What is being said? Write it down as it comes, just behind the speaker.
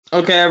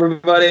Okay,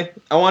 everybody.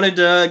 I wanted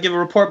to give a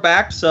report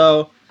back.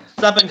 So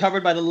it's not been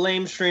covered by the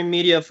lamestream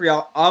media for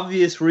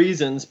obvious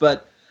reasons,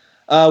 but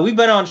we've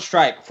been on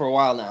strike for a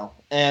while now,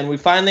 and we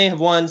finally have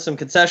won some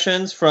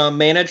concessions from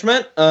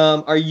management.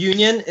 Our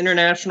union,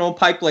 International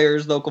Pipe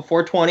Layers Local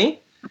 420,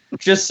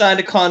 just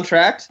signed a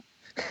contract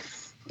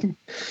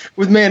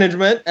with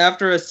management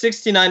after a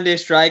 69-day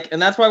strike,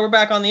 and that's why we're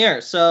back on the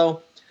air.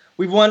 So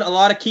we've won a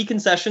lot of key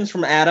concessions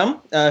from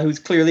Adam, who's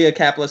clearly a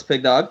capitalist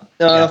pig dog.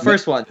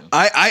 First one.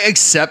 I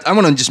accept. I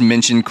want to just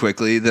mention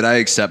quickly that I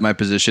accept my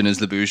position as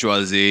the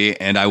bourgeoisie,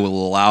 and I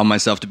will allow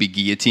myself to be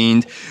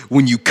guillotined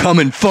when you come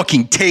and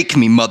fucking take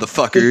me,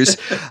 motherfuckers.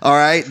 All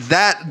right,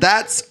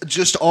 that's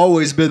just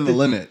always been the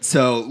limit.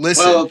 So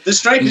listen. Well, the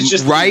strike is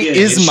just right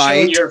is it's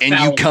might, and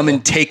fallible. you come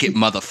and take it,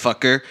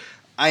 motherfucker.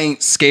 I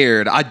ain't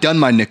scared. I done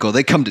my nickel.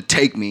 They come to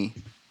take me.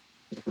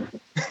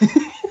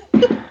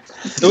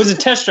 It was a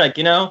test strike,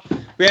 you know.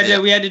 We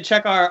had to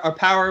check our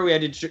power. We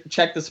had to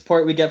check the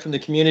support we get from the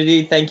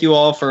community. Thank you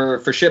all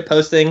for shit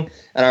posting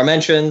and our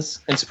mentions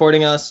and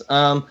supporting us.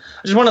 I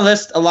just want to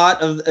list a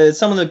lot of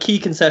some of the key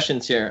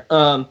concessions here.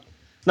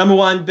 Number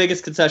one,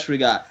 biggest concession we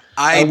got.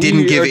 I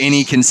didn't give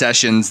any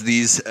concessions.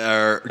 These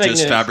are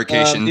just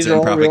fabrications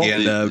and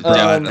propaganda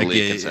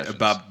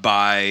brought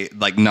by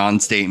like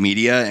non-state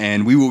media,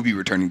 and we will be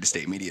returning to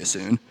state media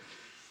soon.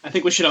 I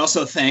think we should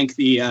also thank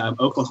the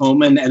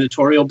Oklahoman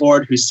editorial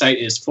board, whose site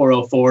is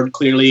 404,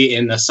 clearly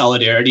in a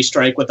solidarity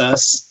strike with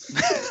us.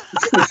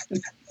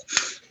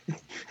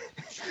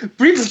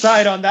 Brief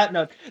aside on that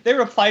note, they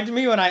replied to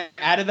me when I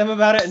added them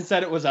about it and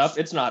said it was up.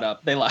 It's not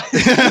up. They lied.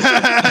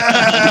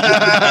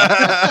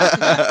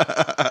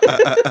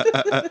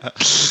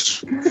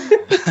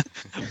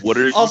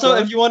 Also,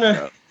 if you want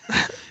to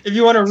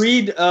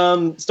read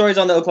stories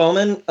on the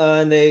Oklahoman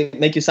and they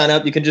make you sign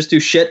up, you can just do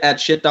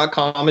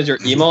shit@shit.com as your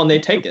email, and they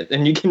take it,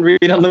 and you can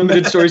read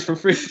unlimited stories for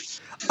free.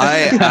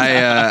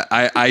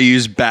 I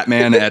use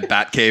Batman at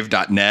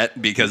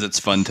batcave.net because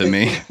it's fun to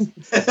me.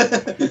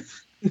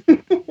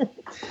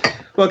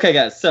 Okay,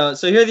 guys. So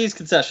here are these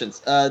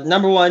concessions.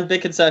 Number one,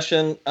 big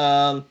concession.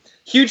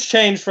 Huge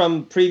change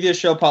from previous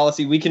show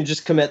policy. We can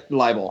just commit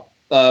libel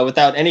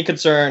without any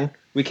concern.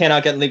 We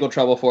cannot get in legal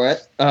trouble for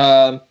it.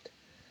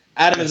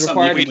 Adam is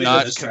required to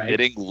not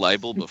committing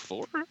libel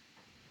before?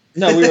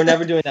 No, we were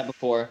never doing that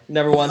before.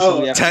 Never once.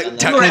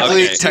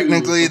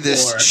 Technically,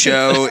 this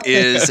show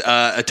is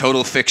a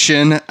total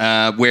fiction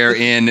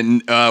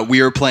wherein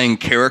we are playing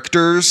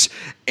characters,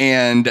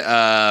 and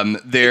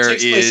there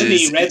takes place in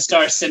the Red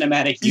Star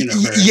cinematic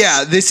universe.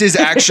 Yeah, this is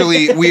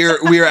actually we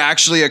are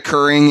actually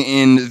occurring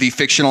in the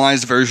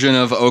fictionalized version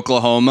of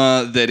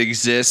Oklahoma that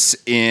exists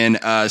in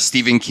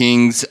Stephen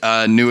King's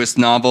newest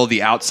novel,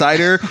 The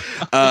Outsider,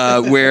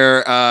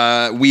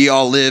 where we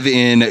all live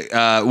in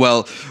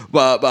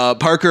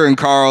Parker and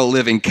Carl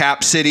live in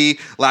Cap City,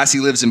 Lassie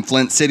lives in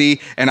Flint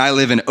City, and I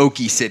live in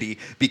Okie City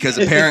because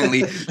apparently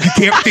you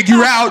can't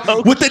figure out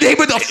what the name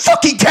of the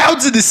fucking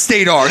towns in this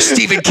state are,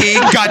 Stephen King.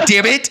 God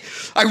damn it!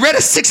 I read a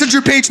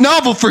 600-page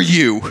novel for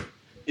you.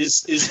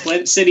 Is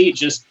Flint City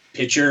just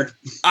picture?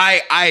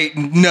 I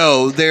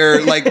no,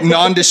 they're like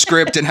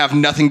nondescript and have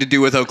nothing to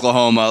do with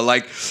Oklahoma.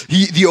 Like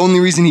the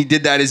only reason he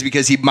did that is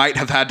because he might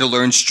have had to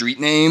learn street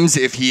names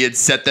if he had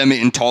set them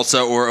in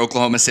Tulsa or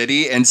Oklahoma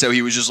City, and so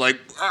he was just like,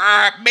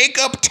 make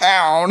up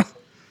town.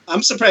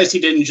 I'm surprised he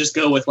didn't just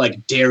go with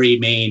like Derry,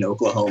 Maine,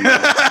 Oklahoma.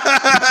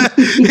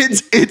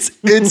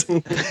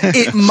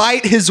 It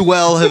might as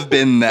well have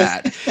been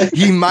that.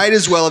 He might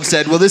as well have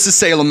said, well, this is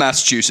Salem,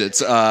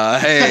 Massachusetts.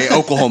 Hey,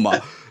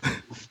 Oklahoma.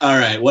 All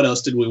right, what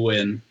else did we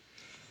win?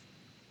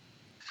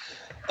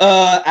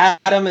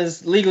 Adam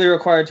is legally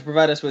required to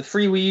provide us with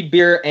free weed,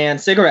 beer, and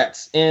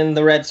cigarettes in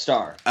the Red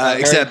Star.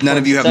 Except none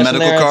of you have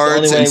medical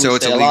cards, and so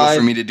it's illegal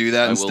for me to do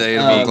that in the state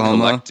of Oklahoma.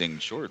 Collecting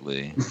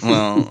shortly.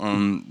 Well,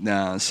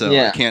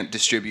 I can't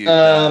distribute.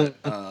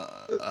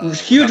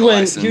 Huge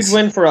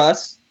win for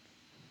us.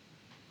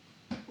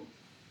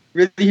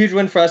 Really huge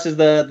win for us is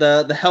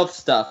the health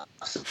stuff.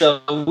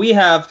 So we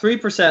have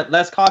 3%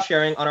 less cost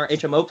sharing on our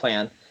HMO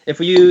plan if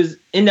we use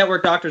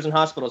in-network doctors and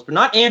hospitals, but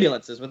not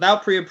ambulances,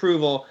 without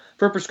pre-approval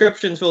for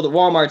prescriptions filled at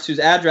Walmarts whose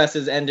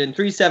addresses end in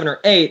 3, 7, or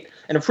 8,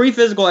 and a free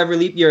physical every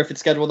leap year if it's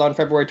scheduled on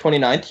February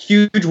 29th.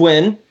 Huge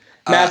win.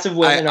 Massive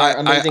win in our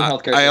amazing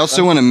healthcare system. I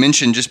also want to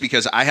mention, just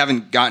because I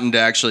haven't gotten to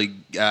actually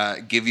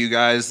give you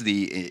guys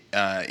the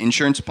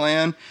insurance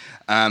plan,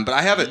 but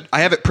I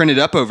have it printed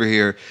up over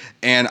here,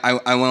 and I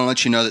want to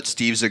let you know that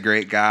Steve's a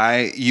great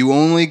guy. You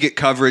only get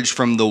coverage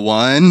from the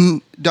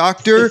one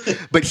doctor,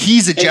 but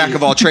he's a jack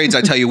of all trades.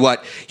 I tell you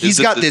what, he's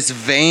got this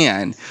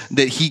van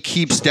that he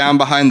keeps down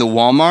behind the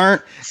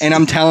Walmart, and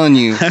I'm telling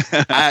you,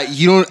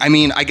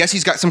 I guess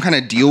he's got some kind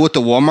of deal with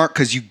the Walmart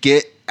because you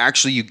get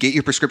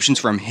your prescriptions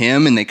from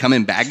him and they come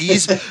in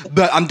baggies,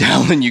 but I'm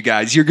telling you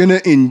guys, you're going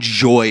to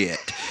enjoy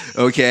it.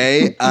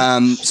 Okay.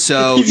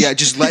 So yeah,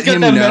 just let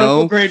him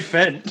know. Grade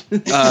Fent.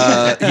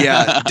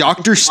 Yeah.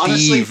 Dr.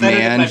 Steve, honestly,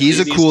 man, he's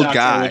a cool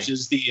guy. Which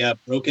is the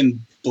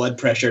broken blood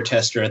pressure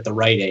tester at the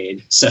Rite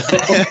Aid. So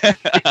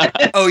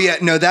Oh yeah,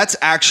 no, that's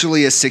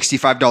actually a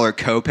 $65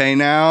 copay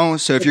now.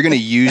 So if you're going to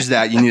use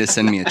that, you need to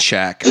send me a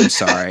check. I'm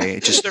sorry,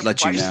 just They're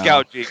let you price know.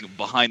 gouging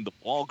behind the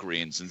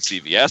Walgreens and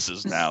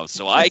CVS's now,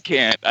 so I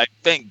can't.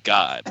 Thank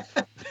God.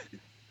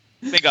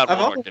 Thank God. I've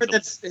Walmart also did heard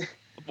that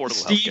affordable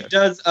Steve healthcare.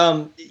 does.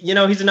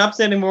 He's an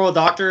upstanding moral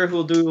doctor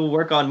who'll do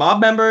work on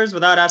mob members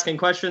without asking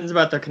questions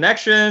about their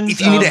connections. If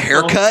you need a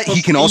haircut,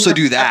 he can also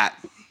do that.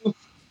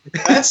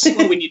 that's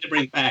what we need to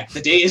bring back: the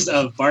days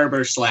of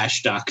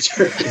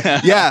barber/doctor.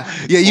 Yeah,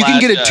 you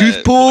can get a Slash,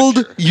 tooth pulled,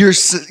 butcher.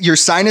 your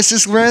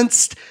sinuses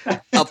rinsed,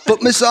 a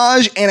foot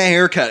massage, and a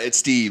haircut at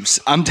Steve's.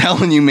 I'm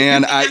telling you,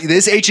 man,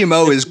 this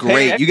HMO is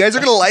great. You guys are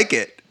gonna like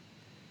it.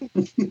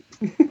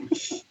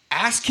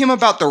 Ask him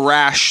about the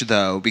rash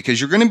though,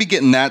 because you're gonna be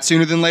getting that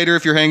sooner than later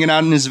if you're hanging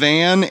out in his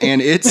van,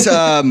 and it's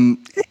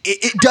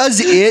it does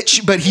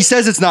itch, but he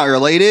says it's not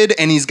related,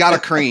 and he's got a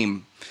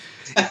cream.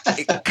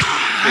 It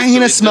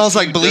kind of smells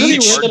like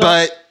bleach,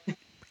 but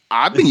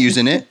I've been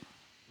using it.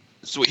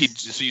 So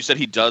you said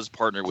he does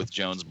partner with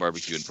Jones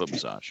Barbecue and Foot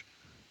Massage.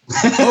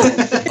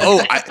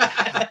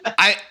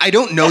 I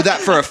don't know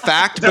that for a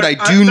fact, but I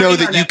do know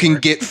that you can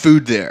get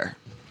food there.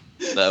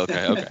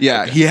 Okay.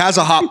 Yeah, he has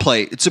a hot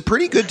plate. It's a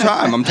pretty good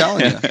time, I'm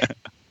telling you.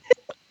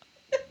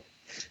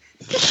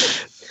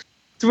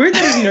 It's weird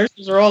that his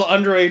nurses are all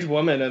underage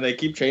women and they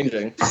keep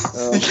changing.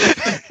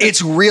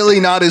 It's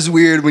really not as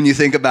weird when you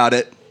think about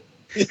it.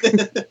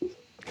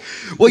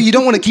 Well, you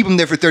don't want to keep him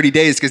there for 30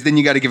 days because then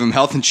you got to give him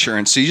health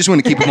insurance. So you just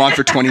want to keep him on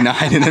for 29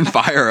 and then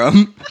fire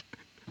him.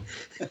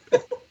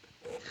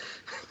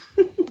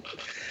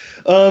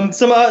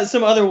 Some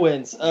other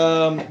wins.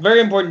 Very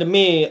important to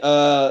me,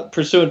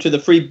 pursuant to the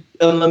free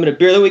unlimited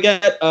beer that we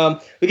get.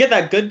 We get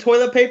that good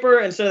toilet paper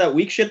instead of that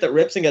weak shit that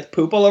rips and gets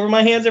poop all over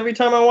my hands every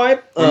time I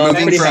wipe. We're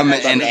moving pretty from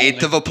happy about an that.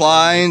 eighth of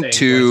apply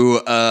to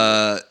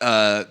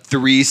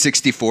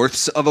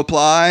 3/64ths of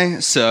apply.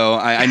 So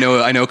I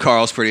know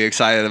Carl's pretty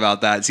excited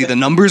about that. See, the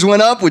numbers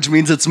went up, which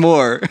means it's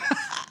more.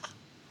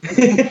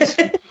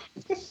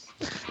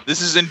 This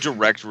is in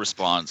direct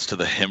response to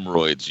the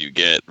hemorrhoids you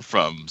get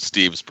from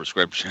Steve's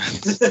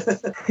prescriptions.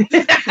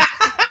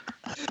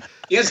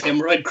 He has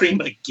hemorrhoid cream,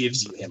 but it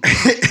gives you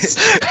hemorrhoids.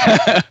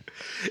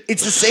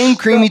 It's the same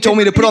cream he told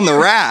me to put on the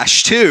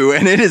rash too,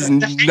 and it is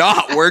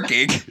not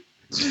working.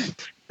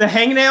 The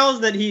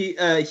hangnails that he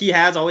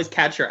has always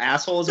catch your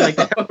assholes like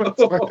when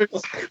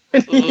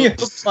he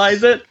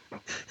applies it.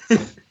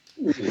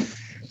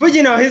 But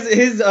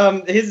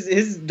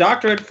his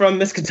doctorate from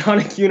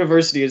Miskatonic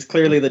University is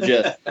clearly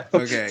legit.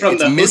 Okay, From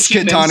it's the Ho Chi Minh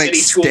Miskatonic City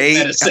School of State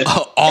Medicine.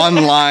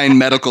 Online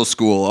Medical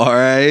School. All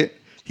right,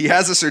 he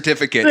has a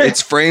certificate.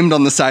 It's framed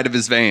on the side of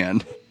his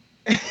van.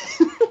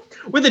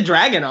 With a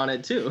dragon on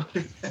it too.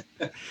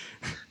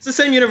 It's the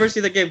same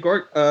university that gave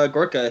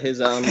Gorka his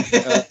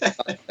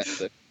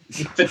The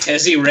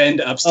Tezzy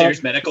Rend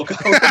upstairs medical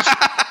college.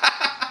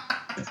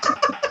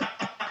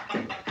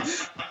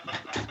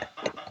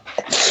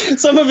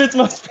 Some of its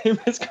most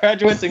famous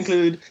graduates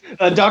include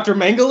Dr.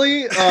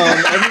 Mengele,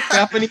 every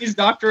Japanese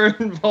doctor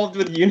involved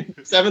with Unit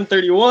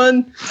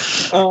 731,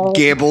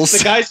 Gables.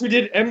 the guys who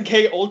did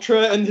MK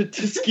Ultra and the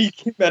Tuskegee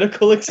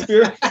medical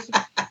experiment.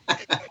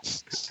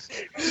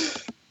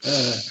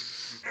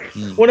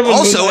 One of them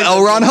Also, moonlights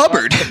L. Ron as-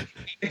 Hubbard.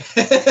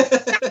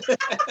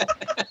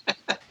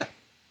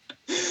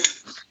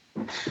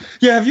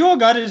 Yeah, have you all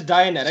got his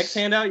Dianetics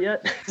handout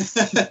yet?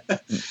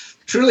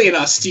 Truly an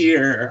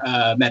austere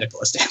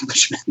medical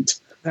establishment.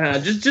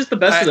 Just the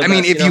best of the I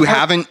mean, best,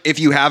 if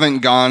you haven't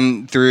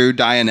gone through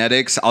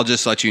Dianetics, I'll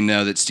just let you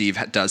know that Steve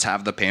does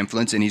have the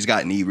pamphlets and he's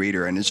got an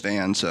e-reader in his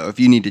van. So if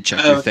you need to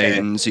check your Okay.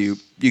 things, you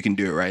can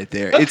do it right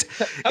there. It's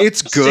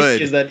Sticky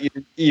good. is that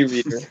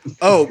e-reader?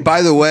 Oh,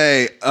 by the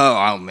way,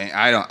 oh man,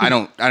 I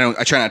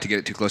try not to get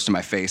it too close to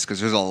my face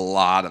because there's a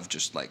lot of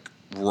just like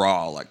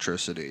raw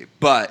electricity.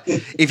 But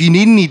if you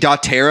need any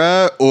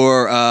doTERRA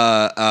or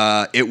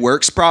It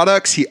Works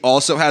products, he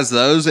also has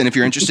those. And if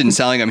you're interested in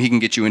selling them, he can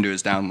get you into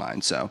his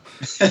downline. So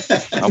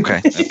Okay.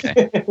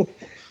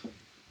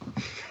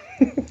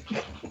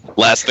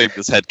 Last thing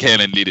this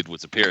headcanon needed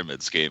was a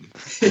pyramid scheme.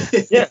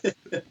 Yeah.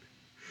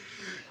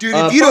 dude,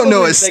 if you don't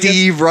know probably a the biggest-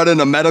 Steve running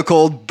a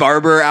medical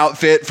barber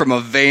outfit from a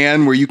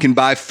van where you can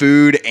buy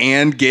food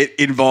and get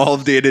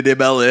involved in an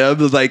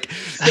MLM, like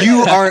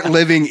you aren't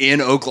living in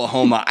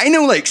Oklahoma. I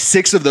know like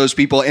 6 of those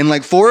people, and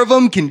like 4 of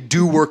them can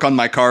do work on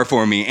my car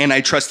for me, and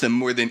I trust them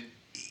more than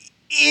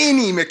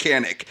any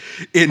mechanic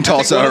in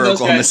Tulsa One of or those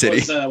Oklahoma guys City.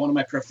 was one of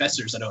my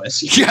professors at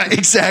OSU. Yeah,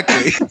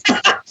 exactly.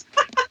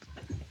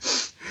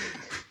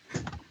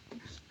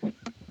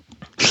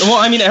 Well,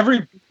 I mean,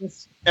 every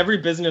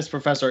business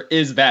professor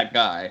is that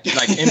guy.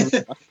 Like,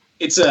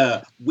 It's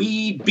a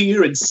weed,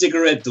 beer, and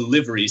cigarette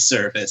delivery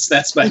service.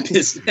 That's my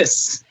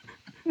business.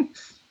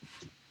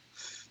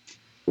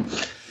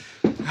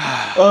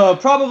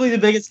 probably the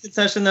biggest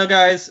concession, though,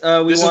 guys.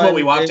 This is what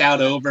we walked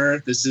out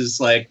over. This is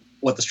like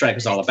what the strike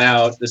was all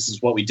about. This is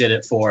what we did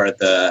it for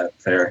the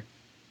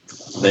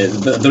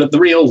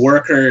real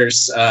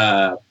workers,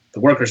 the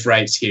workers'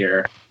 rights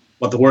here,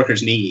 what the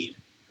workers need.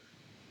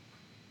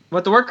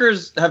 what the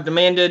workers have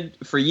demanded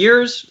for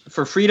years,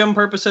 for freedom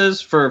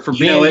purposes, for You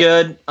being know it.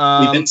 good.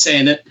 We've been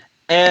saying it.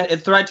 And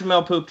it's the right to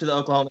mail poop to the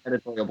Oklahoma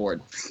editorial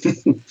board.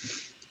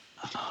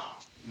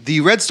 The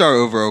Red Star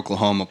Over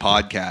Oklahoma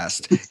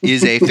podcast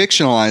is a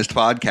fictionalized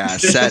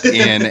podcast set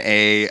in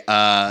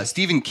a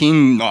Stephen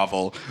King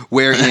novel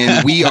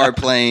wherein we are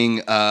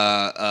playing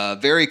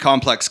very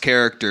complex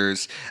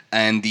characters,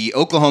 and the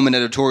Oklahoman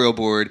editorial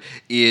board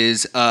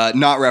is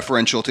not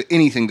referential to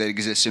anything that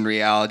exists in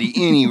reality,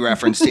 any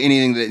reference to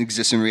anything that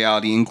exists in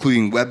reality,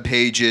 including web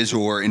pages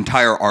or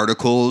entire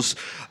articles.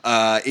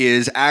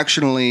 Is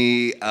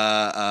actually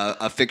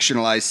a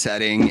fictionalized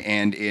setting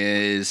and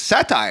is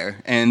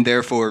satire, and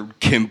therefore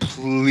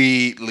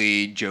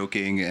completely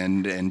joking,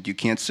 and you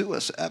can't sue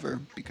us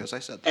ever because I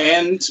said that.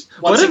 And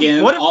once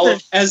again,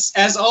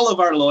 as all of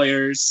our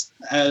lawyers,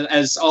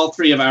 as all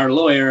three of our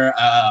lawyer,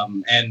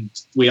 and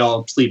we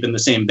all sleep in the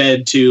same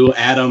bed too,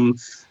 Adam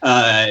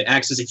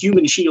acts as a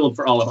human shield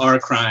for all of our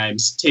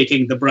crimes,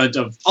 taking the brunt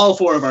of all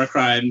four of our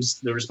crimes.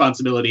 The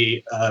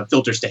responsibility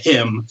filters to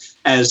him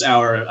as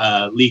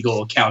our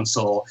legal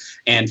counsel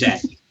and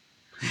daddy.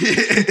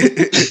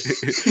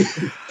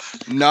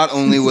 Not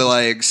only will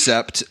I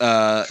accept,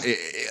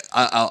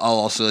 I'll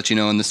also let you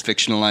know in this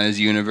fictionalized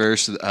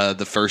universe,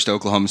 the first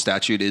Oklahoma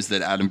statute is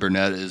that Adam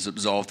Burnett is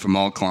absolved from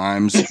all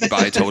crimes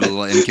by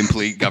total and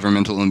complete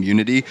governmental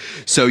immunity.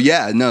 So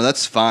yeah, no,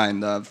 that's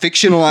fine.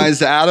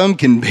 Fictionalized Adam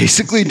can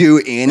basically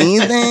do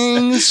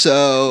anything.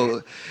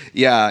 So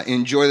yeah,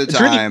 enjoy the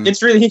time.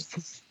 It's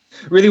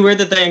really weird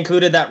that they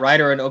included that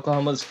writer in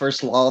Oklahoma's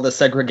first law, the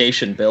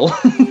segregation bill.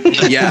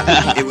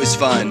 Yeah, it was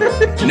fun.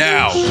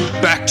 Now,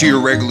 back to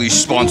your regularly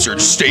sponsored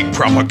state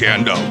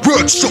propaganda.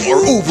 Red Star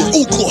Over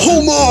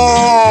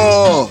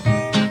Oklahoma!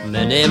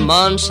 Many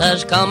months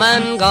has come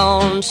and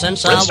gone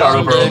since Red I Star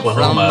Over wandered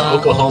Oklahoma, from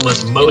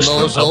Oklahoma's most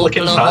those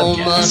Republican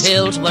Oklahoma podcast.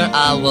 hills where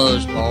I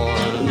was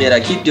born. Yet I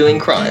keep doing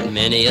crime.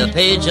 Many a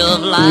page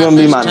of life gonna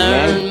be has my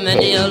turned, man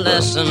many a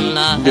lesson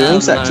I doing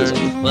have sexism.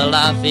 learned. Well,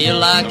 I feel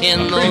like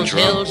in those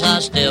hills I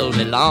still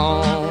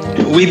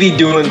belong. We be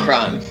doing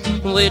crime.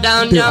 Way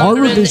down There are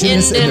yonder in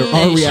revisionists and there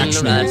are Indian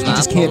Nation, reactionaries. ride You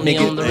just my can't make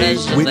pony it on the a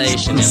which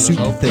reservation in those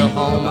pursuit thing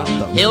Oklahoma about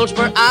them. hills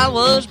where I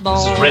was born.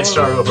 This is Red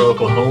Star Over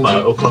Oklahoma,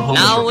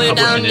 Oklahoma's Now we're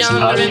down Republicanist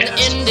yonder in the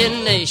podcast.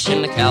 Indian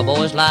Nation. The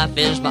cowboy's life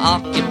is my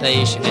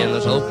occupation in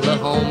those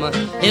Oklahoma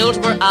hills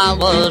where I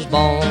was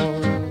born.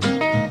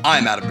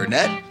 I'm Adam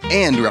Burnett,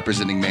 and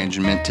representing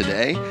management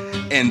today.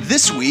 And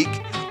this week,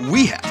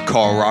 we have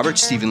Carl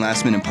Roberts, Stephen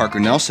Lastman, and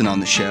Parker Nelson on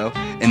the show.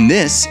 And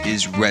this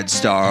is Red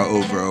Star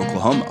Over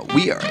Oklahoma.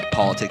 We are a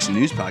politics and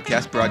news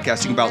podcast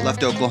broadcasting about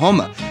left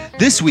Oklahoma.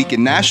 This week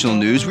in national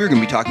news, we're going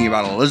to be talking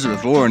about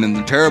Elizabeth Warren and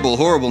the terrible,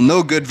 horrible,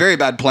 no good, very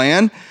bad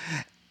plan.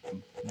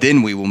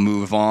 Then we will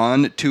move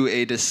on to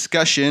a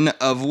discussion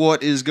of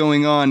what is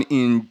going on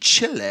in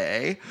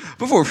Chile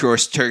before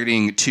first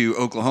turning to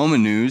Oklahoma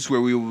news,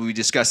 where we will be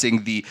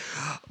discussing the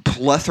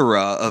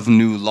plethora of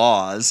new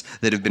laws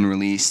that have been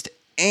released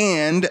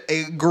and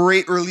a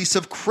great release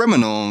of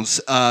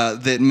criminals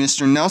that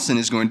Mr. Nelson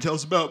is going to tell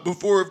us about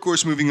before, of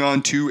course, moving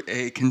on to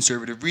a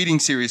conservative reading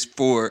series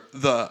for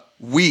the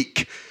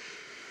week.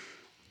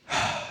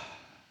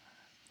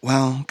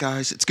 Well,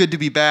 guys, it's good to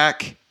be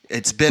back.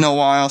 It's been a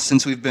while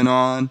since we've been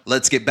on.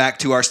 Let's get back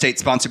to our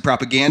state-sponsored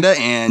propaganda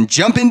and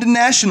jump into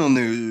national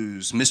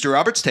news. Mr.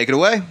 Roberts, take it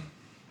away.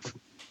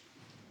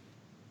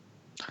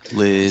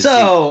 Lizzie,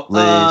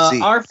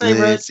 our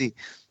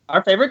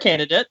favorite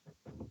candidate,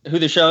 who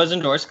the show has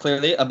endorsed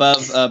clearly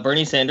above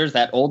Bernie Sanders,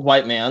 that old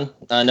white man.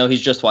 No,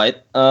 he's just white.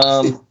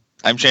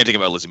 I'm chanting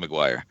about Lizzie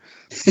McGuire.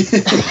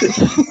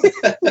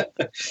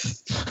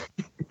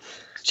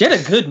 She had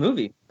a good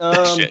movie.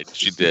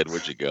 She did.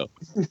 Where'd you go?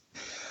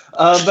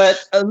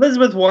 But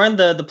Elizabeth Warren,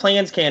 the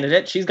plans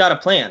candidate, she's got a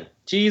plan.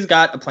 She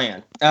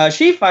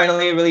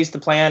finally released the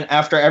plan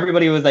after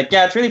everybody was like,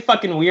 yeah, it's really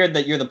fucking weird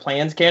that you're the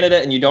plans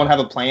candidate and you don't have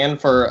a plan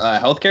for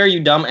healthcare, you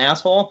dumb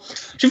asshole.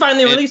 She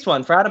finally released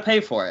one for how to pay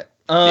for it.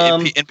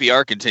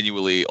 NPR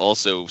continually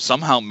also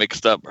somehow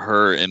mixed up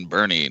her and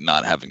Bernie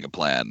not having a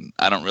plan.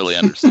 I don't really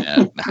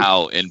understand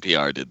how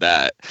NPR did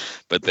that,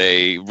 but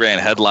they ran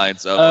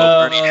headlines of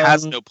Bernie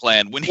has no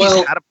plan when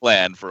he's had a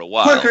plan for a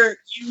while. Parker,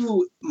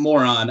 you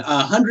moron.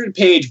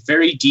 100-page,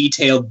 very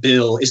detailed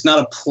bill is not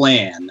a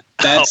plan.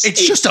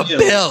 It's just a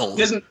bill.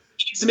 He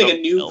needs to make a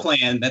new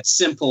plan that's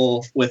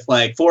simple with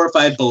like 4 or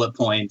 5 bullet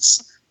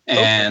points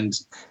and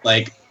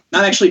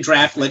not actually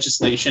draft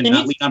legislation,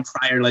 not lean on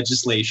prior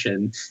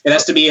legislation. It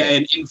has to be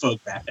an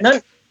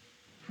infographic.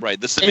 Right.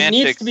 The semantics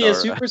it needs to be a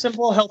super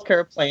simple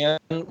healthcare plan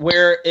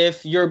where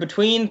if you're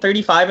between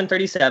 35 and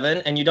 37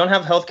 and you don't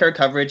have healthcare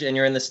coverage and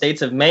you're in the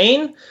states of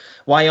Maine,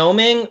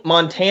 Wyoming,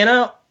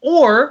 Montana,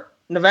 or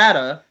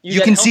Nevada, you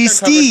get can see healthcare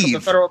coverage Steve from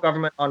the federal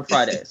government on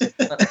Fridays.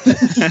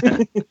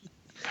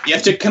 You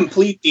have to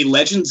complete the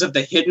Legends of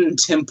the Hidden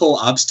Temple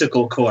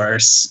obstacle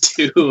course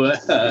to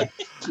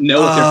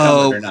know if you're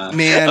covered or not.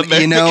 Man,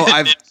 American you know,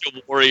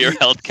 Ninja Warrior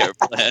healthcare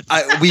plan.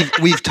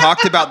 we've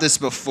talked about this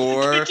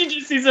before. Did you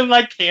just see some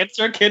like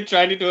cancer kid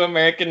trying to do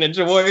American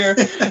Ninja Warrior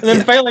and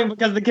then failing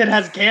because the kid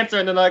has cancer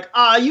and then like,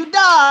 you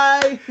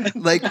die.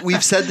 Like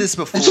we've said this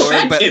before,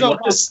 but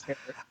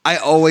I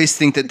always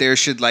think that there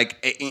should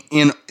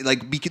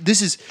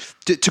this is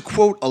to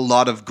quote a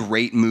lot of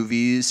great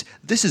movies.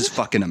 This is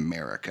fucking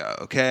America,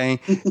 okay?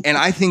 And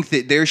I think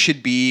that there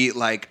should be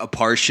like a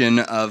portion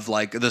of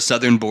like the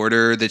southern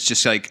border that's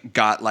just like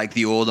got like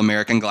the old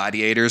American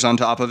gladiators on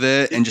top of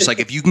it, and just like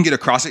if you can get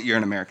across it, you're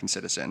an American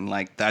citizen.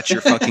 Like that's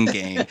your fucking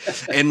game.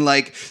 And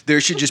like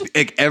there should just be,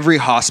 like every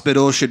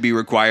hospital should be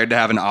required to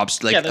have an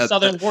the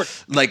southern border.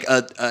 Like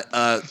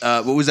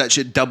what was that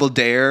shit? Double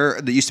Dare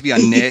that used to be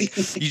on Nick.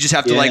 You just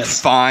have to like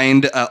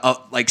find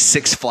like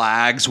Six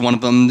Flags. One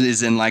of them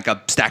is in like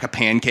a stack of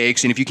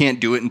pancakes, and if you can't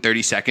do it in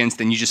 30 seconds,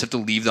 then you just have to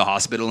leave the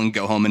hospital and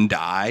go home and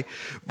die.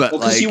 But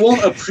because you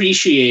won't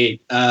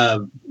appreciate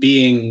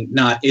being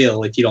not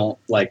ill if you don't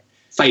like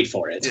fight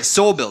for it. It's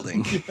soul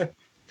building.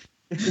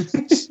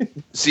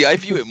 See, I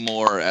view it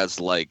more as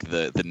like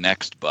the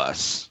next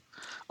bus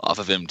off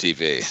of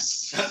MTV.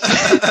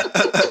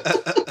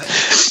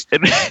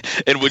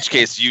 In which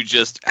case, you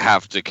just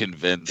have to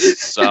convince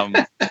some.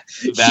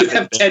 You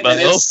have 10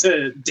 minutes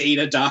to date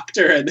a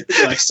doctor, and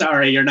they're like,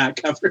 "Sorry, you're not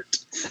covered.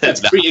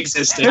 That's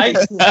pre-existing."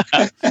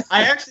 I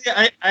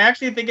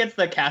actually think it's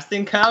the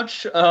casting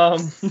couch,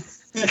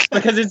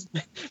 because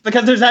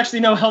there's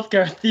actually no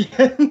healthcare at the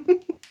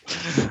end.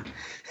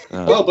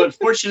 Well, but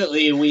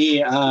fortunately,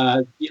 we,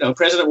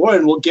 President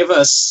Warren will give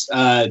us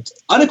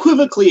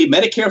unequivocally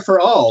Medicare for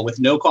all with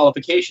no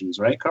qualifications,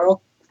 right,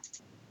 Carl?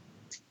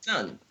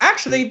 None.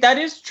 Actually, that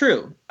is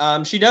true.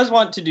 She does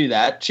want to do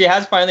that. She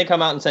has finally come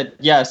out and said,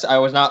 yes, I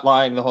was not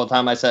lying the whole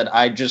time. I said,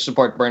 I just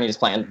support Bernie's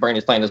plan.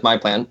 Bernie's plan is my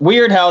plan.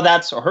 Weird how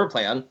that's her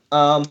plan.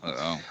 And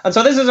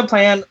so this is a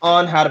plan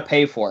on how to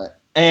pay for it.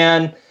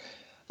 And,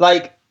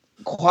 like,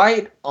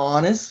 quite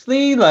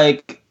honestly,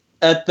 like,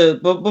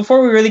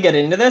 before we really get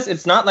into this,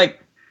 it's not,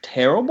 like,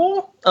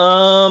 terrible.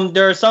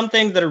 There are some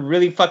things that are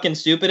really fucking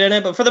stupid in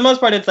it. But for the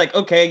most part, it's like,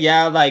 okay,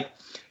 yeah, like,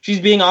 she's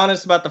being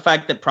honest about the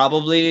fact that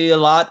probably a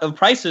lot of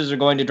prices are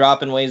going to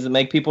drop in ways that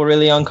make people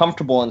really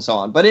uncomfortable and so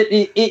on. But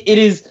it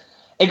is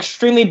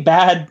extremely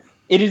bad.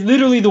 It is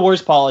literally the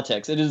worst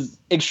politics. It is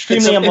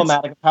extremely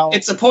emblematic of how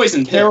it's a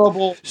poison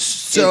terrible.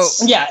 So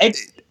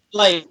it's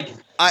like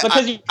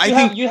because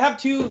you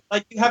have two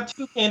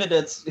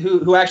candidates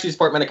who actually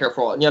support Medicare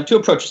for all, and you have two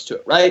approaches to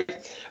it,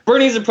 right?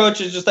 Bernie's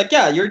approach is just like,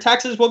 yeah, your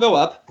taxes will go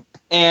up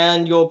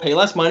and you'll pay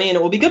less money and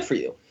it will be good for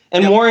you.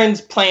 And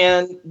Warren's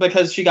plan,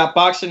 because she got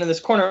boxed into this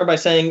corner by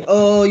saying,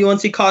 oh, you want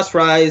to see costs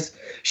rise,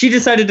 she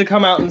decided to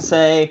come out and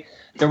say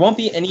there won't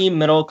be any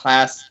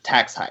middle-class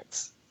tax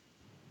hikes.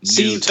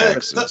 See,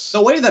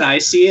 the way that I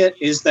see it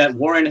is that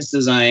Warren has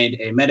designed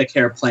a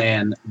Medicare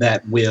plan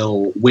that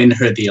will win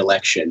her the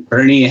election.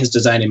 Bernie has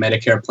designed a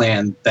Medicare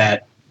plan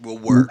that will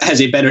work, has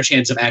a better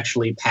chance of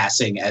actually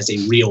passing as a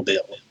real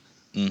bill.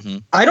 Mm-hmm.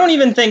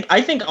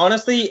 I think,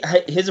 honestly,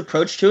 his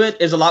approach to it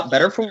is a lot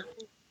better for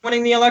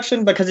winning the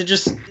election because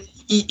it's on.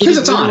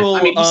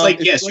 I mean, he's like,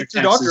 yes, your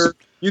daughter,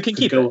 you can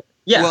keep it.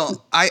 Yeah.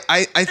 Well,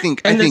 I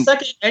think. And the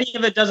second any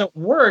of it doesn't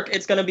work,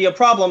 it's going to be a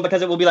problem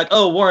because it will be like,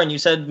 oh, Warren, you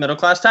said middle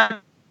class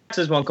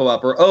taxes won't go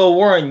up, or oh,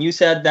 Warren, you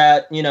said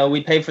that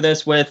we pay for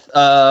this with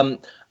a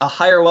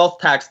higher wealth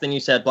tax than you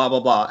said, blah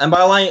blah blah. And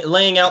by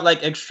laying out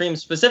like extreme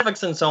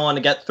specifics and so on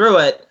to get through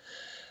it,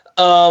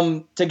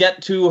 to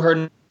get to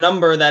her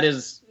number that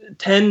is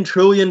 $10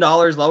 trillion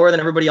lower than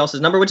everybody else's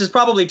number, which is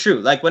probably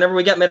true. Like whenever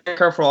we get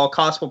Medicare for all,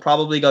 costs will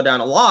probably go down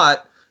a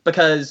lot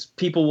because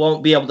people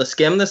won't be able to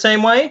skim the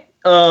same way.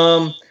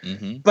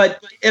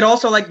 But it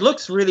also like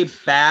looks really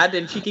bad,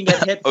 and she can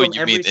get hit from every side. Oh,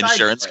 you mean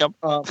insurance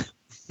company?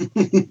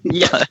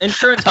 Yeah,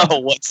 insurance companies.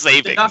 Oh, what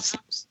savings?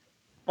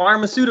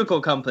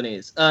 Pharmaceutical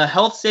companies,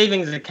 health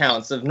savings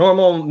accounts of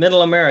normal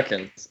middle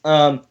Americans.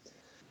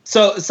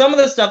 So some of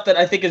the stuff that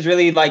I think is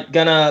really like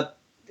gonna,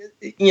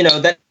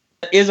 that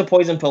is a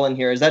poison pill in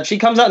here is that she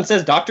comes out and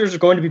says doctors are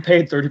going to be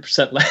paid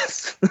 30%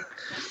 less.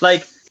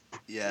 Like,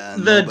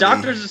 the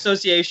Doctors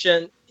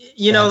Association,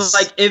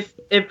 like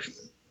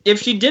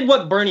if she did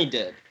what Bernie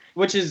did,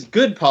 which is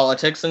good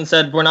politics, and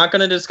said we're not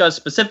going to discuss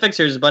specifics,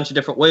 here's a bunch of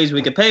different ways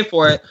we could pay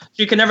for it,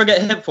 she could never get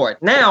hit for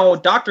it. Now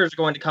doctors are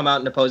going to come out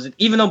and oppose it,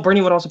 even though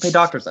Bernie would also pay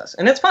doctors less,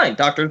 and it's fine.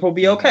 Doctors will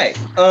be okay.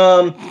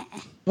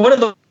 One of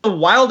the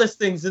wildest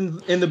things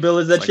in the bill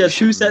is that she has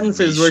two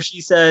sentences where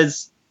she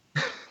says,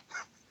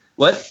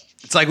 what?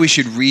 It's like we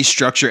should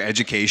restructure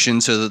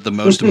education so that the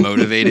most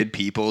motivated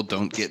people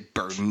don't get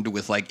burdened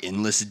with like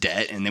endless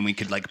debt, and then we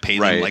could like pay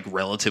them like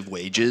relative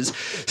wages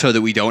so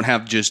that we don't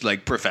have just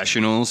like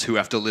professionals who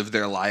have to live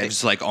their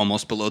lives like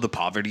almost below the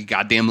poverty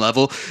goddamn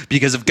level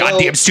because of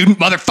goddamn student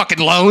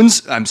motherfucking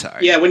loans. I'm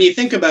sorry. Yeah, when you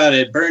think about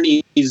it,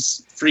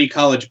 Bernie's free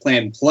college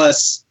plan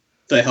plus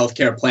the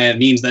healthcare plan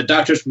means that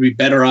doctors would be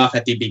better off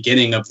at the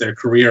beginning of their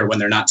career when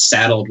they're not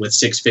saddled with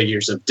 6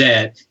 figures of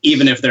debt,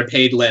 even if they're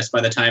paid less by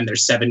the time they're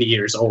 70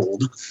 years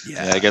old.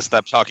 Yeah, I guess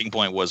that talking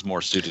point was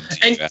more suited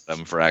to you,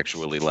 Adam, for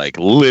actually like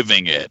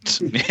living it.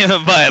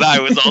 But I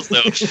was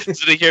also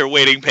sitting here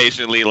waiting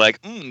patiently, like,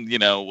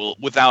 well,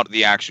 without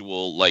the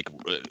actual like.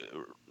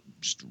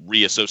 Just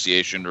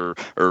reassociation or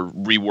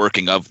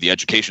reworking of the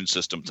education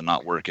system to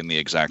not work in the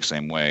exact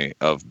same way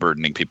of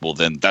burdening people,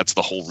 then that's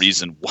the whole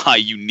reason why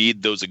you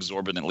need those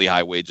exorbitantly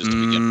high wages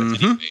to begin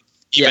with anyway.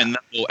 Even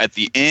though at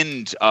the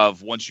end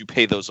of once you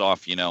pay those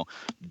off,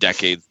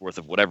 decades worth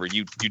of whatever,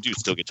 you do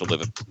still get to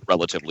live a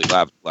relatively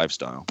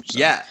lifestyle. So.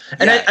 Yeah.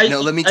 And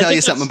let me tell you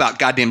something about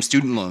goddamn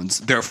student loans.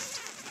 They're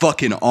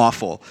fucking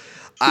awful.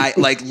 I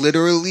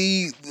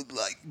literally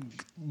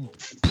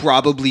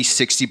probably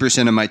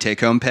 60% of my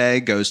take-home pay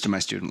goes to my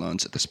student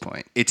loans at this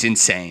point. It's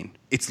insane.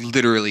 It's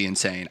literally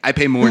insane. I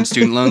pay more in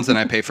student loans than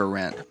I pay for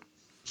rent.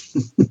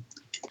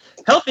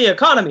 Healthy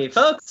economy,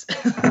 folks.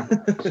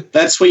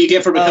 That's what you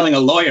get for becoming a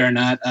lawyer,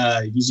 not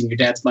using your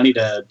dad's money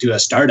to do a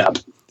startup.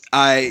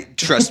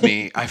 Trust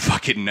me, I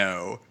fucking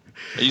know.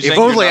 If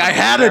only I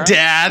had a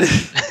dad.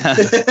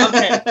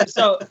 Okay,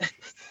 so...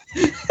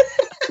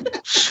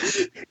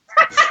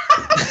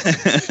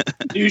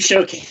 New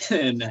show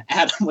canon.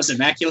 Adam was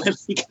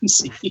immaculately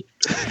conceived.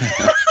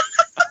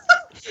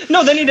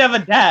 No, they need to have a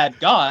dad.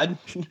 God.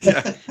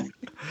 Yeah.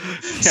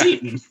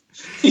 Satan.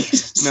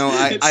 No,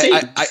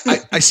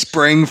 I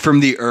sprang from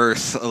the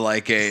earth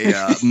like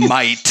a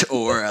mite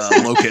or a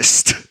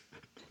locust.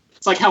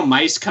 It's like how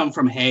mice come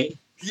from hay.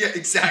 Yeah,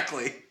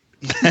 exactly.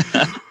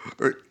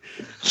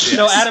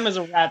 No, Adam is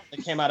a rat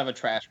that came out of a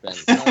trash bin.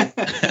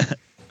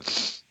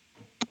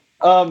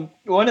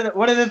 One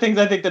of the things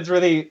I think that's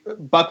really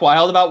buck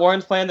wild about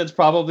Warren's plan, that's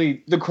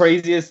probably the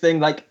craziest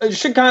thing, like, it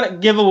should kind of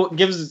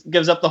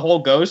gives up the whole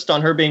ghost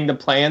on her being the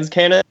plans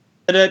candidate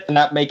and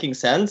not making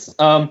sense.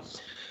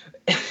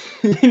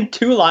 In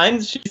 2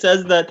 lines, she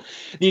says that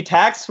the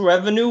tax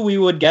revenue we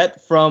would get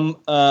from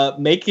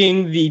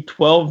making the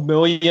 12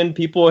 million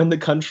people in the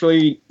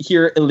country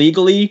here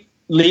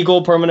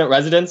legal permanent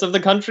residents of the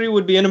country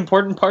would be an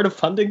important part of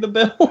funding the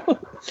bill,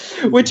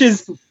 which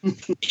is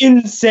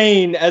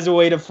insane as a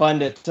way to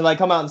fund it. To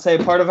come out and say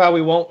part of how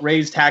we won't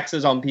raise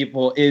taxes on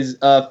people is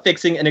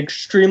fixing an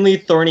extremely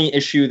thorny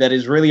issue that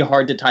is really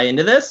hard to tie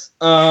into this.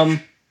 Yeah,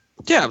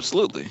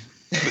 absolutely.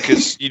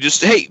 Because you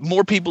just,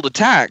 more people to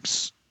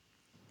tax.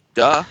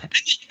 Duh.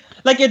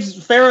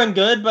 It's fair and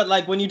good,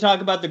 but when you talk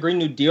about the Green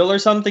New Deal or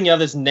something, you have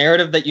this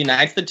narrative that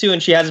unites the two,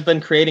 and she has been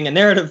creating a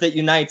narrative that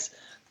unites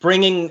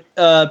bringing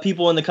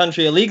people in the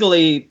country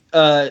illegally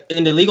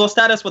into legal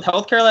status with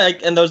healthcare,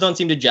 and those don't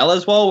seem to gel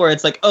as well, where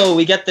it's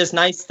we get this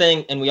nice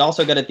thing and we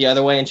also get it the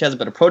other way, and she hasn't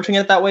been approaching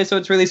it that way, so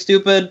it's really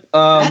stupid.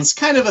 That's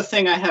kind of a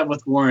thing I have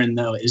with Warren,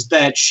 though, is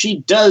that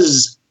she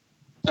does,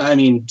 so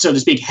to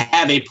speak,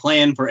 have a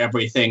plan for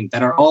everything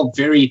that are all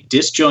very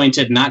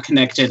disjointed, not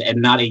connected,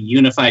 and not a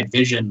unified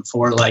vision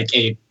for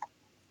a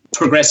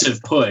progressive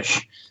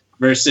push.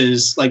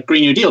 Versus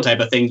Green New Deal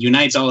type of thing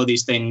unites all of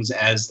these things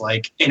as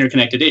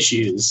interconnected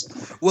issues.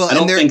 Well, I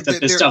don't think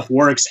that this stuff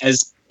works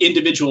as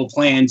individual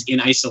plans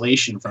in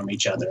isolation from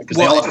each other because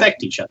they all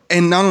affect each other.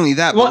 And not only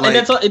that, but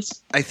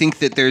it's I think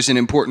that there's an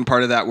important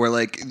part of that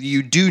where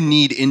you do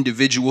need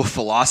individual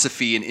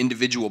philosophy and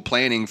individual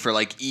planning for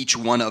each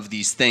one of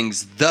these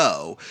things,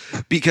 though,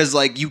 because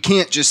you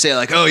can't just say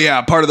oh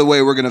yeah, part of the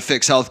way we're going to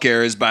fix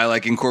healthcare is by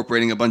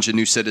incorporating a bunch of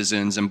new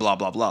citizens and blah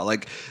blah blah.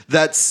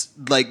 That's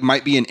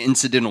might be an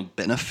incidental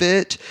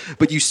benefit,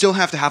 but you still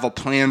have to have a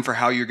plan for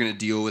how you're going to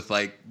deal with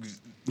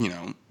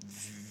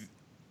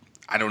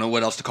I don't know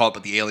what else to call it,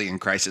 but the alien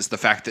crisis, the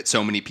fact that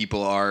so many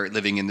people are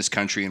living in this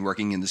country and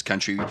working in this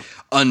country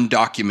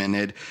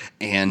undocumented,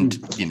 and,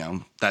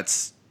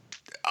 that's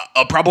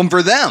a problem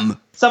for them.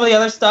 Some of the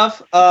other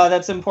stuff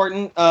that's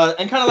important,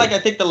 and kind of I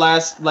think the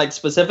last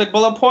specific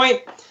bullet point,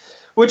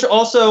 which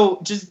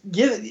also just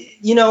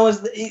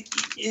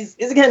is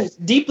again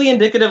deeply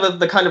indicative of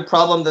the kind of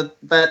problem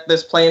that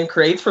this plan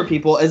creates for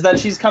people, is that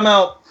she's come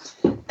out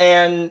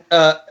and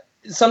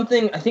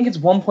something, I think it's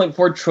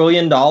 $1.4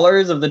 trillion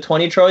of the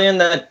 $20 trillion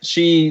that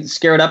she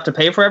scared up to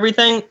pay for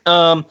everything,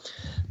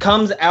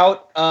 comes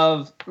out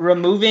of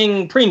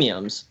removing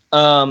premiums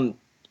from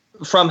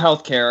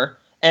healthcare.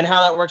 And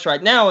how that works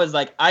right now is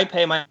I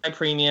pay my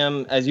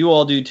premium, as you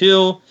all do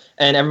too,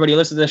 and everybody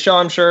listens to the show,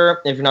 I'm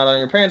sure. If you're not on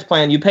your parents'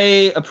 plan, you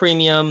pay a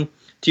premium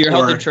to your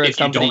health insurance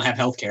company. If you don't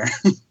have healthcare.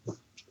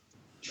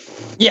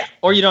 Yeah,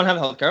 or you don't have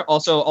healthcare.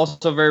 Also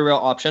a very real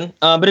option.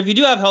 But if you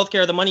do have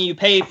healthcare, the money you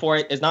pay for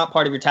it is not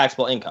part of your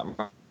taxable income,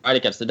 right?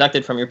 It gets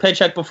deducted from your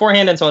paycheck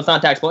beforehand, and so it's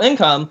not taxable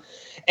income.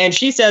 And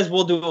she says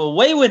we'll do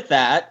away with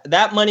that.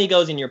 That money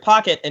goes in your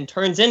pocket and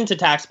turns into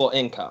taxable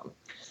income.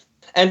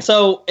 And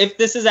so if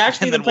this is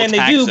actually the plan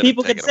they do,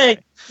 people could say,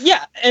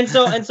 yeah. And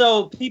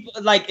so people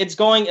like it's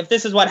going, if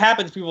this is what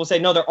happens, people will say,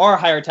 no, there are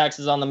higher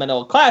taxes on the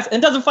middle class. And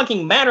it doesn't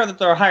fucking matter that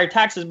there are higher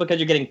taxes because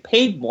you're getting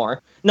paid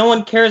more. No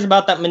one cares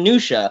about that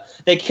minutia.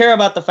 They care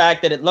about the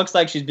fact that it looks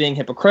like she's being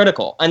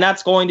hypocritical. And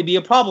that's going to be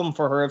a problem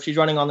for her if she's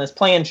running on this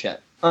plan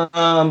shit.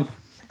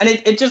 And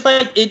it just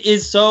like it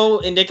is so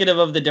indicative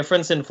of the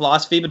difference in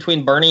philosophy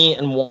between Bernie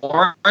and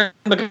Warren,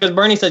 because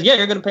Bernie says, yeah,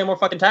 you're going to pay more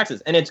fucking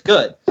taxes, and it's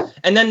good.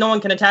 And then no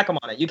one can attack him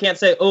on it. You can't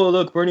say, oh,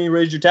 look, Bernie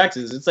raised your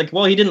taxes. It's like,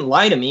 well, he didn't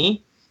lie to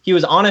me. He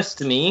was honest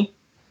to me.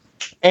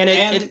 And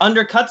it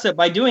undercuts it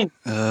by doing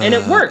and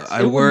it works.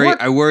 I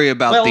worry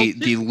about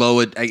the low,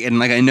 and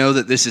like I know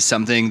that this is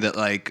something that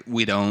like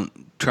we don't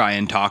try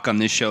and talk on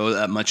this show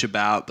that much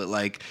about, but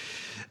like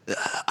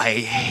I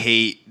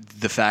hate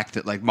the fact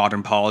that like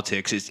modern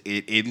politics is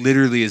it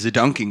literally is a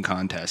dunking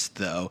contest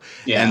though.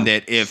 Yeah. And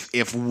that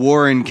if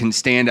Warren can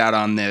stand out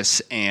on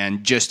this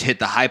and just hit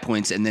the high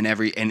points and then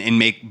and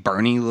make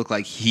Bernie look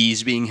like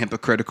he's being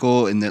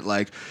hypocritical, and that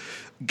like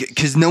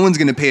because no one's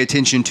going to pay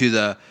attention to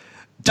the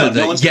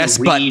yes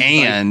but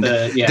and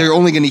they're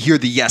only going to hear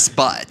the yes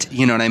but,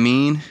 you know what I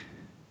mean?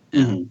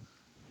 Mm-hmm.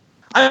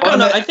 I don't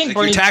know. I think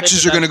like your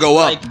taxes are going to go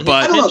up,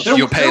 but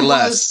you'll pay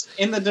less.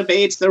 In the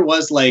debates, there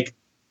was like,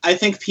 I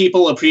think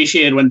people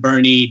appreciated when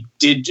Bernie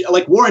did,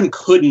 like Warren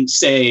couldn't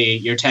say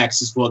your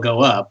taxes will go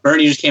up.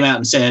 Bernie just came out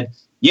and said,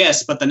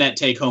 yes, but the net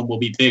take home will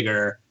be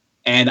bigger.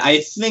 And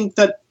I think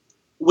that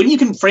when you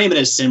can frame it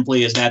as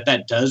simply as that,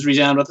 that does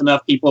resound with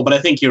enough people. But I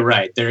think you're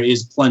right. There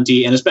is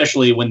plenty, and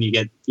especially when you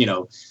get,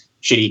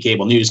 shitty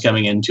cable news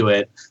coming into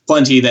it,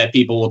 plenty of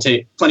people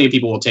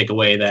will take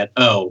away that,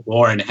 oh,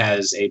 Warren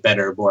has a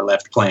better, more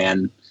left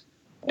plan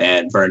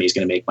and Bernie's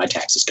going to make my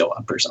taxes go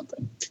up or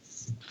something.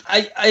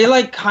 I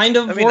like kind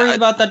of worry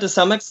about that to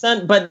some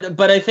extent,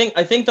 but I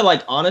think the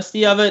like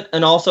honesty of it,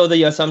 and also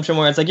the assumption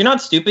where it's like, you're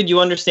not stupid, you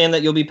understand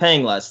that you'll be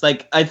paying less.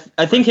 Like I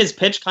think his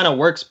pitch kind of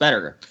works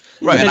better.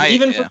 Right.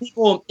 Because for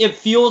people, it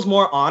feels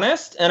more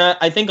honest. And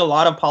I think a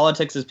lot of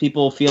politics is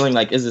people feeling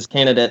like, is this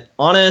candidate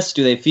honest?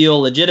 Do they feel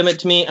legitimate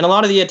to me? And a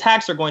lot of the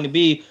attacks are going to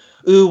be,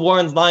 ooh,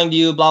 Warren's lying to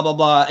you, blah, blah,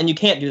 blah. And you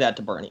can't do that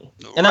to Bernie.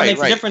 And that makes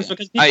a difference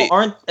because people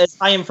aren't as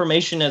high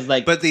information as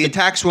like. But the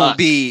attacks won't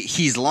be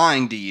he's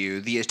lying to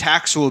you. The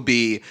attacks will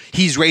be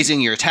he's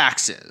raising your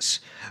taxes.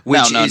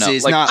 Which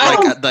is like, not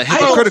like the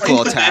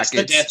hypocritical attack. That's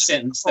the death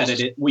sentence that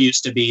it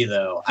used to be,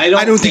 though. I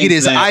don't think it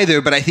is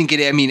either, but I think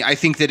it. I mean, I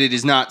think that it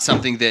is not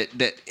something that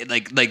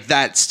like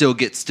that still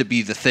gets to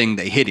be the thing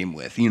they hit him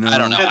with. I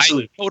don't know.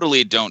 Absolutely. I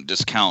totally don't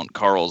discount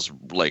Carl's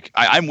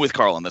I'm with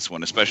Carl on this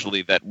one,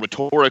 especially that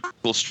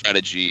rhetorical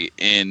strategy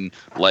in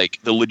like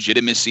the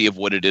legitimacy of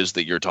what it is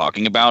that you're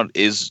talking about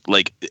is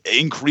like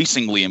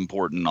increasingly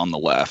important on the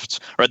left,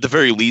 or at the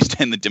very least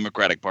in the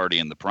Democratic Party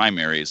in the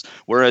primaries.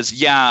 Whereas,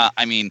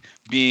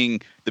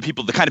 being the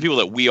kind of people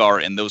that we are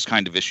and those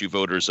kind of issue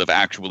voters of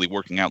actually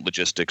working out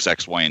logistics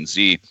X, Y, and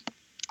Z,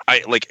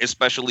 I like,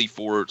 especially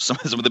for some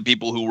of the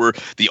people who were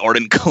the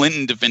ardent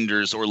Clinton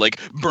defenders or like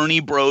Bernie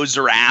bros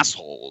or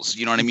assholes,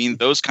 you know what I mean?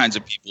 Those kinds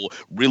of people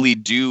really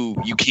do.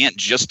 You can't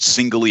just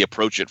singly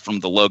approach it from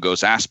the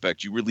logos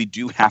aspect. You really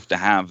do have to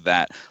have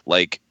that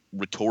like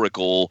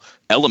rhetorical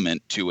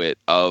element to it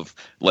of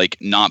like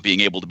not being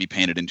able to be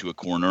painted into a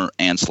corner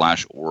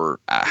or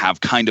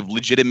have kind of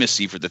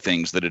legitimacy for the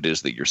things that it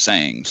is that you're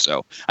saying.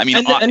 So, I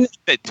mean,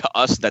 to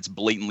us, that's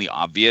blatantly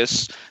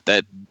obvious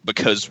that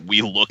because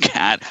we look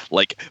at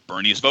like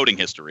Bernie's voting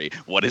history,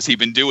 what has he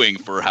been doing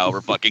for however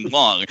fucking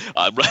long?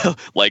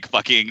 Like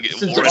fucking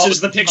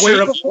versus the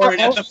picture of Warren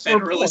at the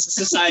Federalist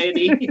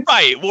Society.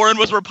 Right. Warren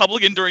was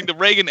Republican during the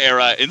Reagan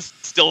era and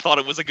still thought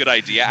it was a good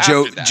idea.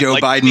 Joe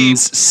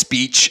Biden's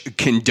speech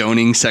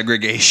condoning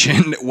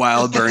segregation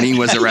while Bernie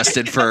was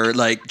arrested for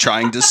like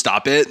trying to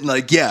stop it.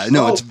 Like,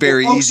 it's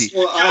very easy.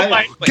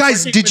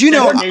 Guys, did you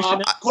know?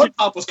 Corn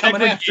Pop was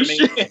coming after me.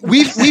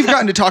 We've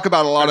gotten to talk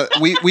about a lot of.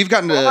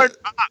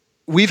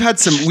 We've had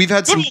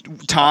some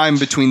time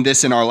between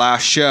this and our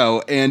last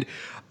show, and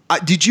I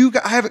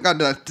haven't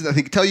gotten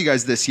to tell you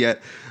guys this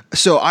yet.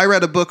 So I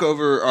read a book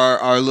over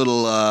our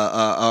little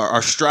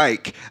our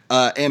strike,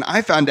 and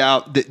I found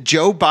out that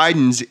Joe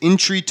Biden's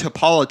entry to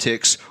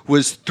politics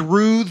was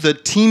through the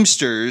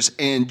Teamsters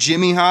and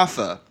Jimmy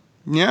Hoffa.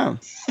 Yeah.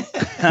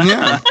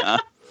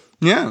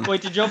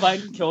 Wait, did Joe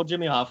Biden kill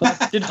Jimmy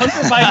Hoffa? Did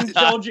Hunter Biden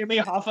kill Jimmy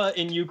Hoffa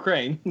in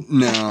Ukraine?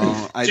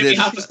 No, Jimmy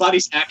Hoffa's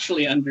body's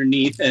actually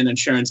underneath an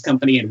insurance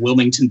company in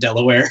Wilmington,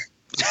 Delaware.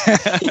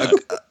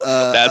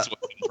 That's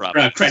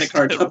what credit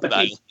card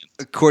company.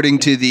 According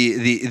to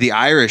the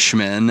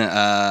Irishman,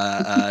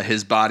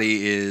 his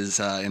body is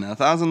in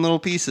 1,000 little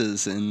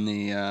pieces in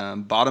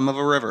the bottom of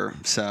a river.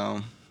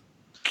 So,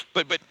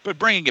 but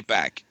bringing it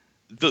back,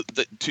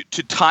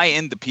 to tie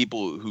in the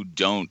people who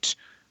don't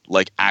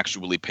like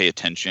actually pay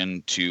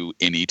attention to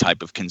any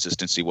type of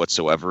consistency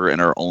whatsoever and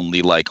are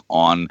only like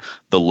on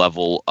the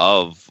level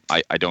of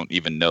I don't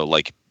even know,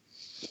 like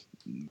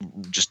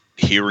just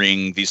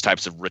hearing these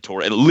types of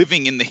rhetoric,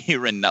 living in the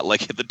here and now,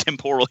 like the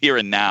temporal here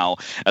and now,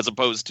 as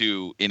opposed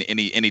to in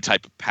any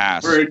type of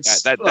past.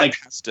 Words that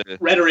has to,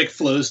 rhetoric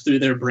flows through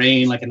their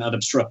brain like an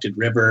unobstructed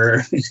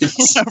river.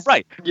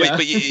 Right. Yeah.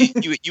 But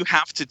you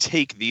have to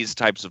take these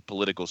types of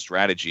political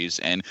strategies,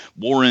 and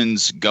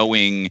Warren's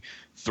going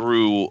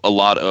through a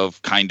lot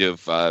of kind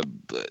of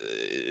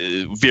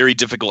very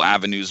difficult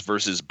avenues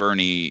versus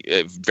Bernie,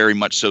 very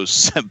much so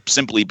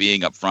simply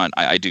being upfront,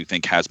 I do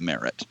think has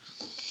merit.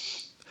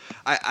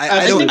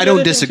 I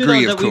don't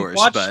disagree, of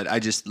course, but I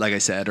just, like I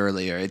said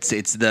earlier, it's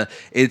the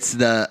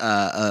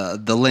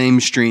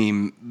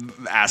lamestream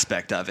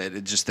aspect of it.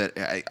 It's just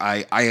that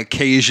I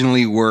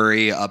occasionally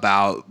worry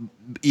about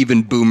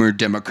even boomer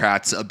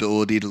Democrats'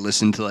 ability to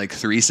listen to like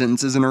 3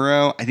 sentences in a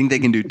row. I think they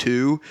can do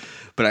 2,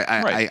 but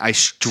I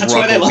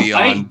struggle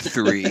beyond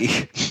 3.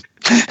 That's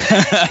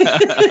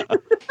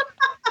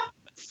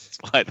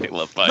why they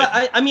love fighting.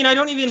 But I mean, I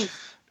don't even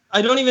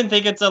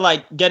think it's a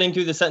like getting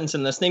through the sentence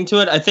and listening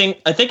to it. I think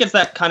it's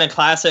that kind of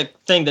classic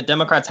thing that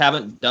Democrats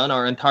haven't done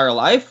our entire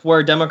life,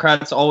 where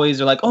Democrats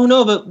always are like, "Oh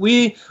no, but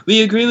we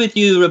agree with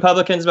you,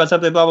 Republicans, about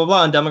something, blah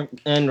blah blah,"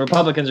 and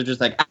Republicans are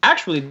just like,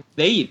 "Actually,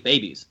 they eat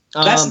babies."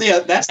 That's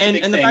the big and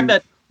the thing. fact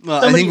that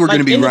I think we're going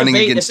to be running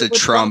debate, against a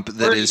Trump that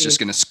Bernie, is just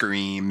going to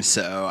scream.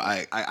 So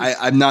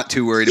I'm not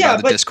too worried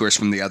about the discourse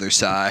from the other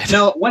side.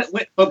 No,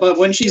 but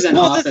when she's in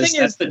office,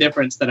 that's the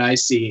difference that I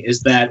see,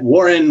 is that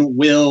Warren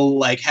will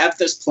like have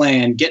this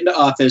plan, get into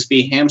office,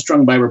 be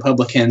hamstrung by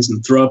Republicans,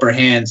 and throw up her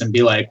hands and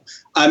be like,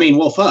 I mean,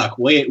 well, fuck,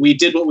 we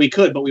did what we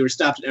could, but we were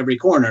stopped at every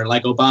corner,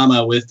 like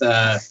Obama with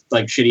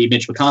like shitty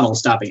Mitch McConnell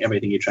stopping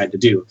everything he tried to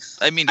do.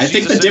 I mean, I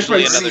think the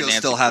difference You'll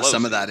still have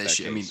some of that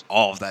issue. I mean,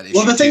 all of that issue.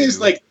 Well, the thing too.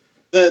 is, like,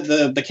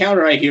 the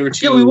counter I hear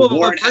to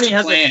Warren has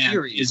a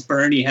plan is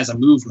Bernie has a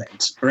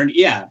movement.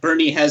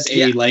 Bernie has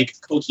a like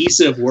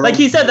cohesive world. Like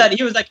he said that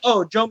he was like,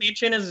 "Oh, Joe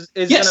Manchin is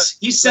yes."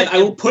 He said, like, "I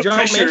will put Joe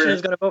pressure." Manchin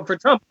is going to vote for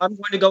Trump. I'm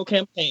going to go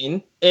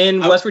campaign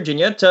in West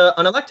Virginia to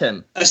unelect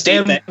him." A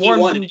state that he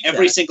won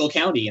every single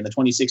county in the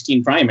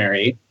 2016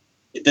 primary.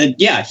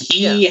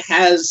 He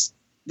has.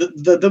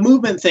 The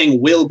movement thing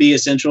will be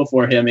essential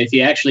for him if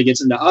he actually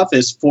gets into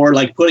office, for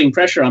like putting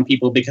pressure on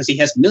people, because he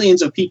has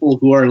millions of people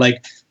who are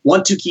like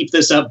want to keep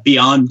this up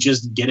beyond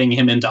just getting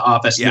him into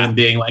office and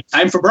being like,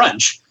 time for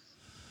brunch.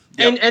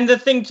 Yep. And the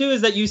thing too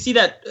is that you see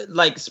that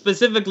like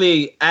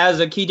specifically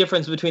as a key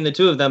difference between the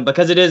two of them,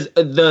 because it is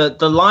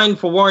the line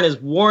for Warren is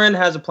Warren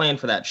has a plan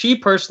for that. She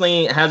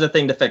personally has a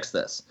thing to fix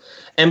this.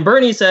 And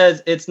Bernie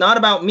says it's not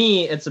about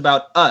me, it's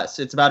about us.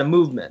 It's about a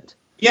movement.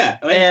 Yeah,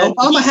 and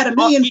Obama had a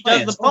million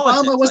plans.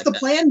 Obama was the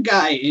plan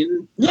guy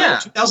in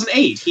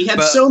 2008. He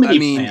had so many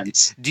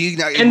plans.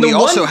 We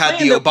also had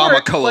the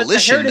Obama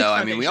coalition, though.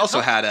 I mean, we also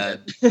had a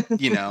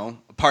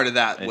part of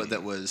that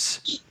that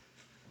was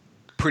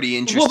pretty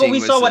interesting. Well, but we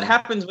saw what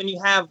happens when you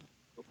have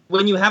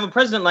a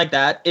president like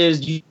that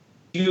is you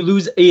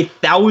lose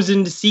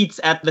 1,000 seats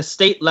at the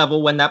state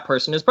level when that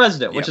person is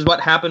president, which is what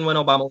happened when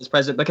Obama was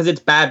president, because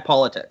it's bad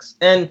politics.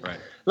 And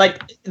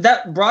like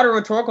that broader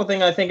rhetorical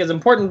thing, I think, is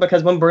important,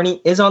 because when Bernie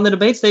is on the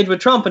debate stage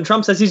with Trump and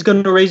Trump says he's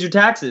going to raise your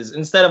taxes,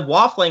 instead of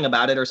waffling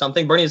about it or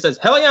something, Bernie says,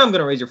 hell yeah, I'm going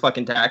to raise your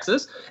fucking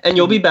taxes and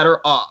you'll be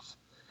better off.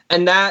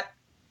 And that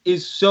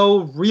is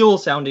so real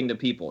sounding to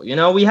people. You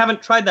know, we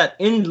haven't tried that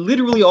in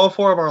literally all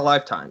 4 of our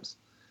lifetimes.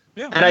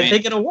 Yeah, and I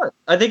think it'll work.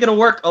 I think it'll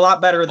work a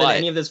lot better than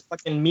any of this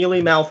fucking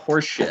mealy mouth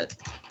horse shit.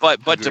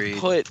 But to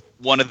put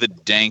one of the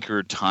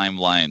danker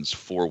timelines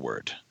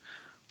forward,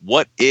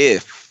 what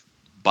if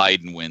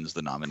Biden wins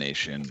the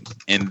nomination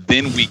and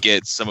then we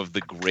get some of the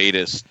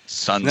greatest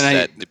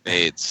sunset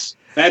debates?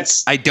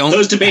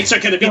 Those debates are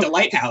going to be the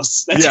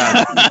lighthouse.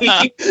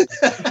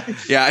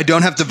 I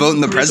don't have to vote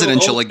in the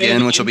presidential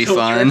again, which will be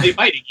fun.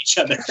 Fighting each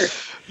other.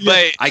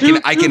 But I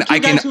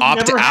can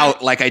opt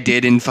out like I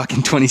did in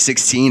fucking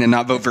 2016 and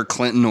not vote for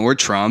Clinton or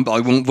Trump.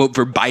 I won't vote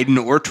for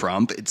Biden or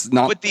Trump. It's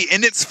not. But the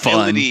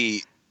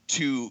inability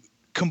to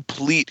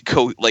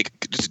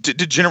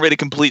to generate a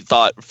complete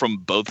thought from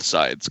both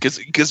sides,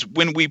 because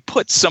when we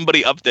put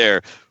somebody up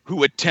there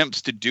who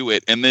attempts to do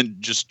it and then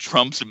just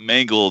Trump's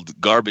mangled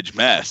garbage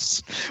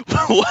mess,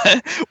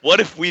 what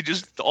if we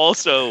just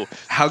also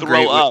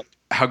throw up?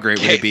 How great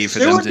would it be for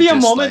them to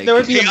just there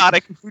would be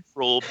chaotic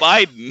neutral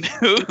Biden?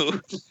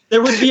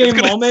 There would be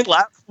a moment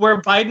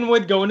where Biden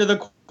would go into the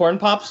Corn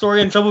Pop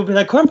story and Trump would be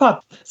like, Corn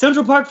Pop,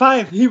 Central Park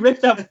 5, he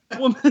raped that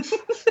woman.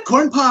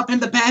 Corn Pop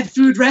and the bad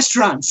food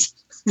restaurants.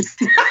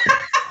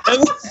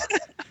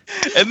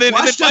 And then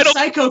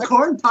psycho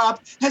Corn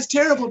Pop has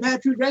terrible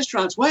bad food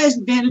restaurants. Why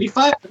hasn't Vanity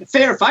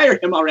Fair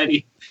fired him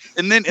already?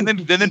 And then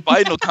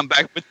Biden will come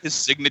back with his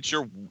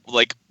signature,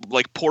 like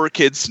poor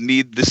kids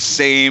need the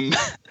same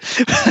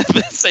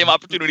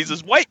opportunities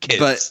as white kids.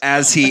 But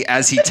as he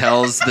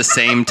tells the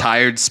same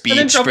tired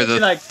speech for the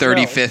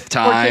 35th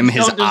time,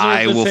 his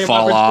eye will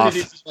fall off,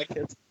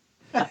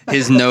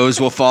 his nose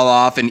will fall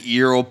off, an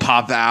ear will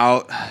pop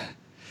out.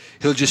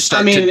 He'll just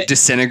start to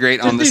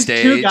disintegrate on the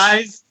stage. 2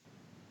 guys,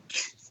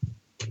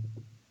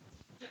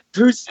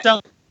 two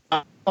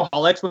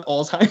alcoholics with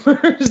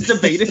Alzheimer's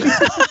debating.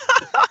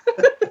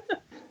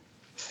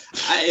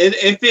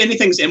 if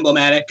anything's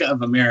emblematic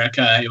of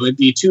America, it would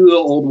be two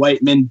old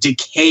white men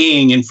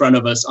decaying in front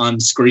of us on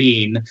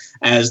screen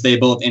as they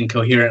both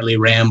incoherently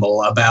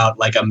ramble about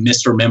like a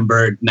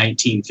misremembered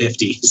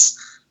 1950s.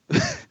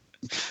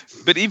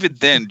 But even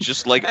then,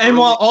 just like and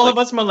while all of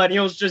us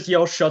millennials just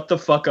yell "shut the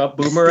fuck up,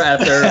 boomer" at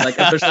their like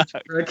official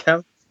Twitter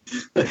account.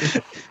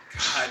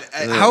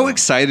 How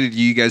excited are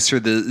you guys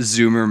for the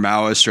Zoomer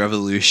Maoist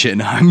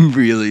revolution? I'm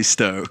really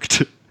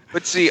stoked.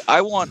 But see,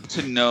 I want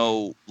to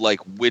know like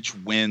which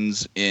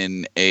wins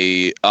in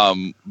a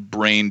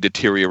brain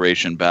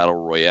deterioration battle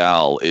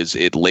royale. Is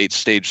it late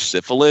stage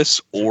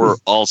syphilis or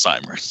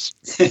Alzheimer's?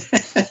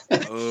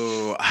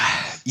 Oh,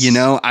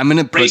 I'm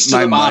gonna put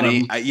my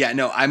money.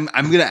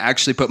 I'm gonna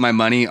actually put my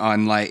money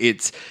on like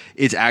it's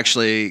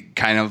actually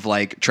kind of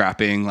like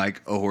trapping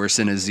like a horse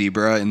and a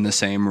zebra in the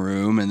same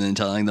room and then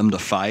telling them to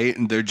fight,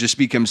 and they just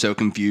become so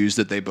confused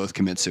that they both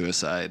commit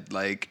suicide.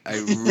 Like I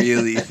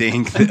really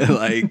think that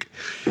like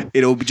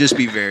it'll just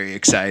be very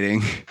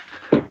exciting.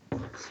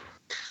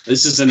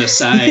 This is an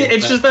aside.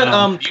 It's just that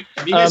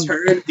have you guys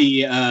heard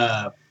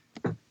the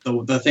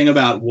thing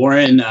about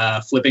Warren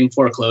flipping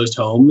foreclosed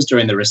homes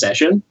during the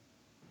recession?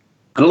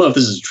 I don't know if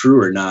this is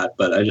true or not,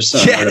 but I just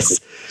saw an article.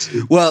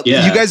 Well,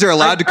 you guys are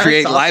allowed to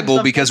create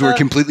libel because we're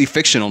completely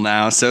fictional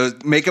now. So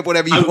make up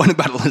whatever you want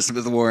about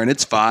Elizabeth Warren.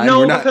 It's fine.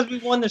 No, because we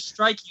won the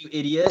strike, you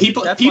idiot.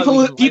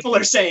 People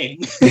are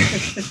saying.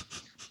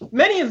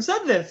 Many have said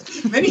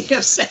this. Many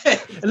have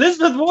said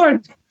Elizabeth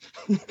Warren.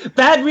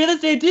 Bad real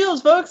estate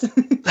deals, folks.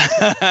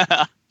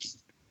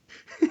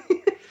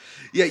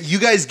 Yeah, you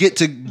guys get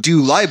to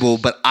do libel,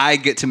 but I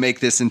get to make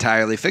this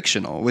entirely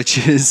fictional,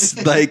 which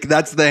is like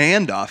that's the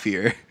handoff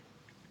here.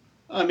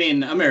 I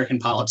mean, American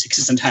politics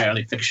is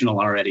entirely fictional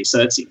already, so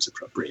that seems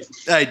appropriate.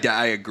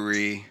 I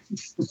agree.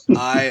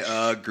 I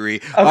agree.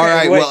 Okay, all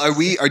right.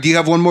 Wait. Well, do you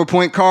have one more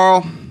point,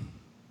 Carl?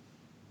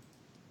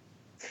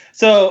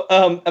 So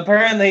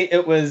apparently,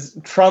 it was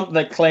Trump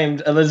that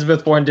claimed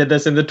Elizabeth Warren did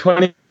this in the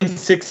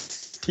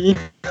 2016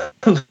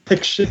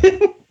 election,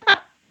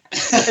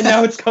 and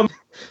now it's coming.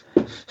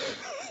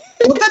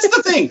 Well, that's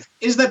the thing,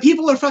 is that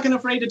people are fucking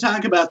afraid to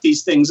talk about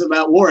these things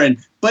about Warren,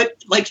 but,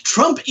 like,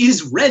 Trump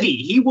is ready.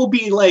 He will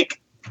be, like,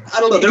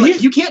 I don't know, they're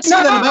like, you can't say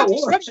that about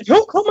Warren.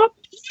 He'll come up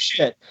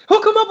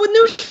with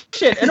new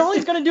shit. And all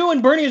he's going to do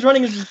when Bernie is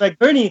running is just like,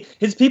 Bernie,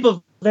 his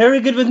people,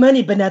 very good with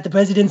money, but not the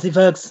presidency,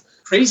 folks.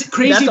 Crazy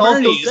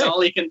Bernie is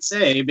all he can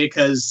say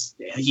because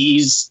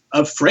he's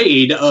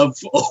afraid of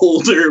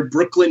older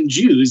Brooklyn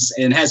Jews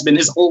and has been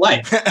his whole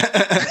life.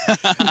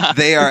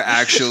 They are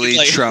actually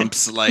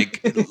Trump's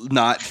like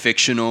not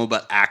fictional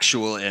but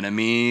actual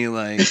enemy.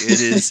 Like it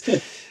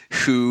is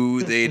who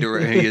he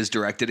is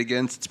directed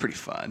against. It's pretty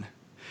fun.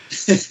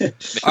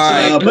 All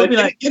right, but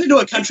get into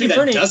a country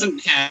that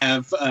doesn't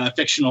have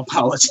fictional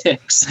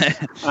politics.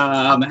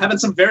 Having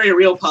some very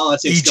real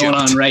politics Egypt. Going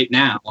on right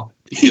now.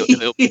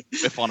 He'll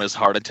whiff on his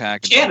heart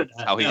attack and Canada,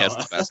 how he has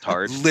the best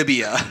heart.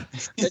 Libya.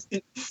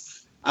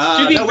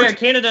 To be fair,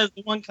 Canada is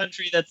the one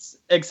country that's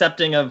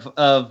accepting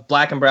of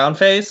black and brown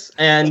face,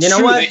 and you know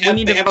what? We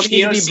need to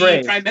be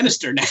brave. Prime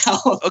Minister now.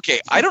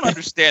 Okay, I don't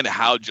understand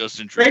how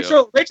Justin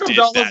Trudeau Rachel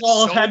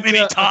Dolezal so had many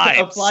to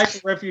times. apply for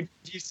refugee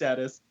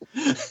status.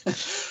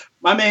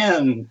 My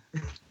man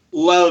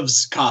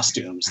loves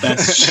costumes.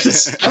 That's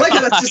just I like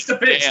how that's just a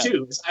bitch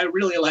too. I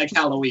really like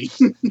Halloween.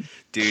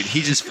 Dude,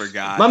 he just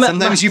forgot.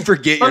 Sometimes you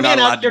forget you're not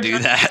allowed to do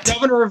that.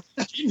 Governor of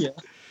Virginia.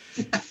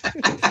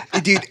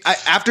 Dude,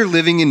 after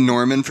living in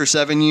Norman for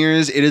 7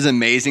 years, it is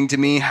amazing to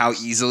me how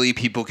easily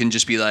people can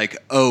just be like,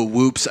 "Oh,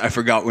 whoops, I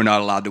forgot we're not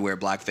allowed to wear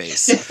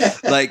blackface."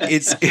 Like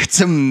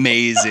it's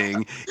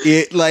amazing.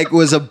 It like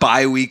was a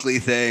bi-weekly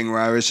thing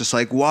where I was just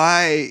like,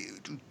 "Why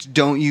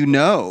don't you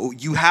know?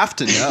 You have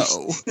to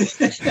know."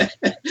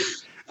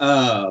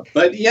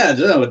 But yeah,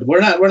 no, we're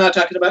not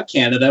talking about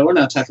Canada. We're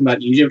not talking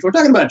about Egypt. We're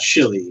talking about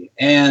Chile.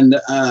 And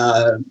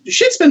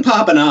shit's been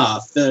popping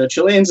off. The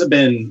Chileans have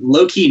been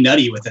low-key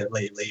nutty with it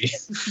lately.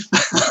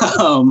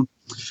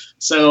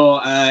 So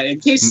in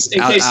case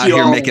you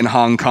here all making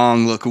Hong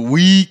Kong look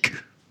weak.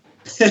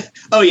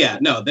 Oh yeah,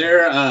 no,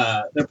 they're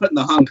putting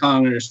the Hong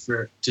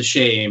Kongers to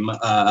shame.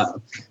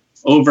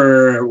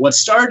 Over what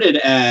started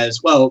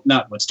as, well,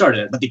 not what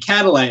started, but the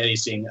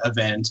catalyzing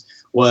event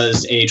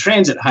was a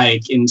transit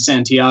hike in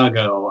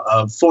Santiago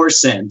of 4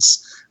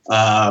 cents,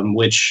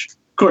 which,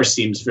 of course,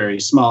 seems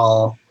very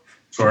small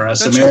for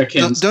us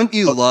Americans. Don't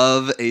you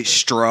love a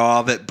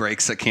straw that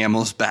breaks a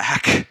camel's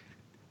back?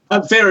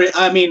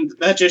 I mean,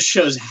 that just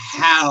shows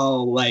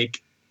how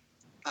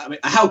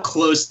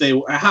close they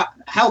were,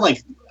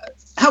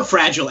 how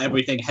fragile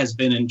everything has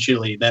been in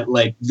Chile, that,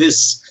 like,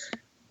 this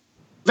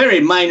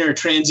very minor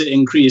transit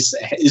increase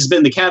has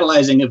been the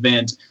catalyzing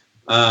event.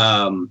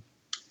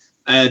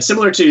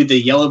 Similar to the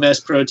Yellow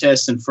Vest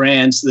protests in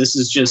France, this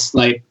is just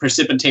like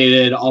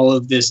precipitated all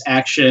of this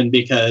action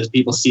because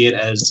people see it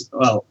as,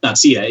 well, not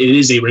see it, it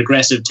is a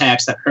regressive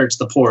tax that hurts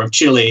the poor of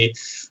Chile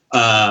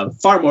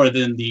far more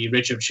than the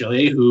rich of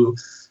Chile, who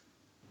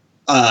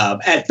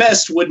at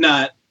best would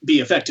not be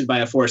affected by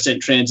a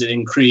 4-cent transit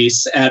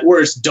increase. At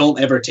worst, don't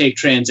ever take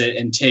transit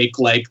and take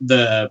like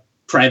the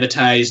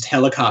privatized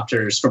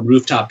helicopters from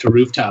rooftop to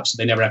rooftop, so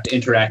they never have to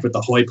interact with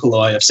the hoi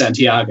polloi of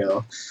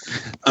Santiago.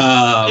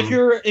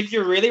 If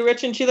you're really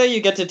rich in Chile,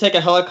 you get to take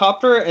a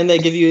helicopter, and they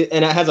give you,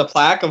 and it has a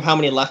plaque of how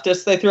many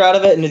leftists they threw out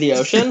of it into the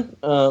ocean.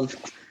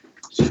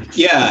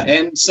 Yeah,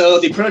 and so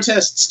the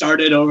protests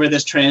started over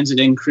this transit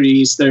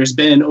increase. There's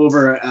been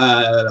over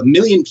 1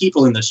 million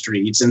people in the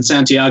streets in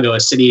Santiago, a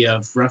city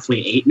of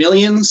roughly 8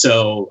 million.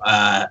 So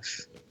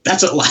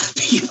that's a lot of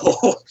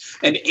people.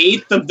 An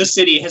eighth of the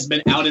city has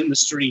been out in the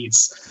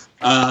streets.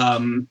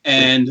 And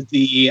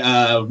the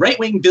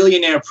right-wing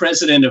billionaire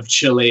president of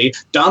Chile,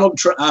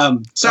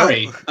 President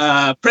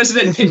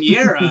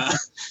Piñera,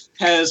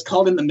 has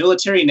called in the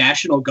military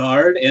National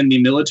Guard and the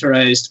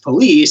militarized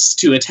police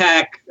to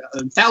attack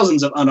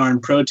thousands of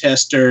unarmed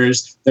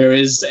protesters. There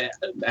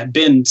have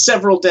been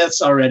several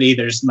deaths already.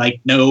 There's like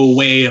no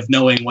way of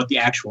knowing what the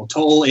actual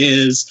toll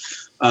is.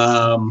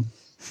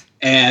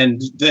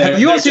 And have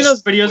you all seen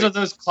those videos of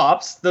those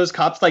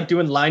cops like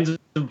doing lines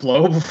of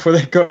blow before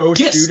they go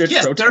shoot at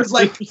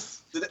protesters?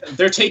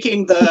 They're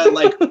taking the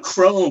like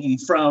chrome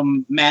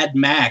from Mad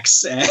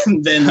Max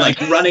and then like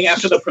running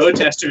after the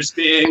protesters,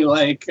 being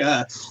like,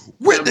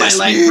 "Witness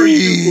my life me. For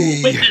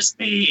you,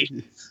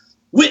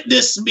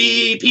 witness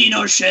me,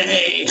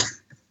 Pinochet."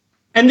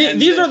 And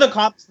these are the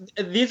cops.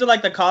 These are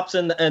like the cops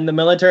and the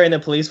military and the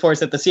police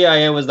force that the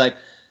CIA was like,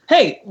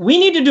 "Hey, we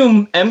need to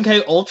do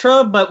MK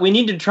Ultra, but we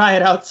need to try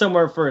it out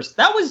somewhere first."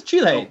 That was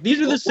Chile.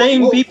 These are the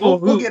same people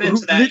who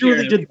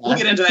literally did that. We'll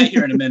get into that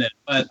here in a minute,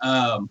 but.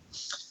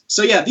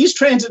 So yeah, these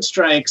transit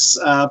strikes,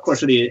 of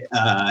course, are the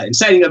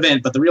inciting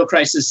event, but the real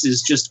crisis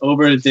is just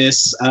over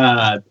this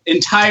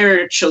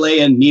entire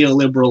Chilean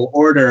neoliberal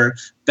order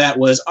that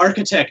was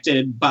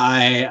architected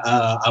by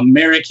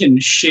American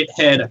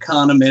shithead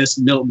economist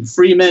Milton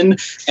Friedman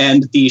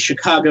and the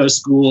Chicago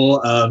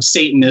School of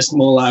Satanist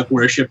Moloch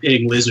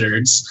worshipping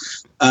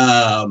lizards.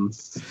 In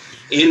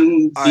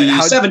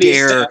the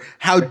 70s,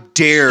 how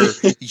dare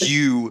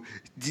you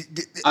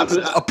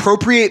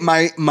appropriate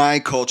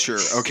my culture,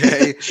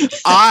 okay?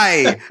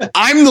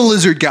 I'm the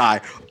lizard guy.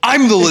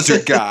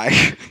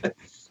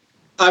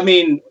 I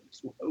mean,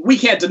 we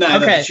can't deny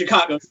that the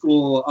Chicago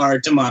School are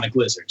demonic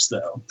lizards,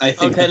 though. I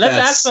think. Okay,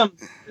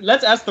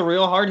 let's ask the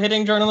real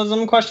hard-hitting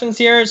journalism questions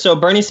here. So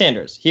Bernie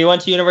Sanders, he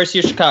went to University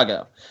of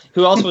Chicago.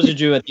 Who else was a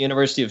Jew at the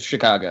University of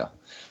Chicago?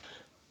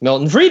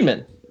 Milton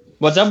Friedman.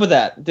 What's up with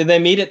that? Did they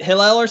meet at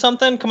Hillel or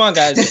something? Come on,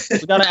 guys.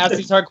 We got to ask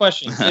these hard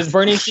questions. Is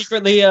Bernie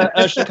secretly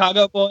a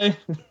Chicago boy?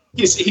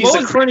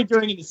 What was Bernie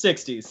doing in the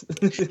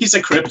 60s? He's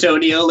a crypto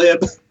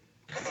neolib.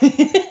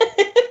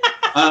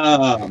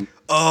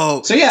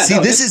 So yeah. See,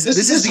 this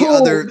is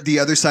the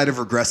other side of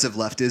regressive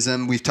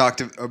leftism. We've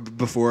talked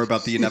before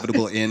about the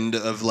inevitable end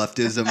of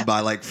leftism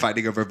by like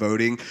fighting over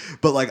voting,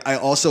 but like I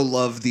also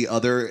love the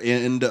other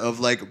end of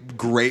like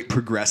great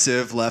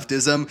progressive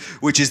leftism,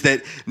 which is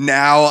that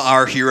now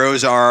our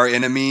heroes are our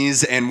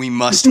enemies, and we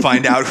must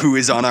find out who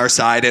is on our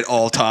side at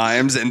all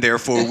times, and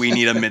therefore we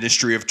need a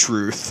ministry of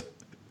truth.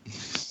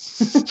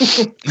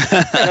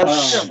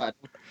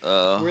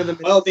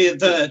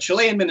 The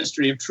Chilean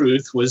Ministry of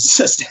Truth was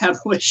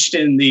established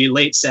in the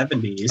late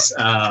 70s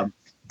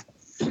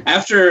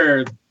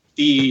after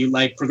the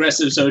like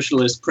progressive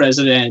socialist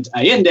president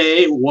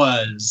Allende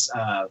was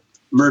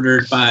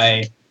murdered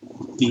by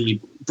the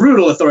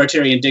brutal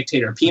authoritarian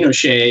dictator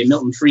Pinochet.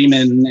 Milton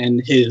Friedman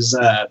and his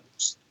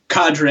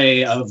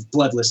cadre of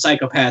bloodless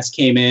psychopaths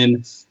came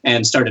in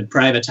and started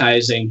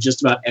privatizing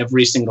just about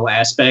every single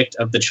aspect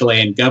of the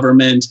Chilean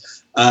government.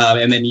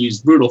 And then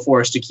used brutal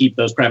force to keep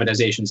those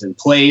privatizations in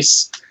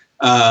place.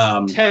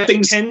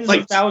 Tens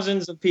of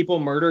thousands of people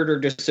murdered or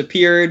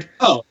disappeared.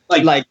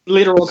 Like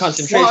literal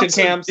concentration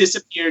camps.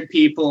 Disappeared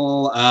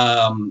people.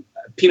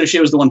 Pinochet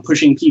was the one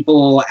pushing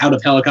people out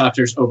of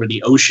helicopters over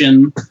the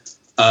ocean.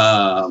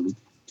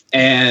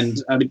 And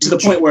I mean, to the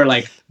point where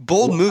like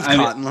bold move,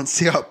 Cotton. Let's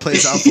see how it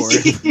plays out for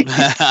him.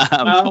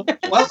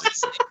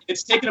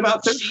 It's taken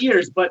about 30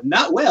 years, but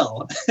not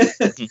well.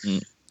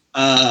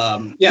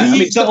 Chilean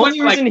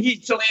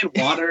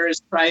water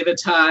is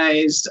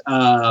privatized.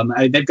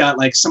 They've got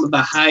like some of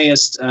the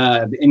highest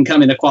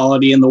income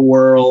inequality in the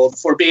world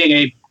for being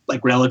a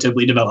like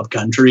relatively developed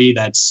country.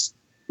 It's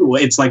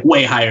like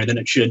way higher than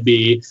it should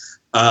be.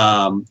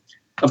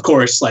 Of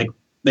course, like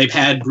they've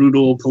had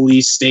brutal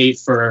police state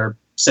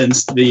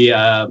since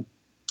the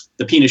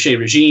Pinochet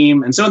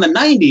regime, and so in the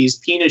 90s,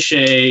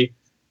 Pinochet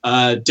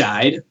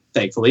died.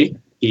 Thankfully.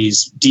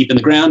 He's deep in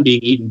the ground,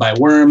 being eaten by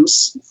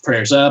worms.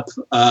 Prayers up.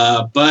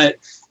 But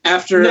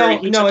after...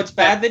 No, it's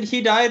bad that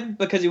he died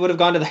because he would have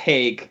gone to The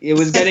Hague. It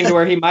was getting to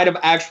where he might have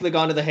actually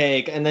gone to The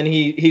Hague, and then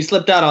he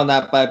slipped out on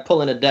that by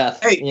pulling a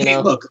death. Hey,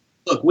 look,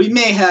 we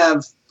may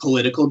have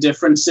political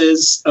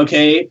differences,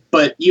 okay?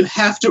 But you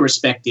have to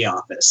respect the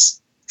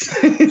office.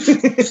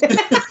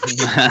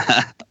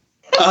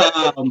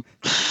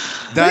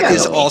 That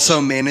is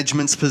also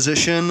management's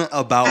position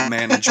about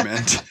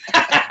management.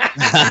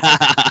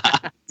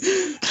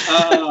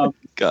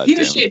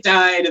 Pinochet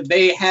died.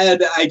 They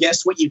had, I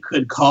guess, what you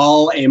could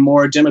call a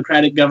more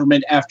democratic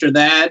government after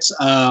that.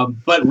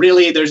 But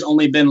really, there's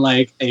only been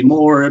like a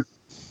more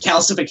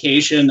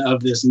calcification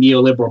of this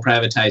neoliberal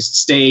privatized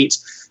state.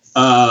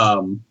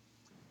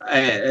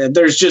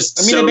 There's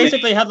just they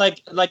basically had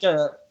like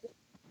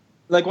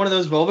one of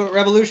those velvet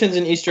revolutions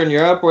in Eastern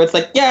Europe where it's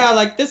like, yeah,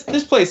 like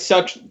this place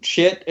sucks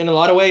shit in a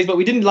lot of ways, but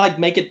we didn't like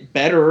make it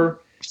better.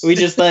 We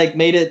just like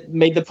made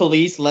the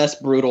police less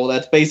brutal.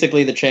 That's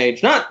basically the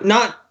change. Not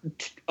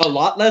a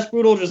lot less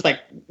brutal, just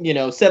like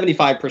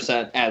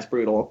 75% as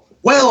brutal.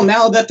 Well,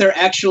 now that they're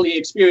actually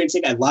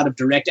experiencing a lot of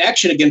direct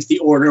action against the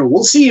order,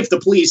 we'll see if the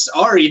police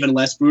are even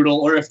less brutal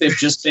or if they've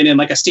just been in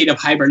like a state of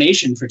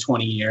hibernation for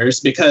 20 years,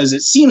 because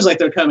it seems like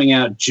they're coming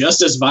out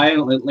just as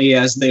violently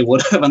as they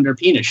would have under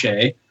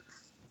Pinochet.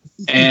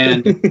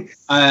 And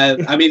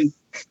I mean,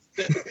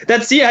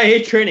 that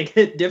CIA training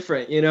hit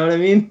different. You know what I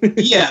mean?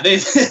 Yeah,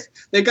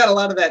 they've got a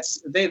lot of that.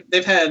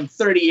 They've had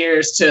 30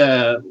 years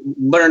to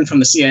learn from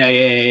the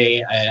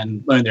CIA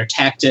and learn their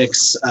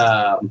tactics.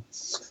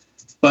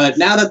 But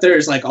now that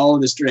there's like all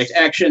of this direct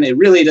action, it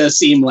really does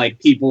seem like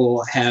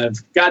people have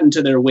gotten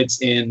to their wits'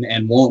 end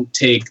and won't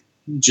take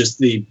just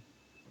the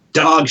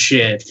dog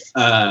shit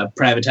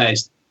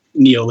privatized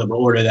neoliberal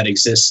order that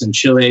exists in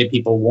Chile.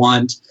 People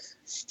want,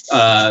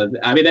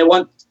 they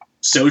want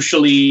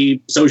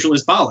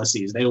socialist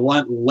policies. They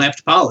want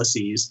left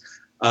policies.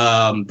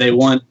 They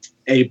want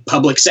a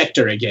public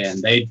sector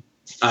again.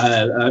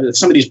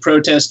 Some of these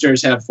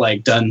protesters have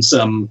like done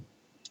some,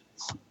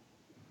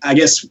 I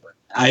guess,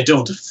 I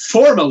don't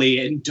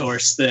formally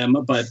endorse them,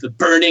 but the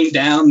burning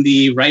down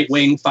the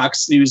right-wing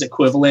Fox News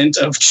equivalent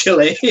of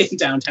Chile in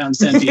downtown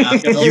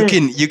Santiago. You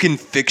can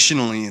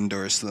fictionally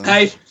endorse them.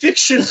 I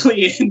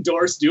fictionally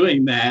endorse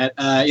doing that.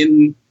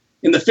 In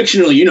the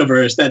fictional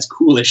universe, that's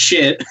cool as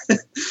shit.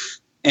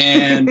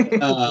 And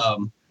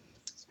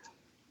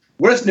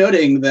worth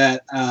noting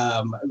that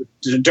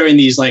during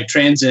these like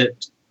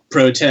transit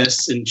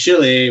protests in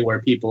Chile, where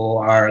people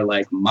are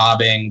like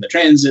mobbing the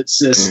transit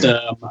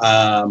system,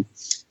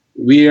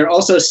 we are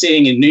also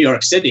seeing in New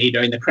York City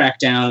during the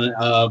crackdown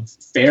of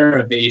fare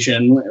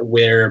evasion,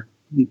 where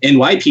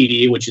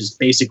NYPD, which is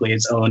basically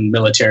its own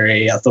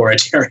military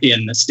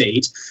authoritarian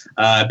state,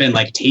 been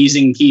like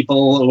tasing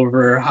people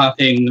over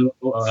hopping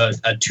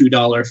a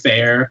 $2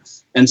 fare.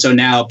 And so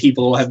now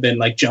people have been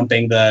like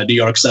jumping the New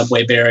York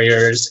subway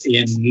barriers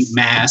in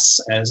mass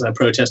as a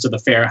protest of the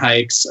fare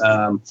hikes.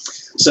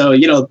 So,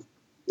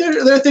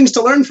 there are things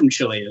to learn from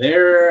Chile.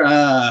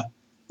 They're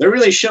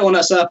really showing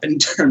us up in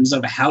terms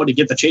of how to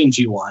get the change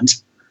you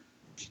want.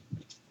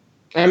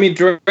 I mean,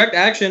 direct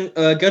action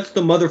gets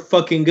the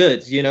motherfucking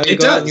goods. You go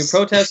out and you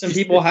protest and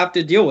people have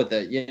to deal with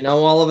it,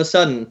 all of a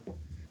sudden.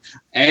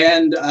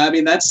 And I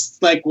mean, that's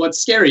like what's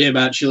scary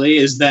about Chile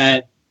is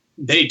that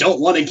they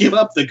don't want to give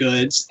up the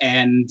goods.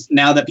 And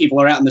now that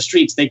people are out in the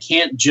streets, they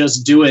can't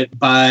just do it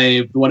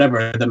by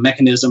the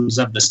mechanisms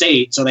of the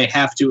state. So they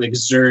have to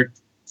exert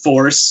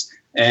force.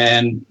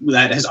 And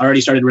that has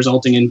already started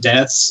resulting in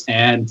deaths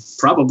and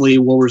probably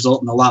will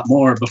result in a lot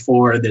more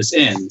before this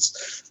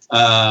ends.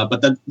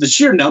 But the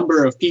sheer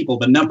number of people,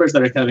 the numbers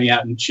that are coming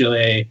out in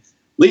Chile,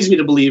 leads me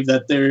to believe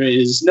that there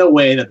is no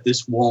way that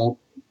this won't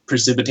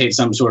precipitate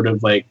some sort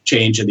of like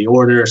change in the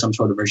order, some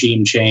sort of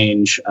regime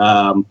change.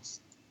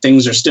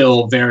 Things are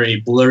still very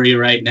blurry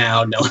right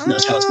now. No one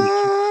knows how it's going to.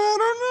 I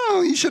don't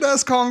know. You should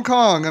ask Hong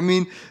Kong. I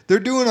mean, they're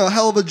doing a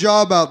hell of a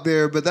job out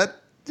there, but they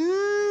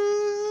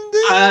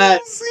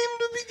don't seem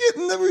to be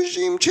getting the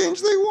regime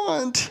change they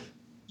want.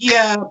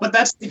 Yeah, but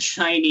that's the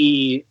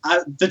Chinese.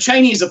 The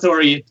Chinese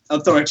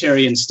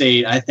authoritarian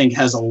state, I think,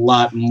 has a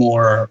lot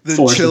more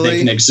force that they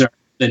can exert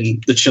than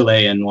the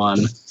Chilean one.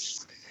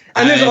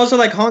 And there's also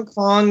like Hong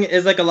Kong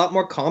is like a lot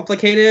more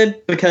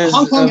complicated because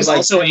Hong Kong of, is like,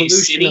 also a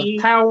city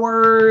of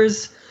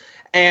powers.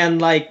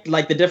 And like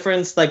the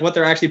difference, like what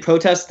they're actually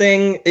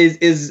protesting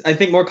is I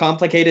think more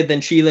complicated than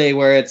Chile,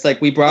 where it's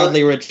like we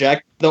broadly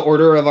reject the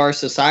order of our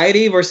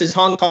society, versus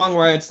Hong Kong,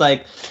 where it's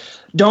like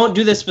don't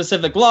do this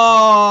specific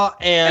law,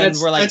 and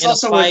we're like it's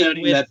also worth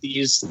noting that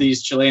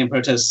these Chilean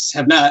protests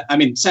have not. I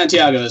mean,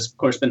 Santiago has of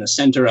course been the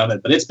center of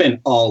it, but it's been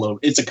all over.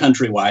 It's a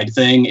countrywide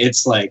thing.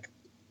 It's like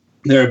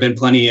there have been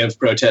plenty of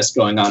protests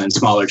going on in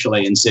smaller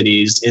Chilean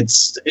cities.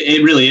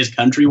 It really is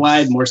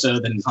countrywide, more so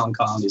than Hong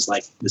Kong is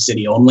like the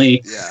city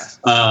only.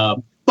 Yeah.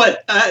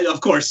 But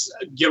of course,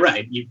 you're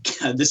right.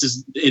 This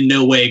is in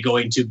no way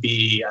going to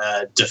be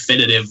a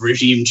definitive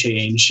regime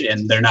change,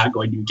 and they're not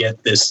going to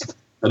get this.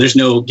 There's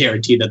no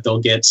guarantee that they'll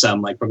get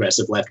some like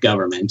progressive left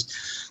government.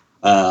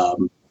 But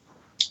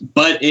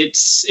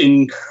it's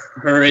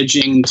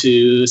encouraging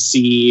to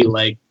see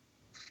like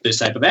this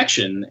type of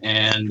action.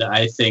 And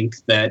I think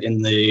that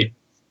in the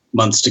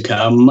months to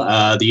come,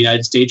 the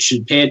United States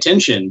should pay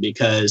attention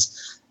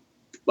because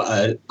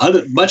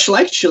much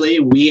like Chile,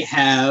 we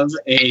have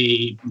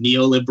a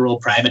neoliberal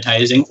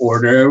privatizing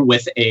order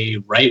with a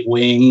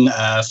right-wing,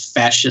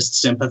 fascist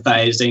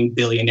sympathizing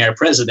billionaire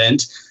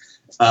president.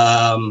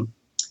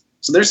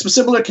 So there's some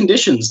similar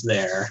conditions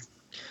there.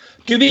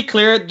 To be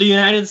clear, the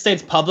United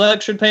States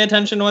public should pay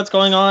attention to what's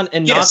going on,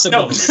 and Yes,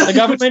 not the government. The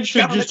government should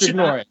Government just should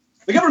ignore not. it.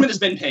 The government has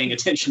been paying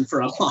attention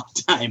for a long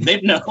time.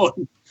 They've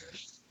known.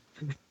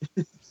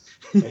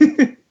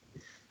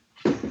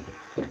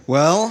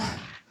 Well,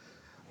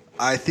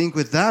 I think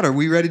with that, are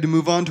we ready to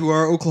move on to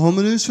our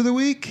Oklahoma news for the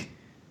week?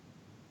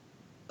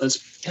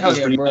 Let's Hell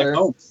yeah, bring it back brother.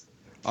 home.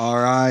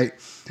 All right.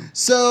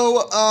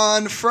 So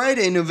on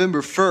Friday,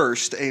 November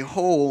 1st, a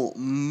whole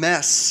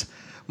mess.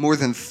 More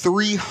than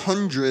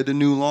 300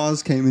 new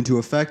laws came into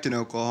effect in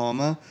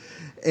Oklahoma.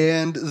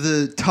 And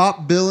the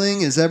top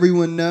billing, as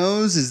everyone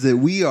knows, is that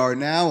we are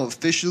now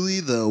officially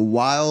the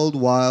Wild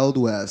Wild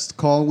West.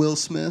 Call Will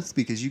Smith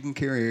because you can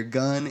carry a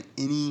gun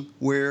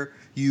anywhere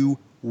you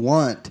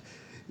want.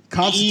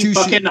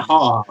 Fucking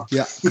haw.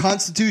 Yeah,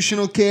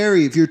 constitutional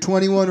carry. If you're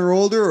 21 or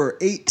older or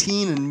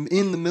 18 and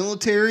in the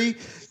military,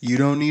 you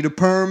don't need a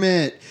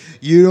permit.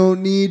 You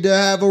don't need to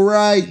have a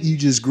right. You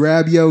just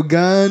grab your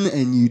gun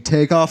and you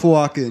take off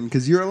walking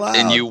because you're allowed.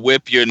 And you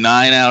whip your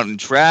 9 out in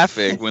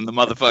traffic when the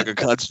motherfucker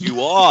cuts you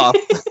off.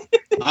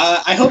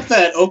 I hope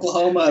that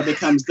Oklahoma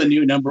becomes the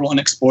new #1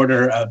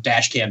 exporter of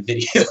dash cam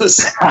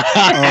videos.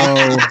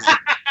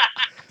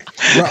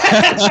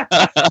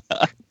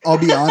 I'll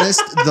be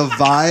honest, the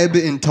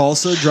vibe in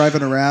Tulsa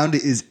driving around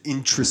is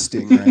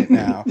interesting right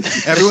now.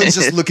 Everyone's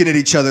just looking at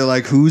each other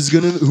like, who's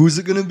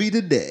it gonna be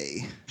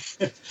today?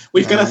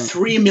 We've got a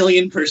 3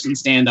 million person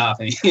standoff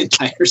in the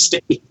entire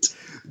state.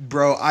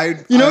 Bro,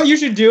 You know what you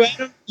should do,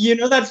 Adam? You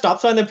know that stop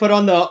sign they put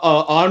on the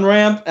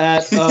on-ramp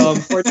at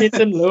 14th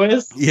and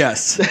Lewis?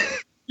 Yes.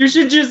 You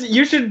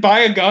should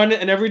buy a gun,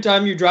 and every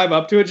time you drive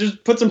up to it,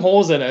 just put some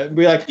holes in it and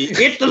be like,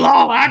 it's the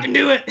law, I can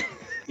do it.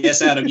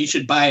 Yes, Adam, you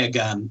should buy a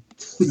gun.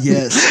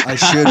 Yes, I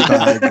should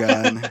buy a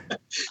gun.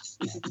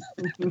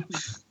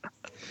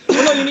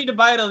 Well, no, you need to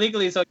buy it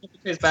illegally so it can be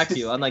traced back to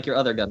you, unlike your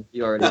other gun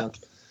you already own.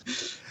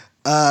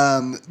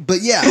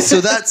 But yeah,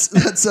 so that's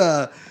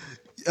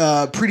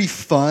pretty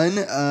fun.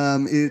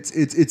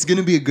 It's going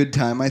to be a good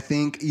time. I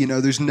think,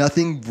 there's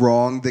nothing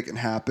wrong that can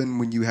happen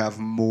when you have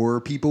more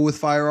people with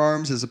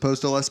firearms as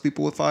opposed to less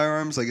people with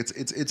firearms. Like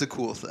it's a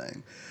cool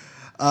thing.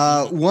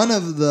 One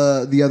of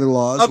the other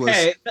laws was...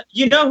 Okay,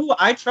 you know who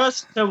I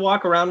trust to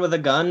walk around with a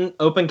gun,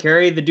 open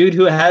carry? The dude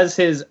who has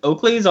his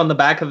Oakleys on the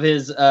back of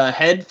his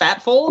head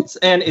fat folds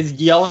and is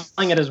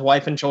yelling at his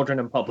wife and children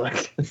in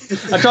public.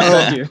 I trust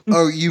that dude.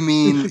 Oh, you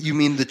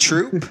mean the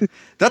troop?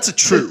 That's a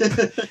troop.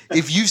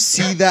 If you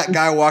see that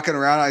guy walking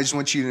around, I just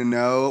want you to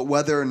know,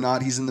 whether or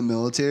not he's in the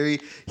military,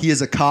 he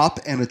is a cop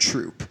and a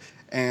troop.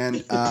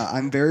 And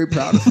I'm very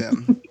proud of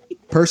him.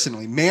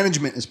 Personally,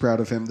 management is proud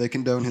of him. They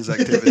condone his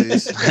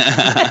activities.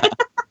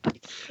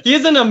 He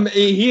is in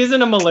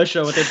a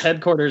militia with its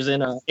headquarters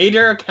in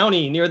Adair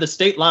County near the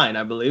state line,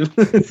 I believe.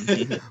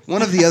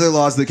 One of the other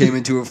laws that came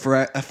into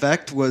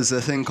effect was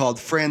a thing called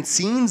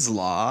Francine's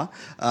Law,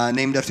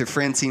 named after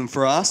Francine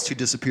Frost, who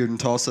disappeared in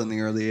Tulsa in the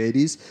early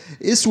 80s.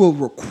 This will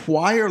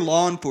require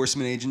law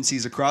enforcement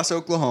agencies across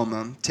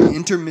Oklahoma to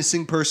enter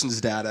missing persons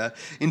data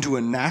into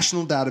a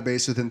national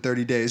database within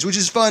 30 days, which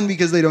is fun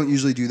because they don't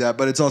usually do that,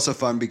 but it's also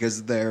fun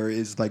because there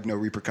is no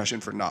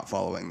repercussion for not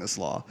following this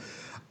law.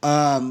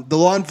 The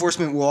law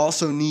enforcement will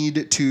also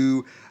need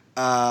to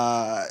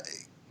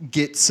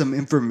get some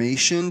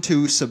information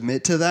to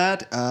submit to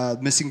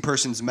that. Missing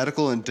persons'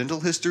 medical and dental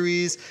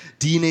histories,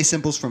 DNA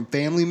samples from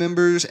family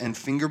members, and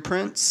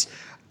fingerprints,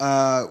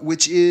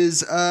 which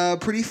is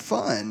pretty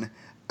fun.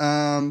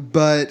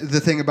 But the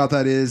thing about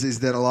that is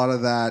that a lot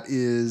of that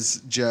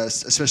is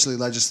just, especially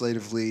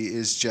legislatively,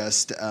 is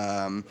just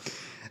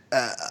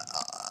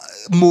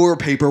more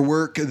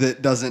paperwork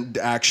that doesn't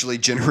actually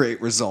generate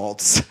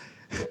results.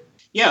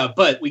 Yeah,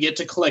 but we get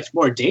to collect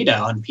more data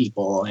on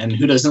people, and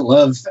who doesn't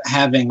love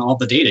having all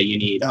the data you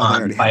need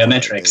on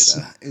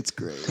biometrics? It's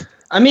great.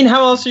 I mean,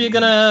 how else are you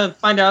going to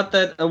find out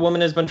that a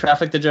woman has been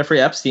trafficked to Jeffrey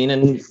Epstein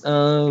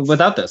and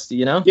without this,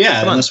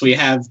 Yeah, unless we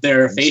have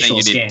their facial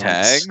you scans. Need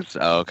tags?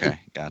 Oh, okay,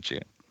 got you.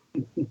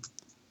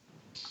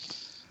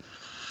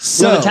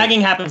 So the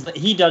tagging happens.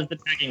 He does the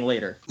tagging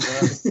later.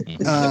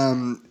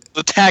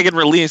 The tag and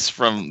release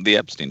from the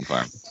Epstein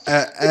farm.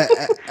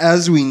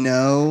 As we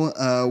know,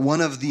 one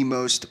of the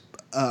most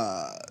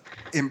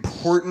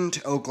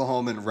important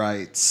Oklahoman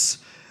rights,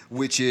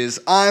 which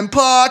is I'm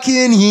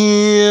parking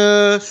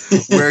here,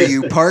 where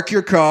you park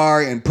your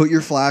car and put your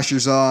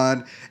flashers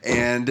on,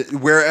 and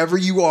wherever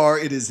you are,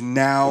 it is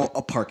now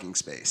a parking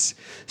space.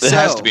 It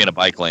has to be in a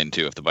bike lane,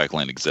 too, if the bike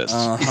lane exists.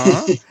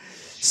 Uh-huh.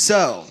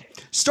 So,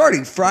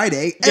 starting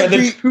Friday...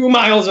 the 2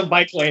 miles of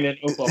bike lane in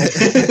Oklahoma.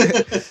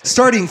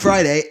 Starting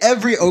Friday,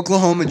 every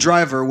Oklahoma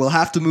driver will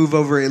have to move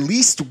over at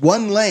least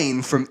one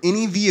lane from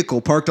any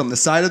vehicle parked on the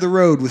side of the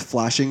road with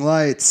flashing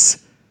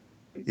lights.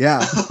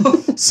 Yeah.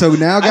 So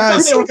now, guys... I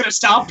thought they were going to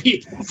stop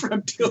people from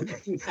doing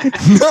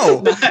that.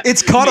 No,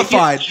 it's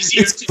codified.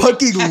 It's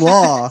fucking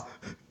law.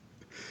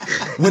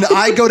 When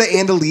I go to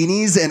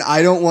Andolini's and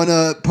I don't want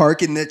to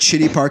park in that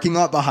shitty parking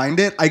lot behind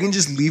it, I can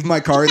just leave my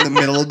car in the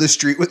middle of the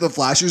street with the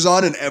flashers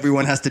on, and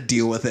everyone has to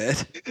deal with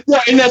it.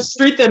 Yeah, in that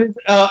street that is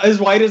as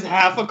wide as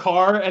half a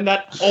car, and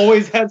that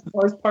always has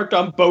cars parked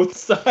on both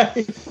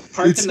sides.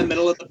 Parked in the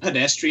middle of the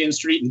pedestrian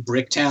street in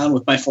Bricktown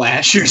with my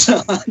flashers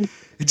on.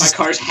 My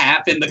car's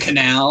half in the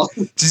canal.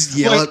 Just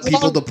yell at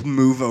people to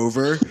move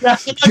over. Yeah.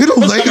 Get a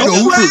lane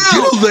over.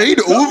 Get a lane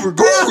over.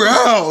 Go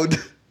around.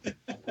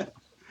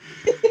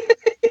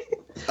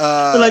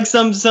 Like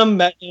some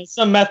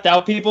methed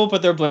out people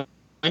put their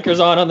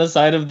blinkers on the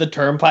side of the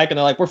turnpike, and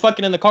they're like, "We're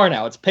fucking in the car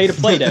now. It's pay to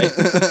play day."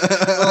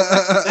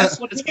 Well, that's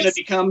what it's going to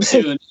become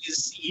soon.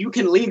 Is you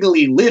can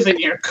legally live in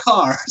your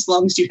car as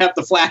long as you have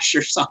the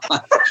flashers on.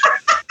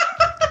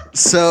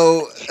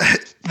 So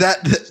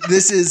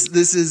this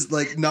is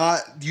like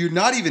you're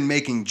not even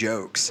making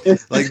jokes.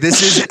 Like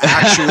this is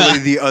actually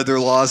the other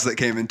laws that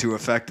came into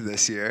effect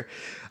this year.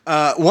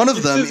 One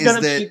of them is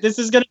that this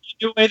is going to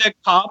be the way that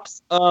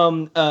cops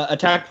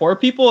attack poor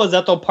people, is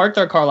that they'll park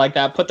their car like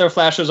that, put their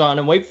flashers on,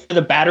 and wait for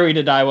the battery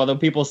to die while the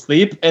people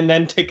sleep, and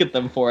then ticket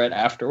them for it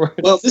afterwards.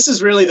 Well, this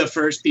is really the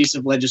first piece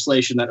of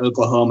legislation that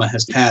Oklahoma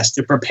has passed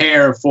to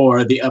prepare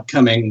for the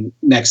upcoming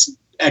next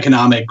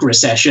economic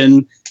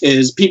recession.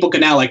 Is people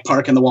can now like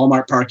park in the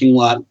Walmart parking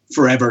lot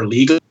forever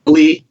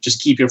legally. Just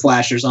keep your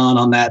flashers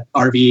on that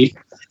RV.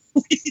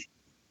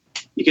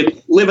 You can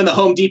live in the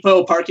Home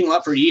Depot parking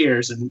lot for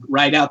years and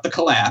ride out the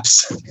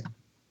collapse.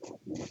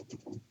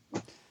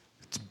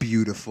 it's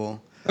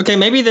beautiful. Okay,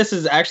 maybe this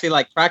is actually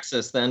like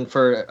praxis then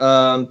for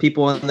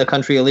people in the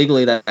country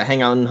illegally that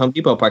hang out in Home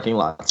Depot parking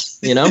lots.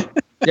 You know, you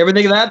ever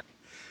think of that?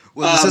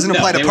 Well, this doesn't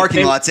apply to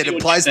parking lots. It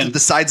applies to the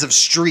sides of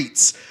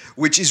streets,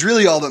 which is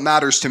really all that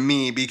matters to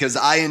me because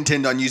I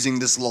intend on using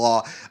this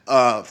law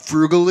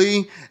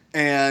frugally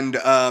and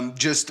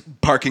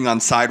just parking on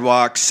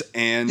sidewalks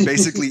and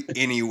basically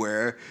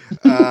anywhere.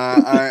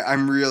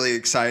 I'm really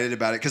excited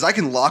about it because I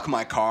can lock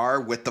my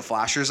car with the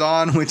flashers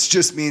on, which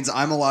just means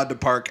I'm allowed to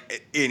park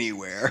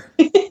anywhere.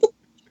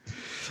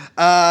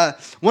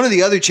 One of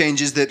the other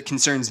changes that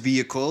concerns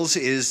vehicles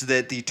is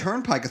that the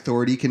Turnpike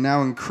Authority can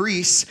now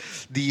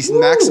increase the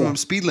maximum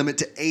speed limit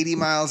to 80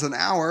 miles an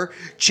hour,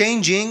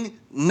 changing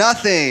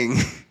nothing.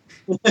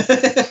 Which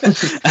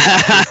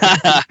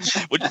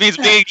means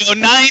we can go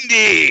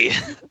 90.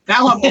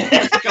 Now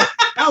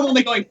I'm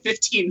only going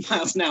 15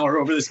 miles an hour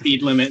over the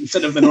speed limit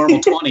instead of the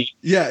normal 20.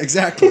 Yeah,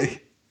 exactly.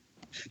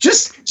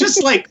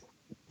 Just like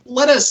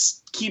let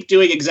us keep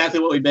doing exactly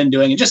what we've been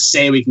doing and just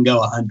say we can go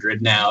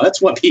 100 now. That's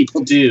what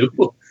people do.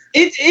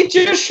 It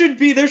just should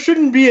be, there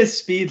shouldn't be a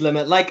speed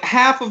limit. Like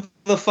half of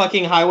the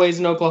fucking highways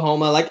in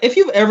Oklahoma, like if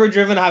you've ever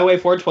driven Highway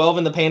 412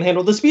 in the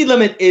Panhandle, the speed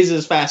limit is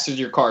as fast as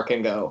your car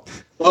can go.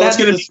 Well, what's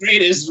going to be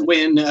great is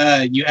when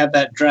you have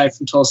that drive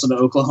from Tulsa to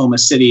Oklahoma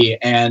City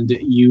and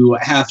you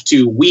have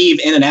to weave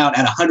in and out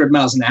at 100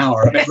 miles an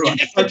hour of everyone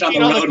parked on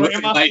the road with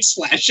their lights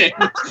flashing.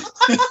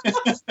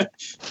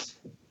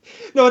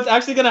 No, what's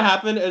actually going to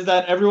happen is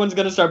that everyone's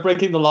going to start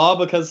breaking the law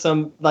because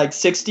some like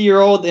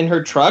 60-year-old in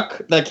her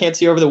truck that can't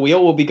see over the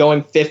wheel will be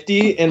going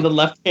 50 in the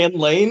left-hand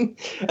lane,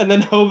 and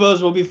then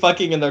hobos will be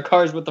fucking in their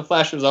cars with the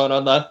flashers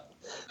on the.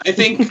 I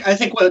think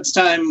what it's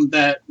time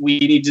that we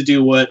need to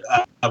do what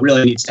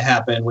really needs to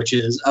happen, which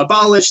is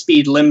abolish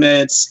speed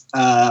limits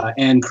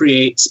and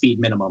create speed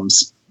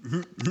minimums.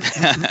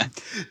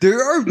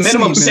 There are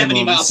minimum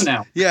 70 miles an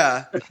hour.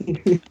 Yeah.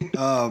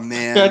 Oh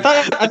man. Yeah,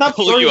 I thought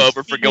pull you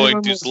over for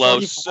going too slow,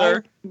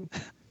 sir.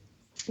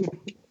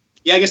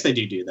 Yeah, I guess they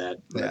do that.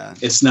 Yeah.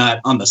 It's not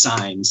on the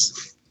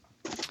signs.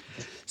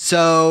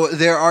 So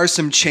there are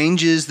some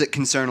changes that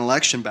concern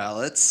election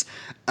ballots.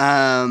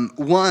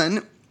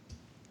 One,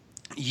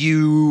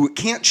 you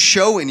can't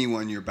show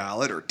anyone your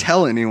ballot or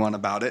tell anyone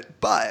about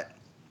it, but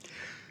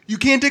you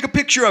can take a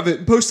picture of it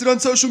and post it on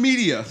social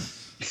media.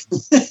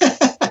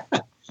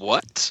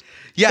 What?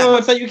 Yeah. So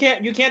it's like you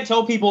can't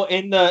tell people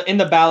in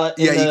the ballot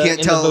you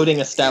can't tell the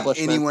voting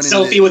establishment. Anyone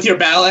selfie with your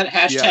ballot.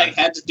 Hashtag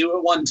had to do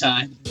it one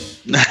time.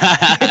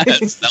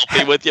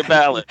 Selfie with your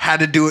ballot. Had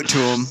to do it to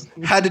him.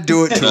 Had to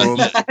do it to him.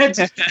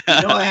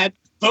 I had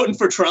voting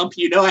for Trump.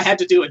 I had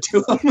to do it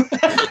to him.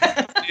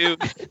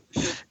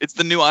 It's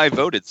the new I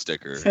voted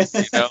sticker,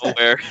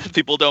 where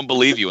people don't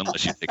believe you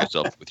unless you take a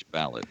selfie with your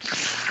ballot.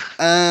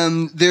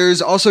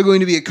 There's also going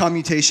to be a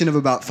commutation of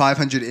about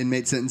 500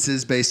 inmate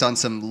sentences based on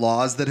some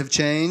laws that have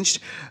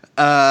changed.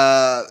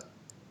 And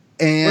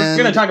we're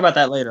going to talk about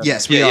that later.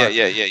 Yes, we are.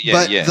 Yeah.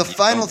 But the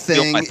final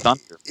thing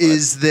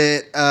is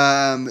that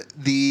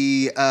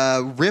the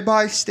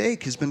ribeye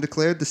steak has been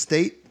declared the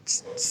state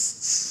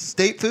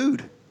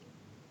food.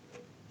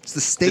 It's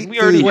the state food.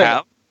 We already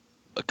have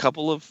a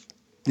couple of.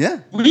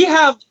 Yeah. We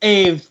have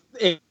we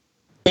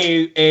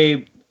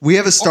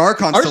have a star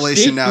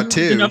constellation now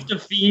too. Enough to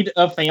feed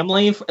a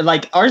family.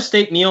 Like our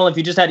steak meal, if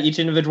you just had each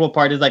individual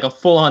part, is like a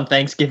full-on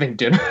Thanksgiving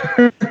dinner.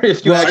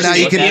 If you now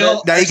you can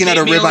add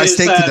a ribeye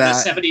steak to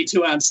that. The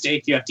 72-ounce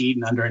steak you have to eat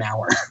in under an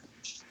hour.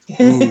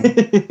 Ooh,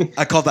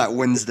 I call that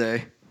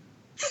Wednesday.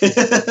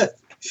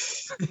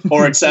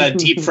 Or it's a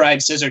deep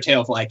fried scissor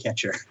tail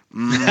flycatcher.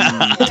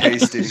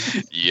 Tasty.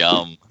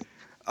 Yum.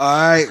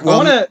 All right.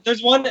 Well,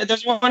 there's one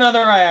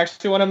other I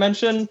actually want to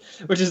mention,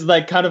 which is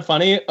like kind of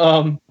funny.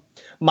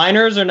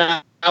 Minors are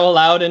now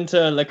allowed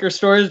into liquor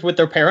stores with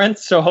their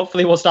parents, so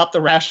hopefully we'll stop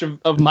the rash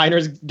of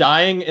minors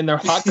dying in their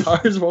hot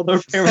cars while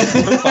their parents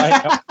are buying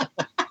alcohol.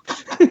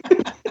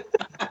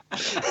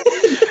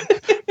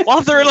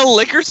 While they're in a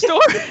liquor store?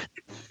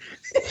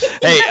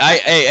 Hey,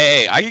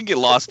 I can get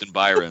lost in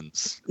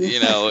Byron's. You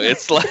know,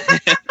 it's like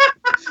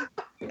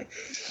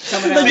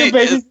you're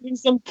basically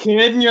some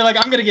kid, and you're like,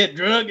 I'm gonna get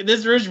drunk at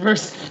this rich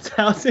person's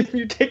house, and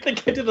you take the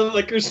kid to the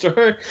liquor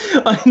store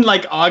in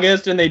like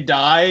August, and they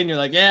die, and you're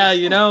like, yeah,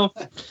 you know,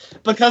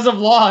 because of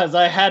laws,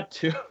 I had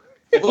to.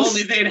 If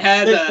only they'd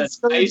had an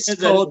ice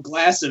cold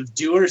glass of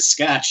Dewar's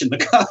scotch in the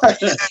car.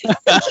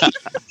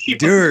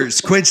 Dewar's,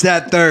 quench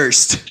that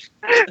thirst.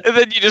 And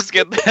then you just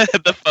get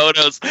the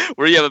photos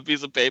where you have a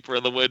piece of paper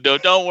in the window.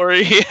 Don't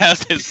worry, he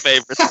has his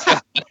favorite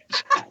scotch.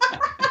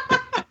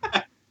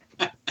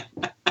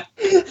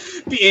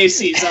 The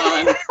AC's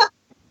on.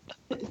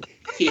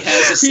 He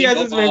has a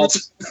single malt.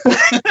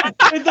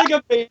 It's like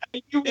a baby.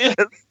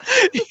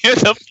 He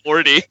has a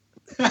 40.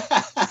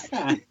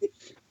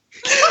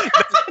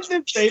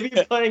 This baby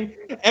playing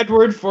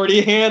Edward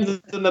 40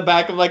 Hands in the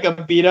back of like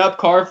a beat up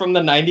car from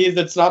the 90s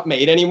that's not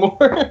made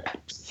anymore.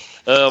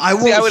 I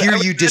won't hear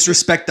you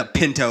disrespect the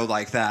Pinto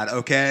like that,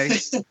 okay?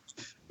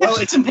 Well,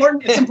 it's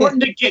important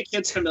to get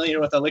kids familiar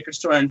with the liquor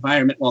store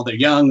environment while they're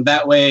young.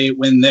 That way,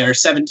 when they're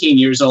 17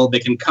 years old, they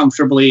can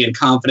comfortably and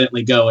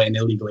confidently go and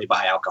illegally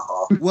buy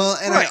alcohol. Well,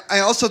 and right. I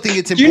also think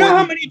it's important. Do you know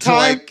how many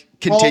times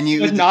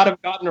continue would not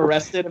have gotten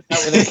arrested if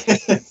that were the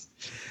case?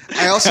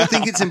 I also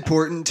think it's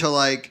important to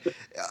like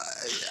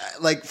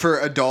for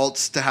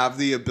adults to have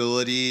the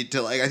ability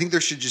to I think there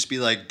should just be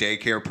like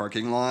daycare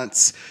parking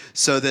lots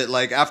so that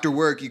like after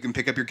work you can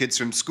pick up your kids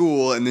from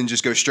school and then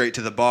just go straight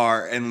to the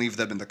bar and leave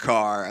them in the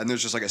car, and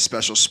there's just like a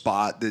special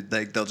spot that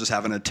like they'll just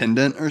have an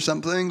attendant or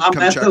something. I'm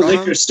at the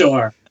liquor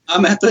store.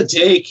 I'm at the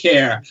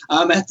daycare.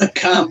 I'm at the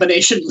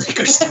combination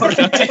liquor store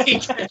and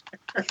daycare.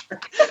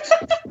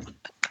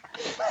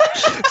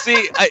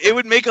 See, it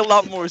would make a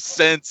lot more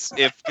sense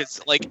if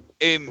it's like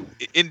in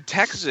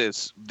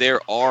Texas,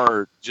 there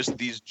are just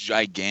these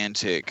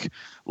gigantic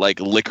like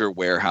liquor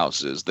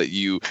warehouses that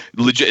you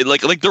legit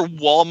like they're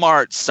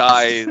Walmart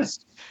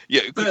sized.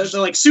 Yeah, the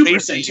like super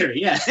center,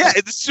 yeah,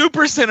 it's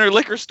super center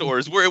liquor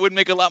stores where it would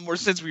make a lot more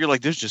sense. Where you're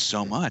like, there's just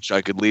so much,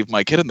 I could leave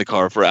my kid in the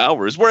car for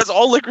hours. Whereas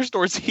all liquor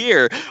stores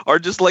here are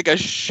just like a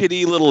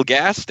shitty little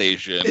gas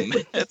station.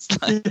 It's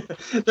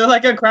like they're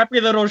like a crappy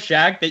little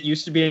shack that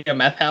used to be a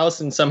meth house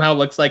and somehow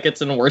looks like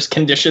it's in worse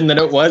condition than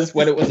it was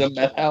when it was a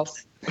meth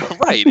house.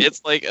 Right,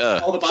 it's like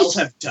all the bottles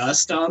have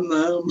dust on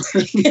them.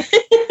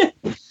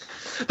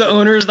 The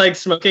owner's like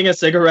smoking a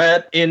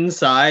cigarette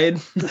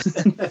inside.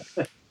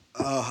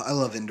 Oh, I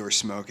love indoor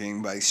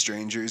smoking by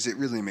strangers. It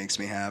really makes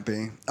me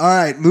happy. All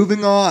right,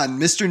 moving on.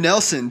 Mr.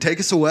 Nelson, take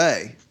us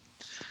away.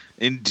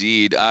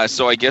 Indeed.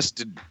 So I guess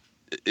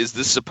is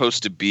this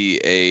supposed to be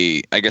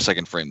I guess I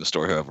can frame the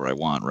story however I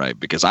want, right?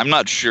 Because I'm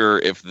not sure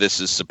if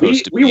this is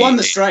supposed to be. We won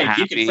the strike.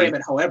 You can frame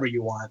it however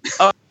you want.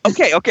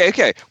 Okay.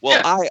 Well,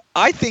 yeah.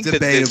 I think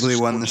debatably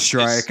won the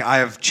strike. I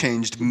have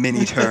changed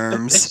many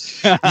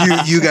terms.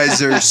 you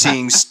guys are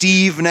seeing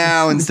Steve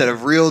now instead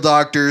of real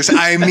doctors.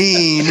 I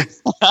mean,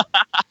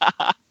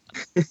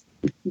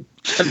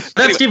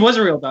 that Steve was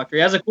a real doctor.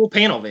 He has a cool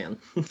panel van.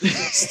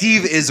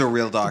 Steve is a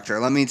real doctor.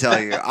 Let me tell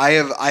you, I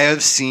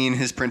have seen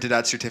his printed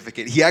out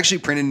certificate. He actually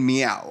printed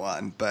me out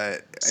one,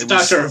 but it's a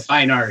doctor of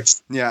fine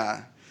arts.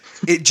 Yeah,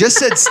 it just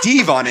said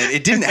Steve on it.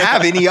 It didn't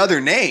have any other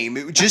name.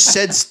 It just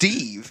said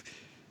Steve.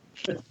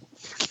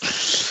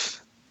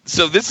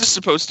 So this is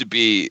supposed to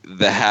be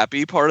the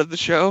happy part of the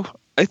show,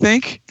 I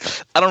think.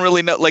 I don't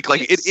really know. Like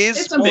it is.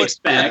 It's a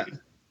mixed bag.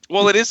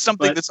 Well, it is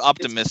something that's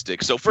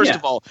optimistic. So first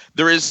of all,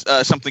 there is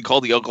something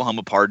called the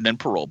Oklahoma Pardon and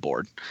Parole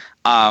Board,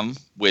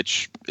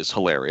 which is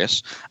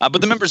hilarious. But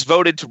the members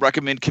voted to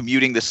recommend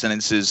commuting the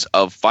sentences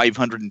of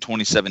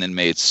 527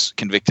 inmates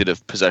convicted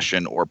of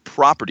possession or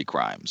property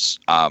crimes.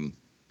 I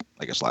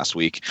guess last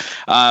week.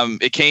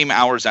 It came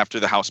hours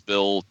after the House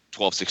Bill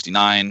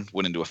 1269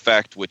 went into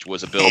effect, which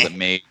was a bill that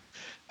made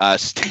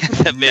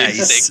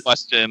state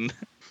question.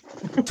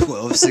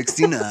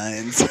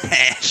 1269.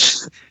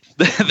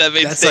 That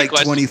made that's like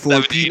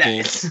 24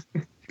 people. Shut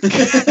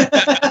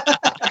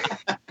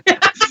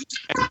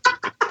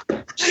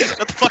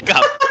the fuck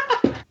up.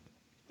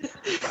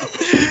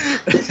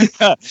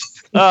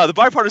 The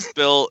bipartisan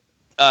bill,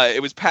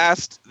 it was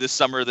passed this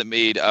summer that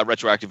made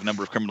retroactive a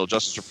number of criminal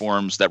justice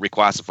reforms that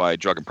reclassified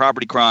drug and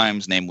property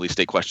crimes, namely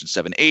State Question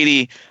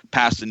 780,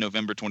 passed in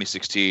November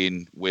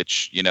 2016,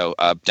 which,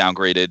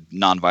 downgraded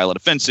nonviolent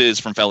offenses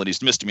from felonies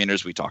to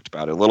misdemeanors. We talked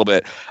about it a little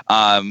bit.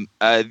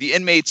 The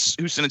inmates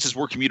whose sentences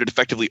were commuted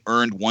effectively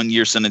earned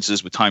 1-year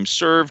sentences with time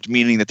served,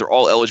 meaning that they're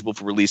all eligible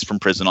for release from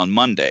prison on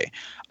Monday.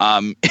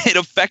 It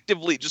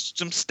effectively, just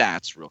some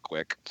stats real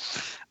quick.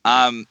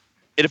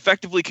 it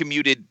effectively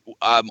commuted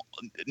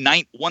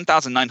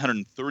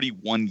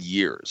 1,931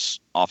 years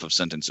off of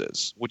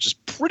sentences, which is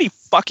pretty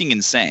fucking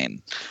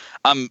insane.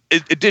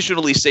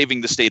 Additionally,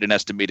 saving the state an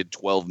estimated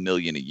 $12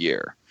 million a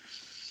year.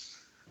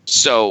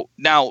 So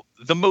now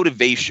the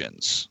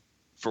motivations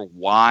for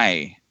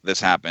why this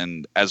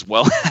happened, as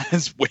well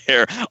as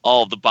where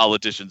all the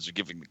politicians are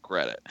giving the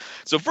credit.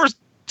 So first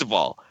of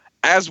all,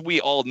 as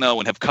we all know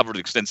and have covered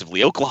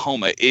extensively,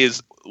 Oklahoma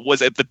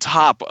was at the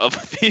top of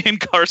the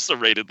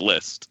incarcerated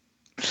list.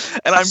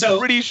 And I'm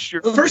pretty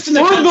sure first in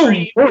the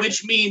country,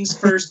 which means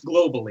first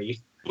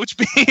globally. Which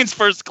means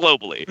first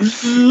globally.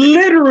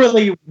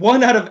 Literally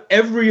 1 out of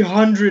every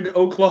 100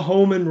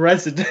 Oklahoman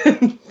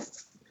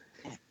residents.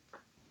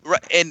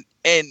 Right, and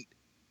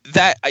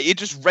that it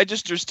just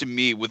registers to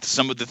me with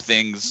some of the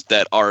things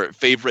that our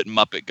favorite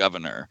Muppet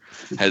governor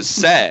has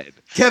said.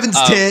 Kevin's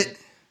tit.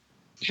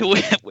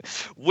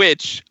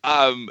 Which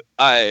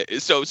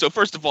so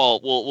first of all,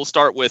 we'll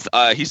start with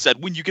he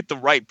said, when you get the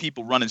right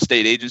people running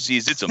state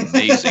agencies, it's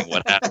amazing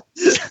what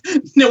happens.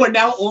 No, we're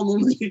now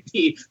only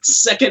the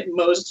second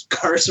most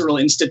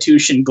carceral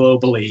institution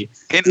globally.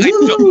 And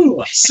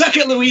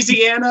second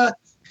Louisiana.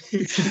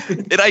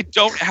 And I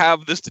don't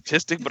have the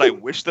statistic, but I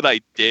wish that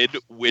I did,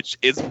 which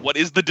is what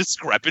is the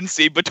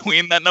discrepancy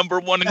between that number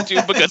 1 and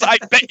 2? Because I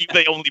bet you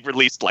they only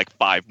released like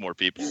 5 more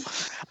people.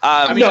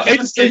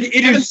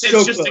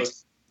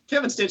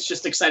 Kevin Stitt's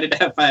just excited to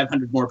have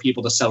 500 more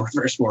people to sell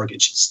reverse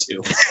mortgages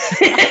to.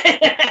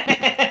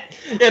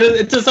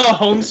 To sell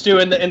homes to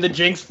in the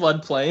Jinx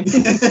floodplain.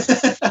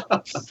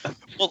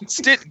 Well,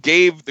 Stitt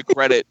gave the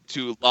credit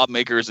to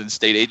lawmakers and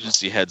state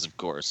agency heads, of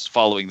course,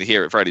 following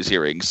the Friday's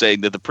hearing, saying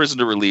that the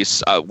prisoner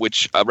release,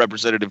 which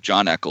Representative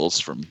John Eccles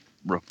from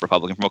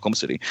Republican from Oklahoma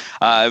City,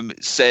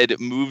 said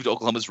moved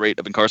Oklahoma's rate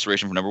of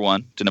incarceration from number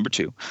 1 to number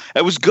 2.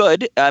 It was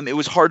good. It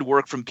was hard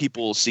work from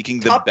people seeking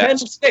the Top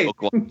best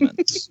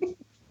Oklahomans.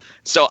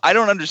 So I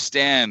don't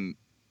understand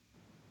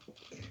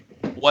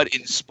what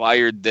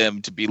inspired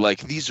them to be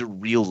like, these are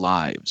real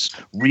lives,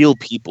 real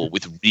people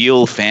with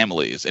real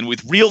families and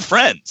with real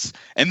friends,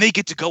 and they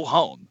get to go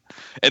home.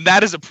 And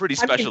that is a pretty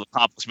special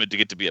accomplishment to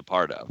get to be a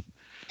part of.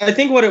 I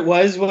think what it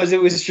was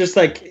it was just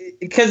like,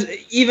 because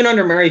even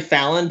under Mary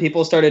Fallon,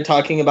 people started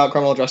talking about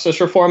criminal justice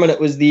reform, and it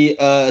was the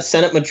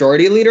Senate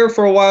Majority Leader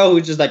for a while who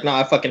was just like, no,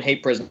 I fucking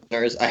hate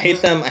prisoners. I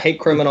hate them. I hate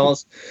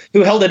criminals,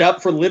 who held it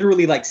up for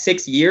literally like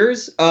 6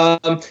 years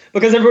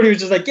because everybody was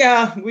just like,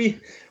 yeah, we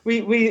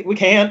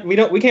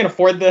can't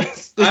afford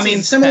this. I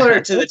mean, similar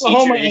to the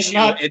teacher issue,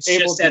 it's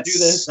just that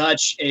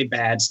such a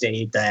bad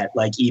state that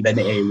like even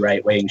a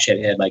right-wing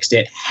shithead like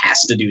Stitt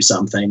has to do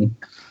something.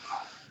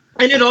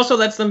 And it also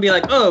lets them be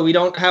like, oh, we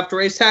don't have to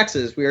raise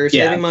taxes. We are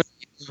saving money.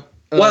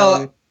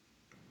 Well,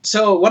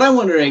 so what I'm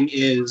wondering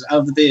is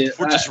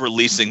we're just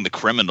releasing the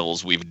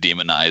criminals we've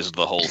demonized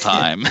the whole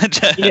time.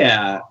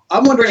 Yeah.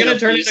 I'm wondering if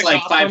these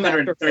like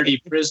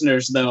 530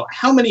 prisoners, though,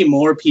 how many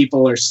more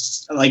people are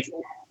like,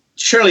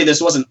 surely this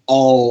wasn't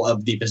all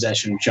of the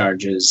possession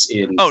charges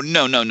in... Oh,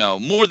 no.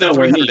 More than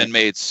 300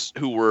 inmates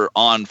who were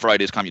on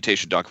Friday's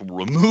commutation docket were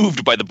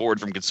removed by the board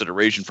from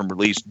consideration from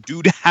release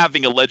due to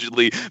having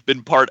allegedly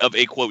been part of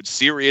a, quote,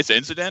 serious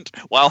incident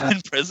while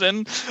in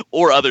prison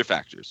or other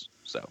factors.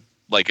 So,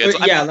 like...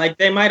 like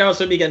they might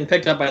also be getting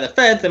picked up by the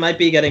feds. They might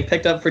be getting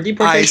picked up for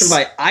deportation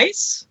by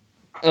ICE.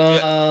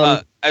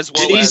 As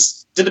well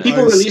as... Do the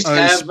people released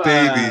have...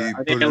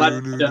 Are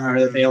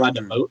they allowed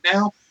to vote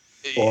now?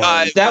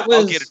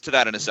 I'll get to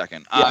that in a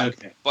second.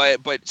 Okay.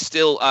 But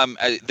still,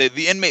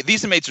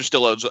 these inmates are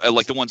still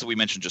like the ones that we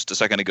mentioned just a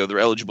second ago. They're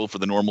eligible for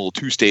the normal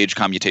 2-stage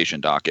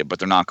commutation docket, but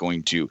they're not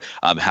going to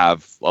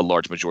have a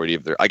large majority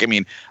of their. Like, I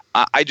mean,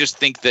 I just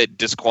think that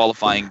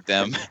disqualifying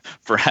them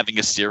for having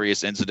a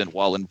serious incident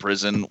while in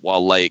prison,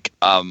 while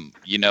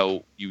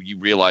you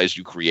realize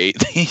you create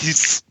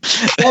these.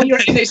 Well, you're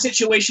in a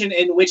situation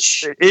in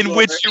which you're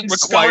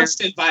required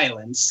constant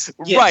violence,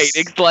 yes. Right?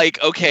 It's like,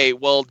 okay,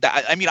 well,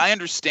 I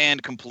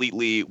understand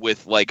completely.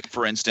 With like,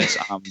 for instance,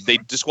 they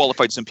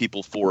disqualified some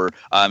people for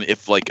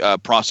if like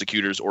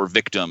prosecutors or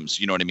victims,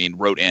 you know what I mean,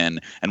 wrote in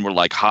and were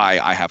like,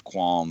 "Hi, I have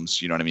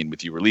qualms," you know what I mean,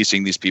 with you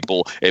releasing these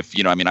people. If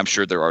I'm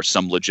sure there are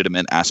some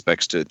legitimate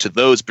aspects to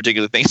those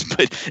particular things,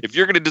 but if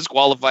you're going to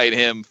disqualify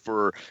him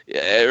for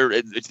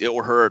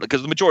or her,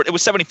 because the majority, it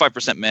was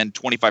 75% men,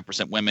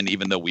 25% women,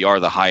 even though we are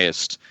the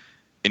highest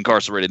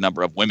incarcerated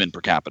number of women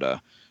per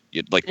capita.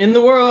 Like in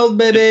the world,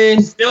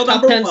 baby, still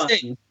number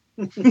 1.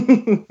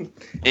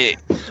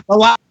 Well,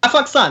 why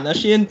fuck son? Is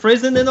she in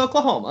prison in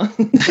Oklahoma?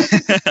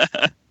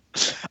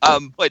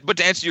 But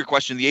to answer your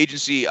question, the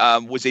agency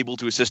was able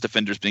to assist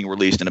offenders being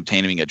released in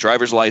obtaining a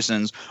driver's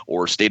license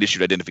or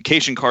state-issued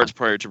identification cards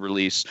prior to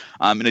release.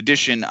 In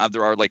addition,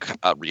 there are like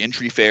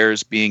reentry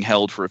fairs being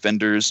held for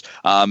offenders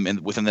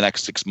within the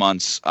next 6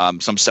 months.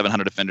 Some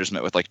 700 offenders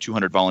met with like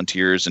 200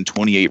 volunteers and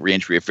 28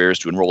 reentry affairs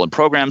to enroll in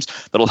programs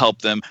that'll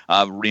help them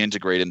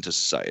reintegrate into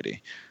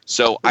society.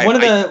 So one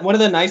of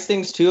the nice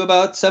things too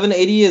about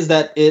 780 is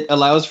that it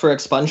allows for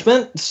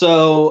expungement.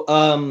 So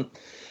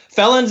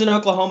felons in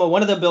Oklahoma,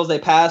 one of the bills they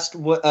passed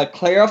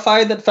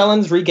clarified that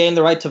felons regain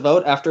the right to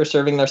vote after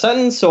serving their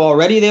sentence. So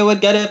already they would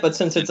get it, but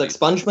since it's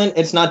expungement,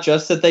 it's not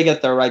just that they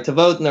get their right to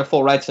vote and their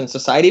full rights in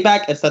society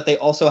back. It's that they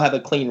also have a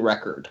clean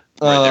record.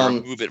 Right, they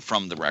remove it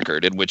from the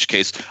record, in which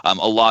case a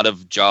lot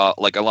of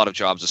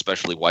jobs,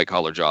 especially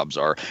white-collar jobs,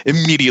 are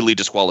immediately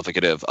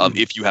disqualificative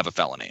if you have a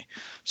felony.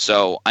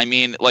 So, I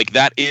mean, like,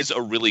 that is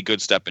a really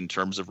good step in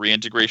terms of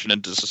reintegration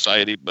into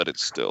society, but it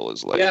still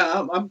is like...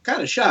 Yeah, I'm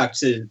kind of shocked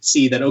to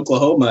see that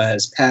Oklahoma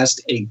has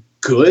passed a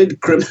good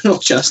criminal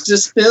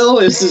justice bill.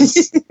 This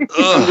is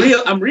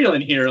I'm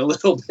reeling here a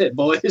little bit,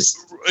 boys.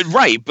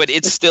 Right, but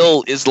it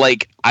still is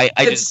like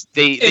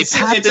they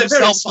pat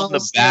themselves on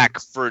the back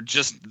for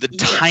just the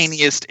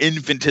tiniest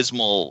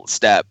infinitesimal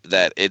step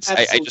that it's.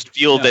 I just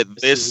feel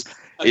that this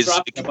is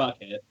a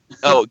bucket.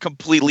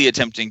 Completely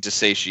attempting to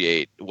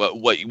satiate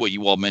what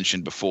you all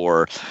mentioned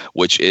before,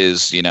 which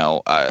is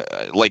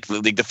like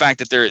the fact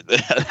that they're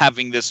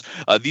having this.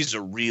 These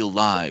are real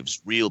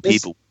lives, real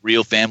people,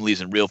 real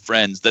families, and real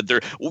friends.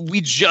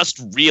 We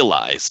just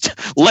realized.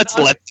 Let's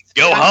let them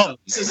go home.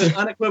 This is an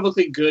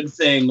unequivocally good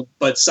thing,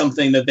 but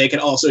something that they can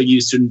also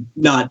use to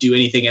not do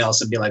anything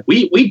else and be like,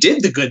 we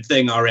did the good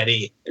thing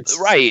already. It's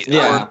right.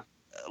 Yeah.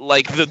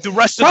 Like the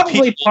rest of the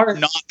people are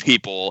not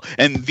people,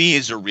 and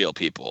these are real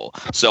people.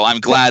 So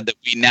I'm glad that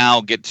we now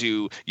get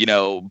to,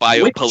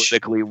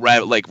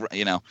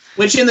 biopolitically,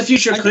 Which in the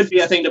future could be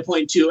a thing to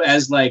point to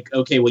as like,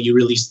 okay, well, you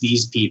release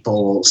these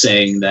people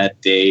saying that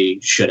they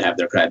should have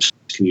their crimes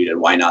commuted.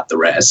 Why not the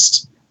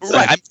rest?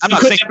 Right. I'm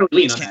not saying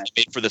lean on that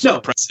for this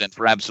precedent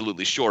for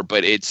absolutely sure,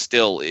 but it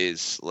still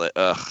is.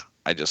 I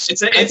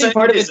think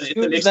part of it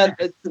too is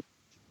that.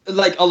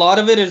 Like a lot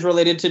of it is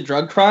related to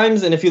drug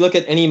crimes, and if you look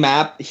at any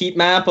heat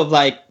map of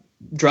like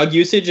drug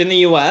usage in the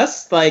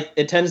U.S., like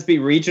it tends to be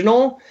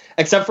regional,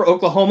 except for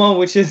Oklahoma,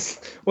 which is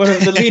one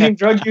of the leading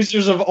drug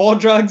users of all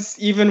drugs.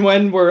 Even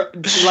when we're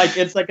like,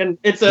 it's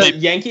a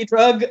Yankee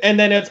drug, and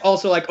then it's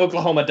also like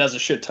Oklahoma does a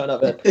shit ton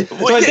of it.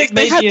 So I think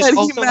maybe it's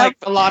also like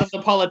a lot of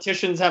the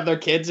politicians have their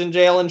kids in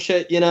jail and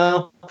shit.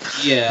 Yeah.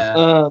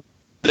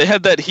 They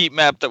had that heat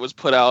map that was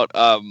put out.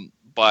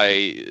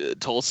 By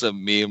Tulsa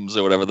Memes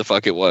or whatever the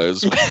fuck it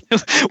was,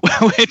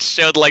 which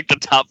showed like the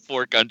top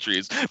 4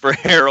 countries for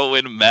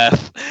heroin,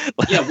 meth.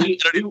 Yeah, we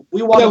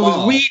won them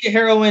all. Weed,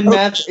 heroin,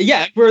 meth.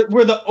 Yeah,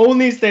 we're the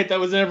only state that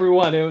was in every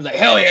one. It was like,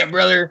 hell yeah,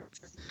 brother.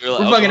 We're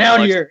fucking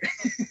out here.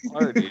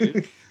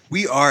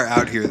 We are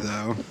out here,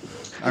 though.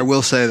 I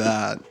will say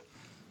that.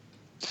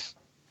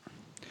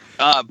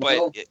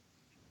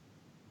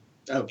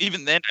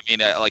 Even then, I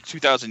mean, like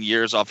 2,000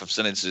 years off of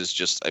sentences,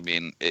 just, I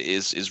mean,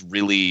 is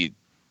really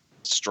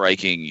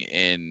striking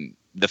in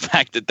the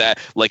fact that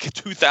like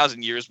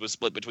 2,000 years was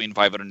split between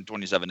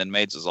 527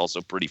 inmates is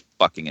also pretty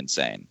fucking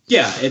insane.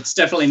 Yeah, it's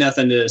definitely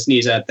nothing to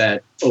sneeze at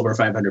that over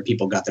 500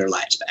 people got their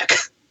lives back.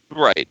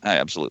 Right,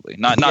 absolutely.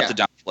 Not to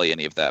downplay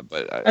any of that,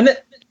 but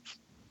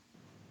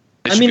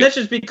let's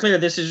just be clear.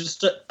 This is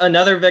just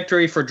another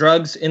victory for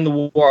drugs in the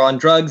war on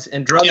drugs,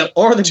 and drugs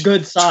or the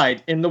good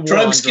side in the war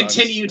on drugs. Drugs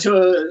continue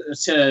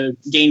to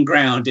gain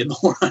ground in the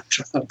war on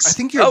drugs. I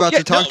think you're about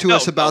to talk to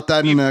us about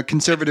that in a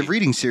conservative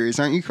reading series,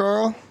 aren't you,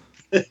 Carl?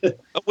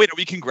 Wait, are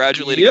we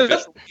congratulating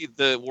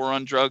the war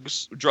on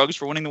drugs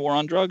for winning the war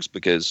on drugs?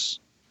 Because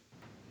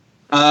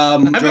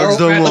drugs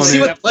don't want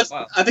it.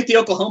 I think the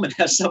Oklahoman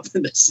has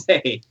something to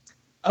say.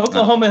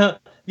 The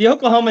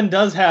Oklahoman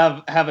does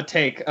have a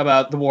take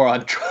about the war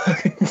on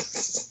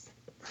drugs.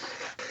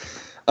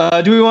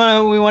 Do we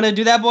want to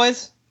do that,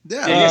 boys?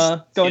 Yeah.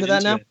 Go into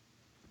that now.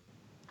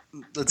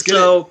 Let's get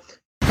it.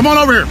 Come on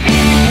over here.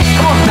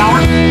 Come on,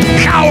 coward.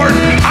 Coward!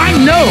 I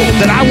know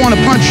that I want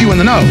to punch you in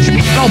the nose.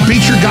 I'll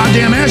beat your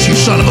goddamn ass, you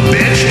son of a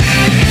bitch.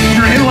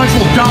 You're an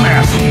intellectual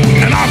dumbass.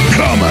 And I'm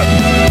coming.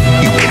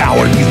 You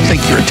coward. You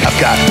think you're a tough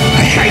guy.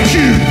 I hate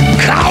you,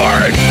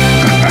 coward.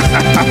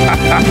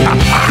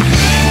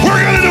 We're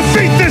going to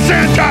defeat this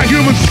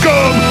anti-human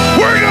scum.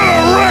 We're going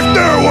to wreck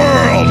their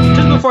world.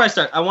 Just before I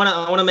start, I want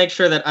to make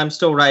sure that I'm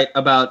still right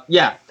about,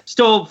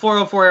 still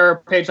 404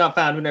 error, page not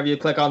found whenever you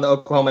click on the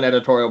Oklahoman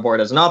editorial board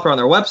as an author on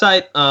their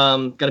website.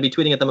 Going to be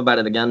tweeting at them about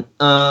it again.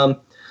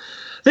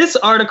 This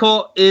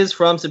article is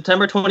from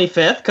September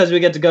 25th, because we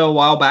get to go a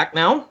while back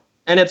now,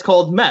 and it's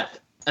called Meth,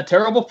 a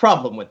Terrible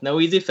Problem with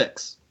No Easy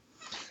Fix.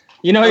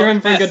 You're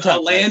in for a good time.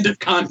 A land of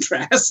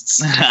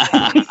contrasts.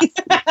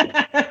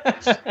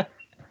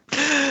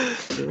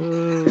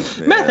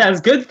 Meth has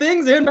good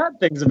things and bad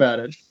things about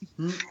it.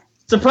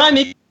 It's a prime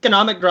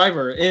economic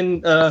driver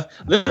in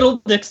Little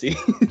Dixie.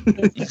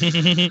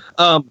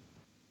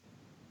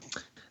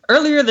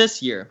 Earlier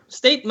this year,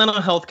 State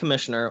Mental Health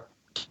Commissioner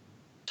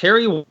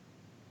Terry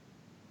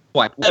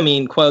White,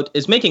 quote,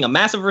 is making a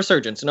massive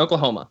resurgence in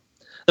Oklahoma.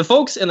 The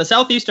folks in the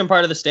southeastern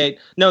part of the state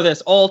know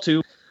this all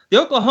too The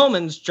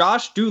Oklahomans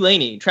Josh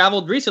Dulaney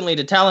traveled recently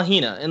to Tallahassee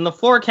in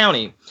LaFleur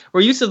County,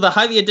 where use of the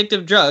highly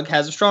addictive drug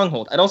has a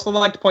stronghold. I'd also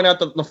like to point out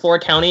that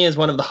LaFleur County is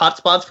one of the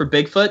hotspots for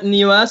Bigfoot in the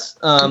U.S.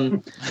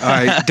 All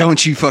right,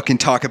 don't you fucking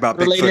talk about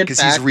Bigfoot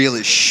because he's real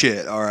as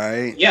shit, all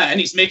right? Yeah, and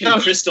he's making a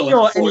crystal in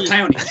LaFleur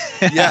County.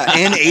 Yeah,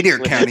 and Adair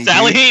County.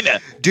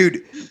 Tallahassee.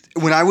 Dude,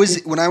 when I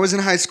was in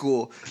high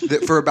school,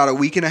 that for about a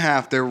week and a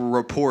half, there were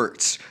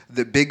reports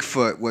that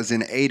Bigfoot was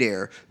in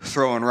Adair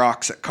throwing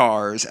rocks at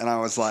cars, and I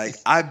was like,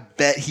 I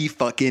bet he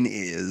fucking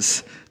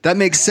is. That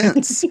makes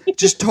sense.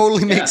 Just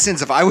totally makes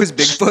sense. If I was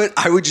Bigfoot,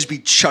 I would just be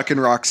chucking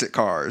rocks at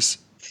cars.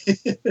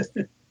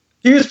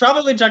 He was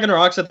probably chucking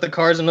rocks at the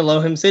cars in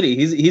Elohim City.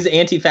 He's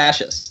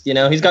anti-fascist. You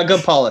know, he's got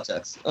good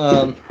politics.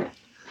 A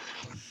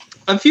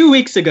few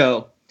weeks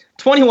ago,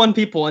 21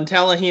 people in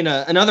Tallahassee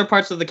and other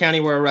parts of the county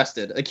were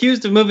arrested,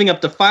 accused of moving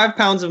up to 5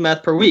 pounds of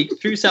meth per week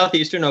through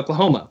southeastern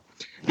Oklahoma.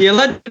 The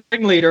alleged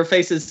leader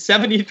faces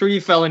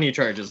 73 felony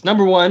charges.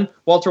 Number 1,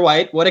 Walter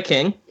White, what a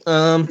king.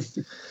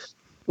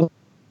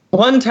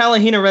 One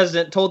Tallahassee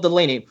resident told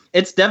Delaney,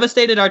 "It's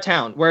devastated our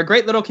town. We're a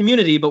great little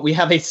community, but we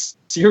have a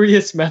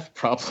serious meth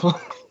problem."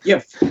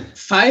 Yeah,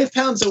 5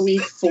 pounds a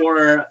week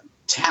for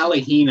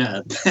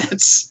Tallahassee.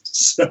 That's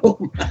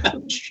so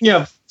much.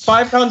 Yeah,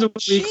 5 pounds a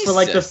week for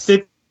like the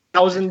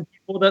 6,000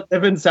 people that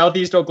live in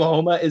southeast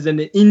Oklahoma is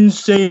an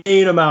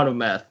insane amount of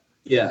meth.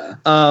 Yeah.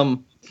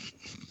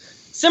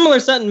 Similar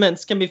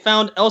sentiments can be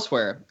found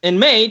elsewhere. In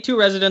May, 2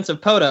 residents of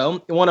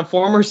Poto, one a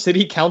former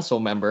city council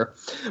member,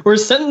 were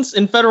sentenced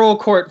in federal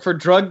court for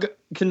drug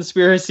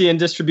conspiracy and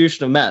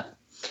distribution of meth.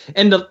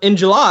 And in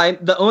July,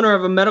 the owner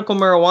of a medical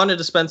marijuana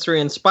dispensary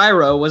in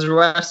Spiro was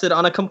arrested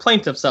on a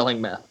complaint of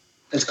selling meth.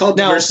 It's called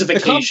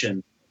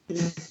diversification.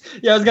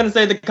 Yeah, I was gonna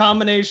say the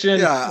combination.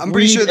 Yeah, I'm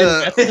pretty sure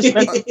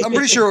I'm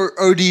pretty sure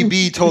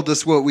ODB told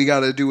us what we got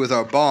to do with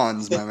our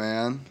bonds, my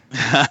man.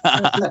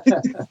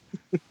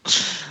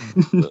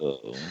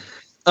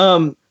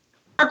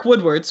 Mark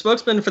Woodward,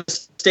 spokesman for the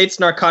state's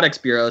Narcotics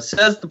Bureau,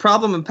 says the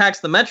problem impacts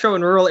the metro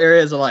and rural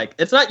areas alike.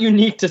 It's not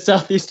unique to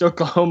southeast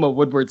Oklahoma,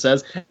 Woodward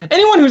says.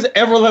 Anyone who's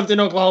ever lived in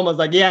Oklahoma is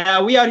like,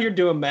 yeah, we out here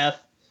doing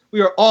meth.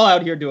 We are all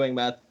out here doing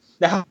meth.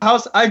 The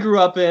house I grew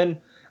up in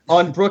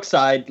on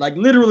Brookside, like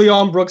literally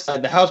on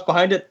Brookside, the house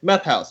behind it,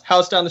 meth house.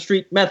 House down the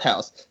street, meth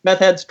house. Meth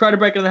heads try to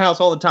break into the house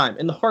all the time,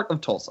 in the heart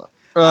of Tulsa.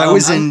 I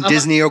was in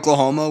Disney,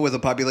 Oklahoma with a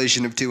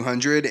population of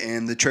 200,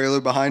 and the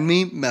trailer behind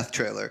me, meth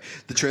trailer.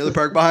 The trailer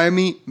park behind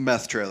me,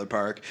 meth trailer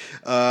park.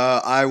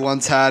 I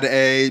once had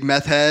a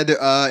meth head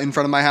in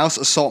front of my house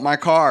assault my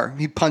car.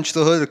 He punched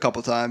the hood a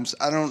couple times.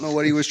 I don't know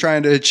what he was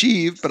trying to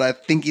achieve, but I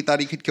think he thought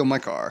he could kill my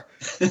car.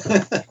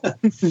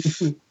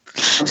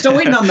 I'm still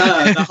waiting on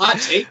the hot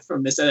take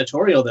from this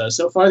editorial, though.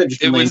 So far, they've just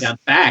been laying down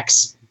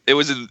facts. It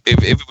was if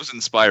it was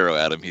in Spyro,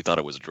 Adam, he thought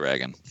it was a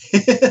dragon.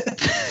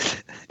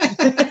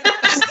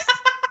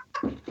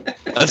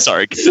 I'm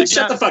sorry.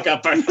 Shut the fuck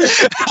up, Parker.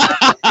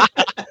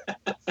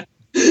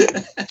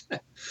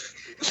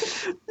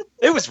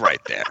 It was right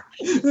there.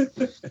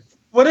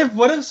 What if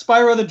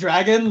Spyro the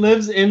Dragon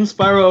lives in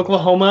Spyro,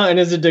 Oklahoma, and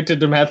is addicted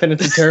to meth, and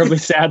it's a terribly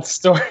sad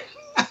story?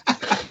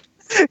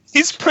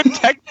 He's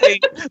protecting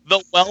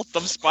the wealth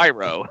of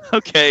Spyro,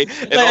 okay?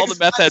 And all the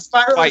meth heads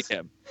fight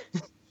him.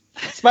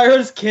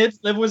 Spyro's kids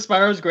live with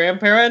Spyro's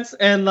grandparents,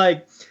 and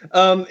like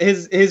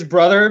his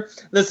brother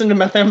listened to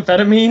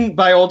Methamphetamine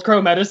by Old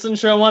Crow Medicine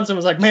Show once and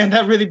was like, man,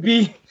 that really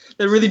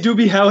do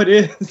be how it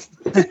is.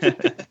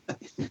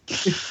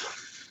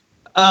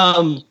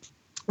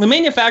 The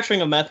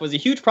manufacturing of meth was a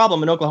huge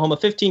problem in Oklahoma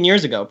 15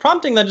 years ago,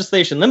 prompting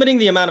legislation limiting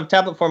the amount of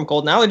tablet form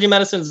cold and allergy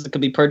medicines that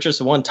could be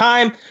purchased at one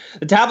time.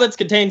 The tablets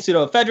contain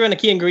pseudoephedrine, a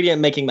key ingredient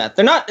in making meth.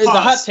 They're not. The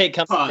hot take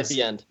comes at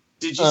the end.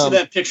 Did you see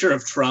that picture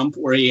of Trump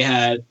where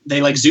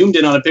they like zoomed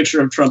in on a picture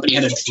of Trump and he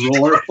had a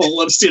drawer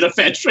full of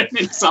pseudoephedrine in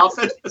his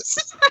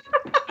office?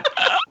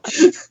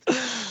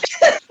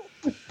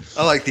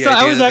 I like the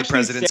idea that the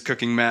president's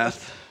cooking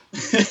meth.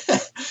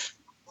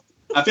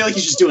 I feel like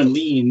he's just doing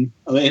lean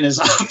in his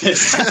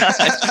office.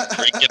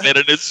 Drinking it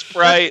in his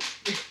Sprite.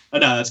 Oh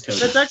no, that's Coke.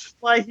 That's actually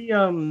why he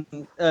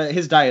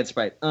his diet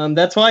Sprite.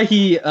 That's why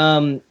he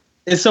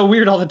is so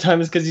weird all the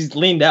time, is because he's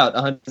leaned out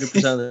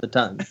 100% of the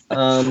time.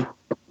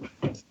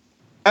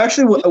 I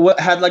actually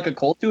had like a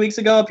cold 2 weeks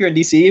ago up here in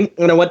DC,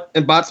 and I went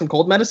and bought some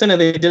cold medicine,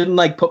 and they didn't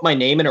like put my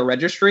name in a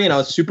registry, and I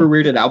was super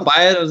weirded out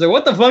by it. I was like,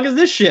 what the fuck is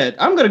this shit?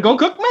 I'm gonna go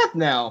cook meth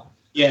now.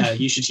 Yeah,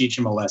 you should teach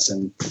him a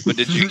lesson. But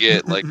did you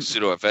get like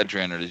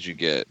pseudoephedrine, or did you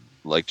get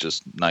like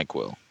just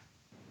NyQuil?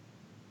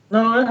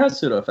 No, it has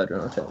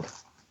pseudoephedrine, I think.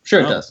 Sure,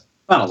 it does.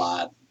 Not a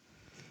lot.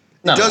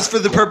 It does for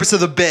the purpose of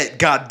the bit,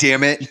 god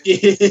damn it.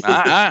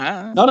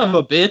 Not of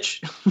a bitch.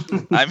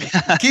 I mean,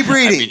 keep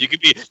reading. I mean,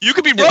 you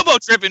could be robo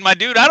tripping, my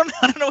dude. I don't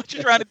know what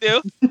you're trying to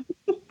do.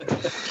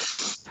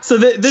 So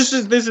this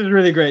is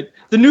really great.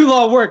 The new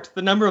law worked.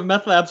 The number of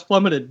meth labs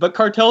plummeted, but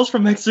cartels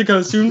from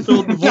Mexico soon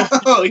filled the void.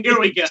 Oh, here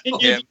we go.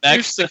 Yeah,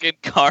 Mexican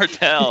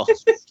cartel.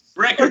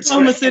 Records.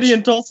 Oklahoma City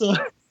and Tulsa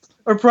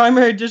are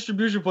primary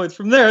distribution points.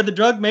 From there, the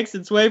drug makes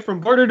its way from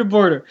border to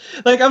border.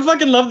 Like, I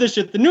fucking love this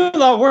shit. The new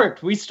law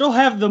worked. We still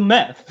have the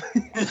meth.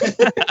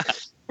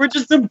 We're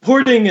just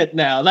importing it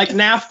now. Like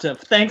NAFTA.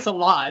 Thanks a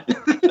lot.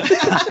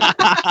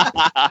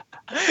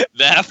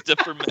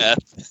 NAFTA for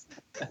meth.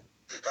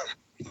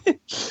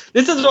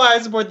 This is why I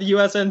support the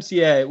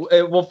USMCA.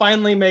 It will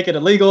finally make it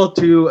illegal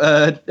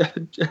to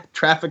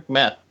traffic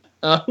meth.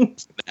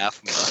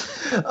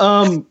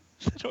 NAFTA.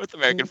 North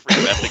American Free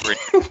Meth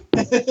Agreement.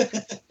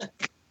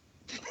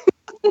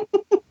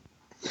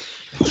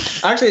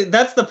 Actually,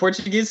 that's the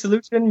Portuguese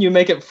solution. You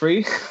make it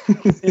free.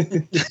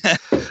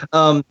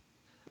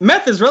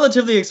 Meth is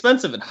relatively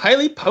expensive and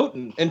highly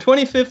potent. In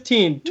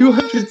 2015,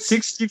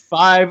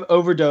 265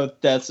 overdose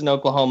deaths in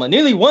Oklahoma.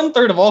 Nearly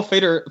 1/3 of all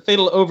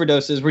fatal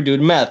overdoses were due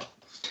to meth.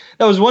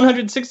 That was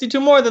 162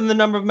 more than the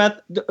number of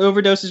meth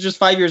overdoses just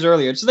 5 years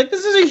earlier. It's just like,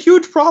 this is a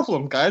huge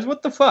problem, guys.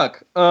 What the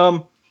fuck?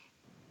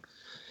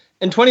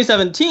 In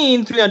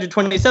 2017,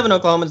 327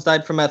 Oklahomans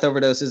died from meth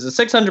overdoses, a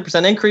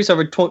 600% increase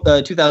over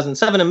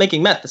 2007, and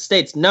making meth the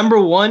state's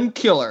 #1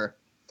 killer.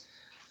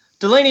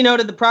 Delaney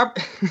noted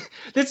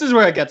This is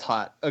where it gets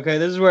hot. Okay,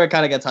 this is where it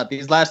kind of gets hot.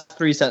 These last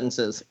three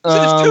sentences. So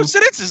there's 2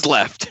 sentences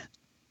left.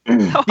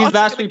 These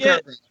last 3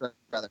 paragraphs,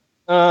 rather.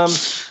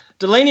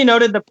 Delaney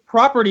noted the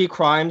property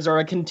crimes are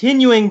a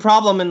continuing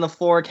problem in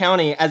LaFleur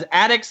County as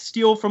addicts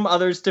steal from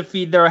others to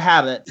feed their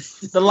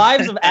habits. The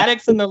lives of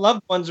addicts and their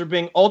loved ones are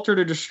being altered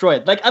or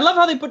destroyed. Like, I love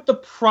how they put the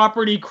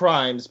property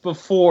crimes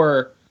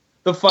before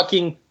the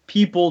fucking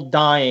people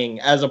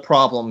dying as a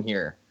problem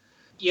here.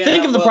 Yeah,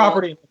 think of the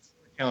property in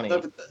LaFleur County.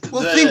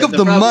 Think of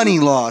the money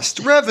lost,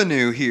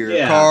 revenue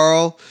here,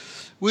 Carl.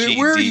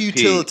 We're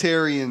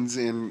utilitarians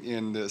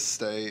in this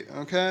state,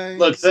 okay?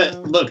 Look,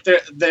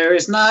 there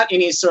is not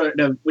any sort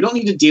of... We don't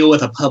need to deal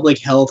with a public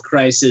health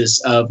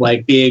crisis of,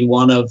 like, being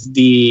one of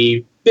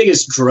the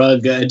biggest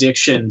drug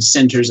addiction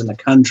centers in the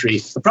country.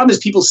 The problem is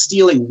people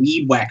stealing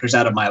weed whackers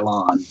out of my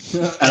lawn,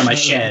 out of my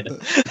shed.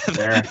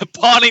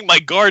 Pawning my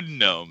garden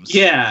gnomes.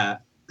 Yeah.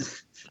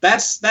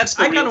 That's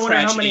the real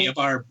tragedy of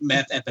our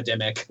meth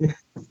epidemic.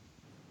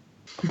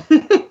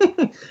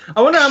 I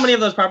wonder how many of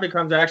those property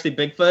crimes are actually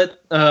Bigfoot.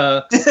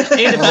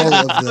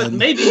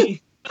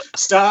 Maybe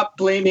stop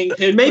blaming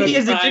Bigfoot. Maybe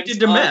is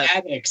addicted to meth.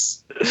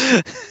 Addicts.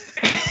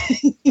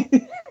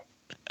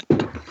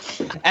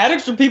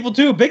 Addicts are people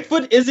too.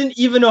 Bigfoot isn't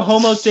even a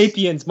Homo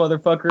sapiens,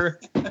 motherfucker.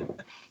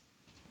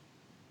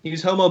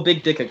 He's Homo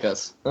Big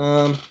Dickicus.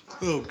 Oh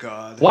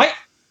God.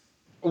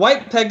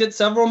 White pegged it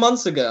several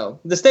months ago.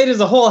 The state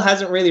as a whole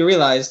hasn't really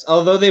realized,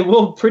 although they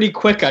will pretty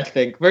quick, I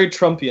think. Very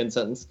Trumpian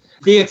sentence.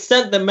 The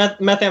extent that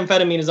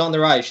methamphetamine is on the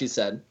rise, she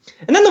said.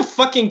 And then the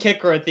fucking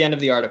kicker at the end of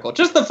the article.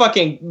 Just the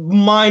fucking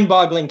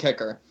mind-boggling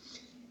kicker.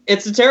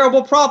 It's a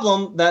terrible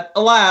problem that,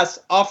 alas,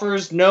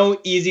 offers no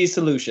easy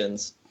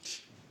solutions.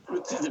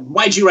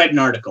 Why'd you write an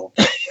article?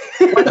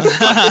 What the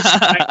fuck did you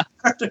write an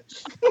article?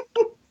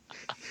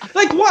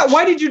 Like,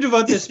 why did you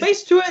devote this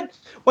space to it?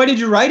 Why did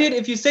you write it?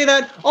 If you say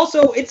that,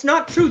 also, it's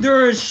not true. There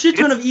are a shit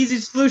ton of easy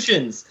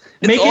solutions.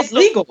 Make it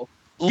legal.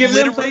 Give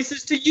them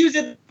places to use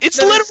it. It's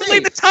literally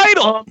the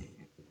title.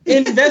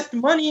 Invest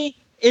money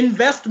in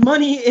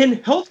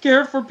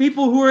healthcare for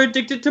people who are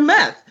addicted to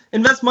meth.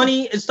 Invest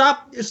money and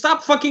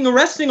stop fucking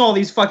arresting all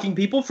these fucking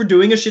people for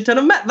doing a shit ton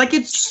of meth. Like,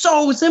 it's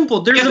so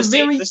simple. There's a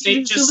very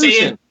easy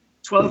solution.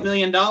 $12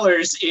 million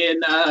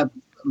in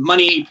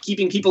money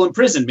keeping people in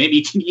prison. Maybe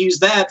you can use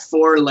that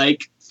for,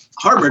 like,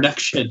 harm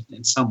reduction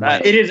in some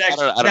way. It is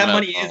actually that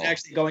money is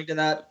actually going to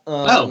that.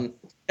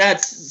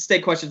 That's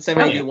State Question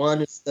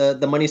 781. It's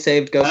the money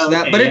saved goes to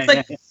that. But it's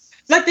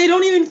like they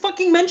don't even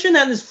fucking mention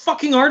that in this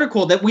fucking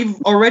article that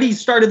we've already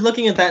started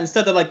looking at that.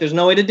 Instead of like, there's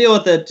no way to deal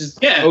with it.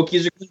 Just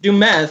Okies are going to do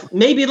meth.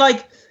 Maybe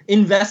like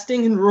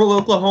investing in rural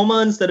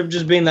Oklahoma instead of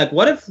just being like,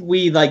 what if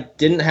we like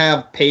didn't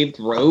have paved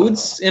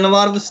roads in a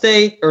lot of the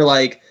state, or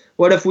like,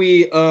 what if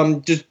we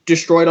just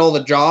destroyed all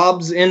the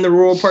jobs in the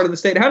rural part of the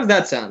state? How does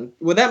that sound?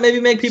 Would that maybe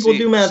make people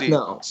do meth?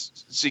 No.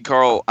 See,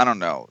 Carl, I don't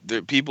know.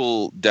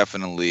 People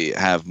definitely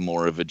have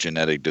more of a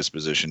genetic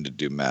disposition to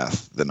do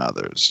meth than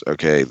others.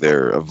 Okay,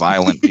 they're a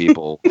violent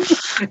people.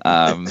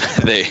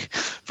 They,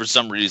 for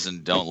some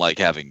reason, don't like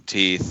having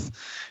teeth.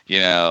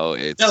 You know,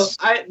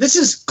 this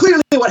is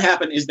clearly what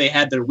happened. Is they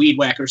had their weed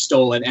whacker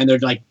stolen, and they're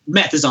like,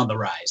 meth is on the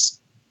rise.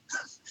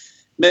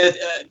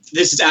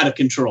 This is out of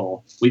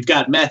control. We've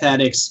got meth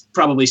addicts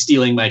probably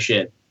stealing my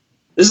shit.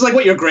 This is like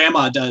what your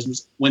grandma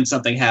does when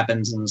something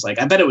happens, and it's like,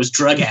 I bet it was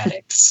drug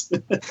addicts.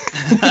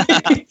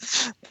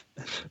 It's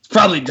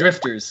probably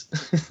drifters.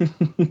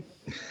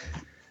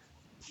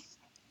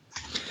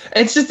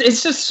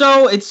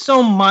 It's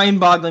so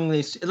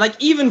mind-bogglingly, like,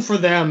 even for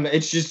them,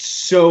 it's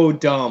just so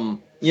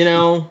dumb, you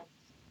know?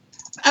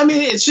 I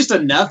mean, it's just a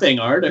nothing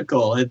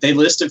article. They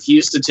list a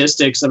few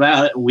statistics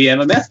about we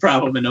have a meth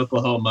problem in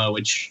Oklahoma,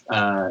 which,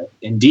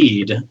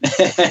 indeed.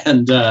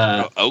 And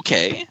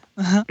okay.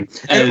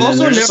 And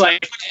also, they're just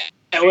like,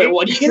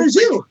 what are you gonna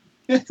do?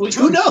 Which,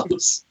 who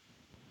knows?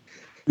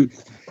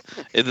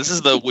 This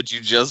is the "would you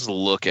just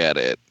look at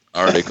it"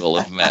 article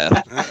of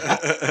meth.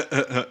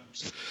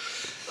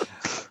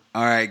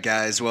 All right,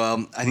 guys.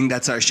 Well, I think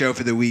that's our show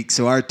for the week.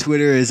 So our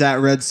Twitter is at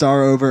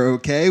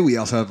RedStarOverOK. We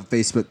also have a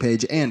Facebook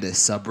page and a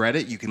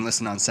subreddit. You can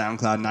listen on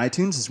SoundCloud and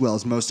iTunes, as well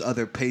as most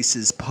other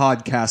places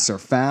podcasts are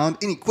found.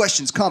 Any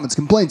questions, comments,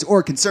 complaints,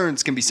 or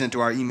concerns can be sent to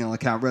our email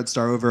account,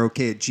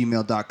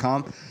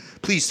 redstaroverok@gmail.com.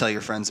 Please tell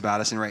your friends about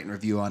us and rate and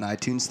review on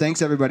iTunes.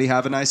 Thanks, everybody.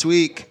 Have a nice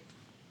week.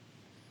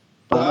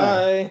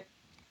 Bye.